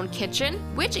offer their own kitchen,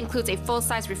 which includes a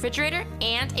full-size refrigerator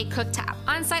and a cooktop.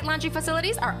 On-site laundry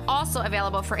facilities are also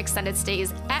available for extended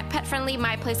stays at pet-friendly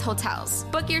My Place hotels.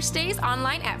 Book your stays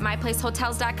online at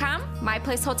myplacehotels.com. My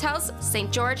Place Hotels,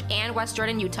 St. George and West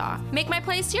Jordan, Utah. Make My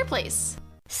Place your place.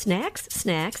 Snacks,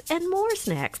 snacks, and more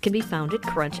snacks can be found at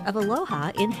Crunch of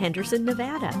Aloha in Henderson,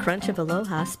 Nevada. Crunch of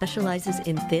Aloha specializes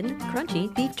in thin,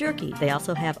 crunchy beef jerky. They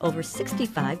also have over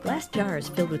 65 glass jars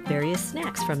filled with various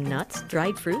snacks from nuts,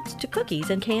 dried fruits, to cookies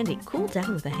and candy. Cool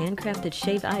down with a handcrafted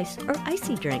shave ice or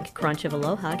icy drink. Crunch of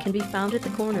Aloha can be found at the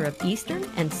corner of Eastern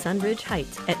and Sunridge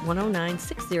Heights at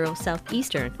 10960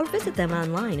 Southeastern, or visit them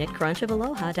online at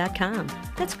crunchofaloha.com.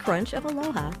 That's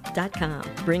crunchofaloha.com,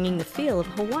 bringing the feel of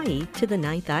Hawaii to the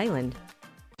Ninth Island.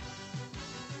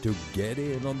 To get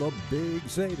in on the big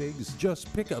savings,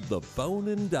 just pick up the phone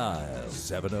and dial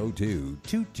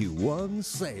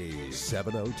 702-221-SAVE,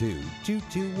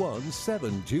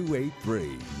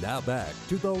 702-221-7283. Now back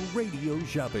to the Radio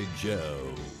Shopping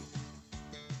Show.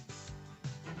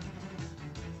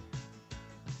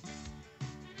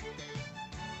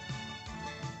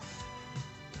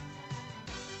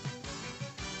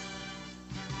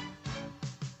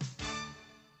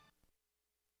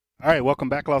 All right, welcome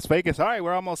back, Las Vegas. All right,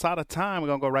 we're almost out of time. We're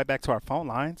going to go right back to our phone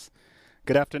lines.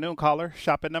 Good afternoon, caller.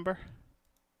 Shopping number?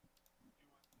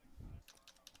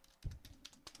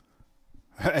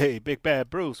 Hey, Big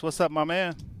Bad Bruce. What's up, my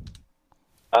man?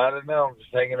 I don't know. I'm just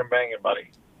hanging and banging,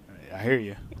 buddy. I hear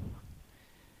you.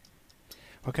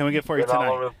 What can we get for you Been all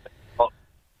tonight? over the-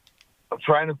 I'm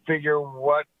trying to figure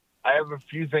what. I have a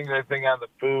few things I think on the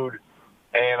food,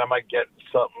 and I might get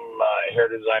something hair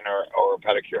designer or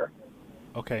pedicure.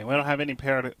 Okay, we don't have any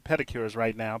pedicures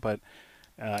right now, but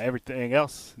everything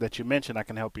else that you mentioned I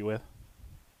can help you with.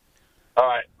 All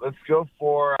right, let's go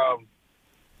for.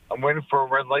 I'm waiting for a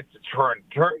red light to turn.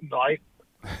 Turn light.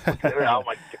 Oh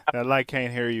my God! That light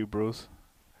can't hear you, Bruce.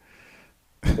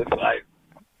 This light.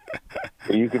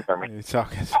 You can hear me. You're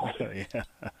talking. Yeah.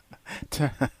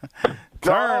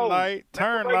 Turn light.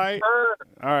 Turn light. All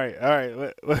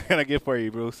right. What can I get for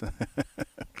you, Bruce?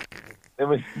 Let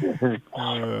me. Can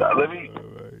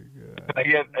I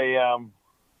get a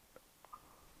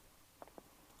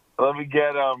Let me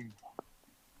get Oh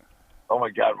my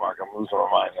God, Mark! I'm losing my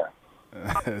mind here.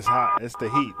 It's hot. It's the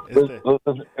heat.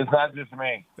 It's not just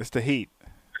me. It's the heat.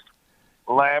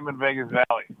 Lamb in Vegas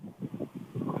Valley.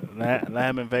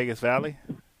 Lamb in Vegas Valley?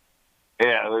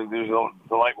 Yeah, the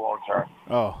light won't turn.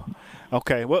 Oh,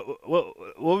 okay. What you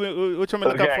want me to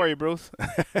look up for you, Bruce?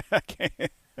 I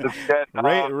can't.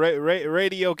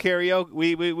 Radio karaoke.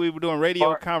 We were doing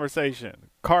radio conversation,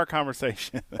 car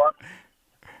conversation.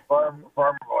 Farmer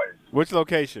Boys. Which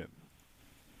location?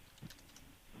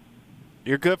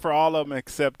 You're good for all of them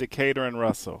except Decatur and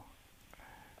Russell.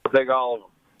 I'll take all of them.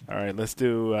 All right, let's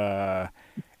do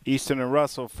Eastern and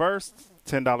Russell first.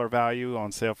 $10 value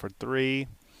on sale for $3.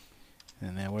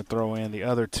 And then we'll throw in the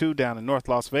other two down in North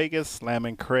Las Vegas, Lamb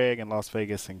and Craig and Las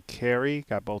Vegas and Cary.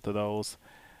 Got both of those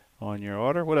on your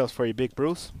order. What else for you, Big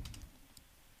Bruce?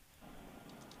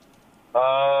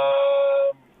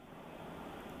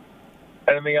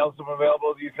 Anything else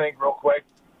available, do you think, real quick?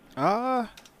 What?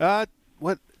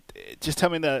 Just tell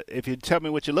me if you tell me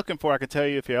what you're looking for, I can tell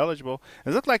you if you're eligible.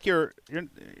 It looks like you're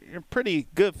pretty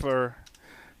good for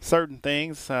certain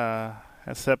things,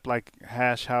 except like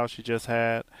Hash House you just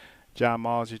had, John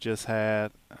Malls you just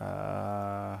had,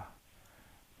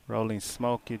 Rolling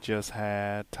Smoke you just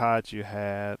had, Todd you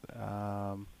had.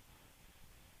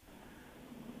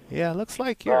 Yeah, it looks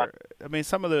like you're. I mean,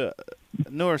 some of the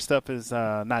newer stuff is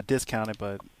not discounted,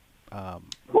 but.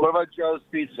 What about Joe's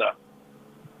Pizza?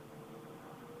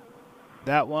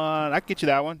 That one, I can get you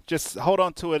that one. Just hold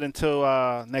on to it until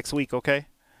next week, okay?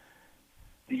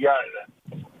 You got it.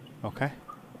 Okay.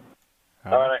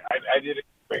 All right. I did it.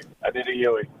 I did a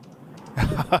Huey.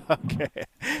 Okay.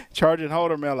 Charge and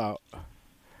hold or mail out?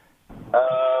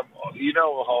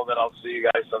 We'll hold it. I'll see you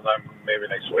guys sometime maybe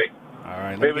next week. All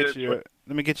right.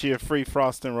 Let me get you a free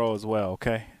frosting roll as well,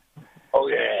 okay? Oh,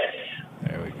 yeah.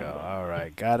 There we go. All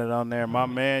right. Got it on there. My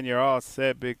man, you're all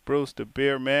set. Big Bruce, the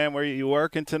beer man. Where you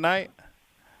working tonight?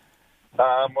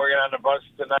 I'm working on the bus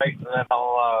tonight, and then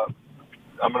I'm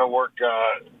going to work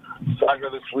soccer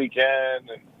this weekend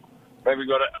and maybe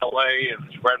go to L.A. and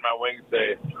spread my wings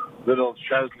to Little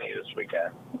Chesney this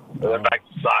weekend. And then back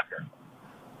to soccer.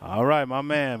 All right, my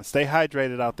man. Stay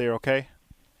hydrated out there, okay?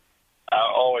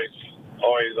 Always.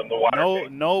 I'm the water.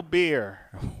 No beer.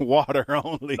 Water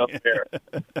only. No beer.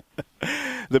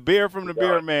 The beer from the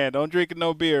beer man. Don't drink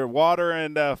no beer. Water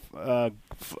and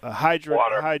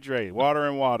hydrate. Water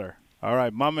and water. All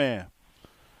right, my man.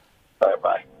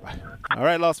 Bye. All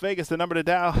right, Las Vegas, the number to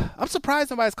dial. I'm surprised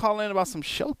nobody's calling in about some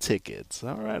show tickets.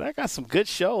 All right, I got some good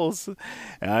shows.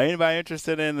 Anybody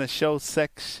interested in the show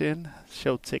section,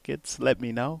 show tickets, let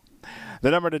me know.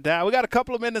 The number to dial. We got a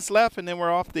couple of minutes left, and then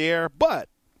we're off the air. But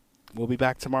we'll be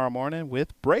back tomorrow morning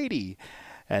with Brady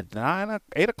at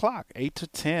 8 o'clock, 8 to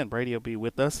 10. Brady will be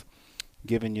with us,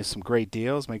 giving you some great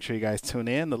deals. Make sure you guys tune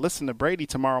in to listen to Brady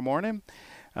tomorrow morning.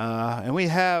 And we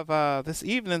have this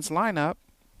evening's lineup.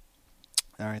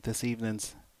 All right, this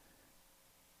evening's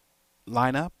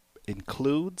lineup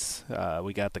includes,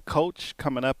 we got the coach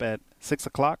coming up at 6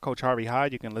 o'clock, Coach Harvey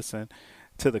Hyde. You can listen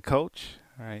to the coach,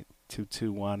 all right,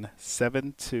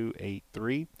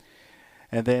 221-7283.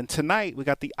 And then tonight, we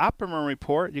got the Opperman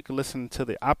Report. You can listen to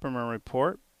the Opperman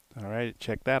Report. All right,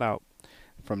 check that out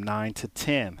from 9 to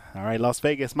 10. All right, Las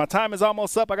Vegas. My time is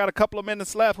almost up. I got a couple of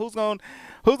minutes left. Who's gonna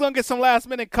get some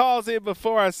last-minute calls in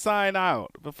before I sign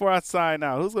out? Who's going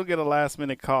to get a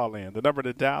last-minute call in? The number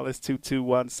to dial is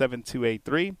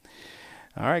 221-7283.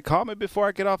 All right, call me before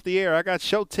I get off the air. I got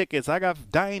show tickets. I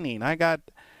got dining. I got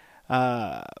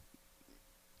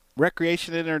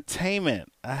recreation and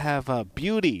entertainment. I have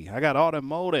beauty. I got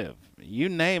automotive. You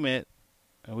name it,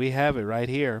 we have it right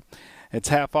here. It's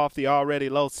half off the already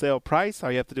low sale price.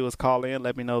 All you have to do is call in,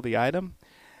 let me know the item,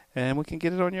 and we can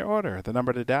get it on your order. The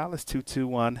number to dial is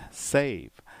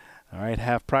 221-SAVE. All right,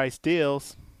 half-price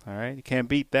deals. All right, you can't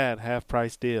beat that.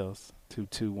 Half-price deals.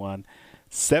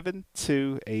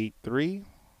 221-7283.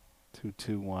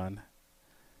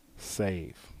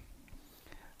 221-SAVE.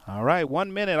 All right,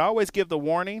 1 minute. I always give the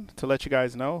warning to let you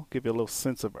guys know, give you a little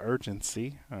sense of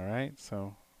urgency. All right,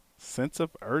 so sense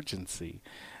of urgency.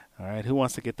 All right, who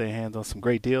wants to get their hands on some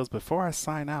great deals before I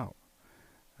sign out?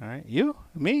 All right, you,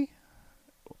 me,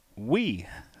 we.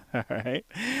 All right,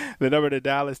 the number to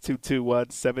dial is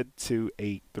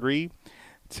 221-7283.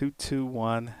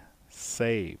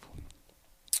 221-SAVE.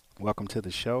 Welcome to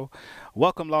the show.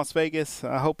 Welcome, Las Vegas.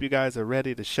 I hope you guys are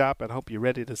ready to shop. I hope you're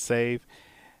ready to save,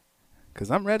 because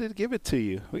I'm ready to give it to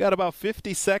you. We got about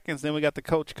 50 seconds, then we got the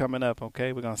coach coming up,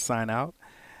 okay? We're going to sign out.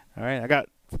 All right, I got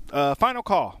final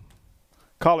call.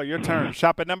 Caller, your turn.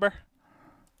 Shopping number?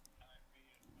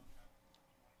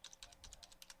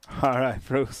 All right,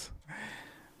 Bruce.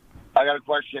 I got a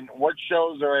question. What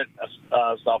shows are at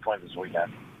South Point this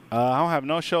weekend? I don't have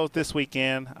no shows this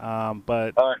weekend,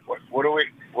 but all right, what do we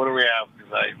have?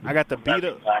 I got the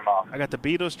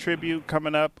Beatles tribute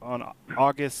coming up on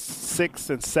August 6th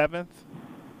and 7th,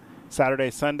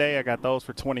 Saturday, Sunday. I got those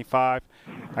for $25.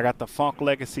 I got the Funk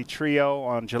Legacy Trio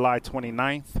on July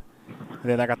 29th, and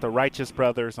then I got the Righteous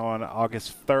Brothers on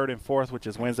August 3rd and 4th, which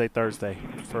is Wednesday, Thursday.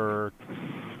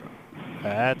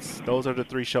 Those are the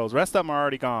 3 shows. Rest of them are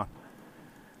already gone.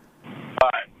 All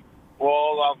right, we'll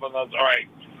hold off on those. All right.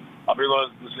 I'll be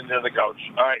listening to the coach.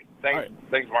 All right. Thanks. All right.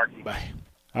 Thanks, Marky. Bye.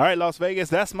 All right, Las Vegas,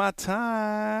 that's my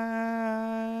time.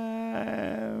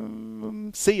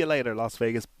 See you later, Las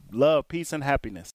Vegas. Love, peace, and happiness.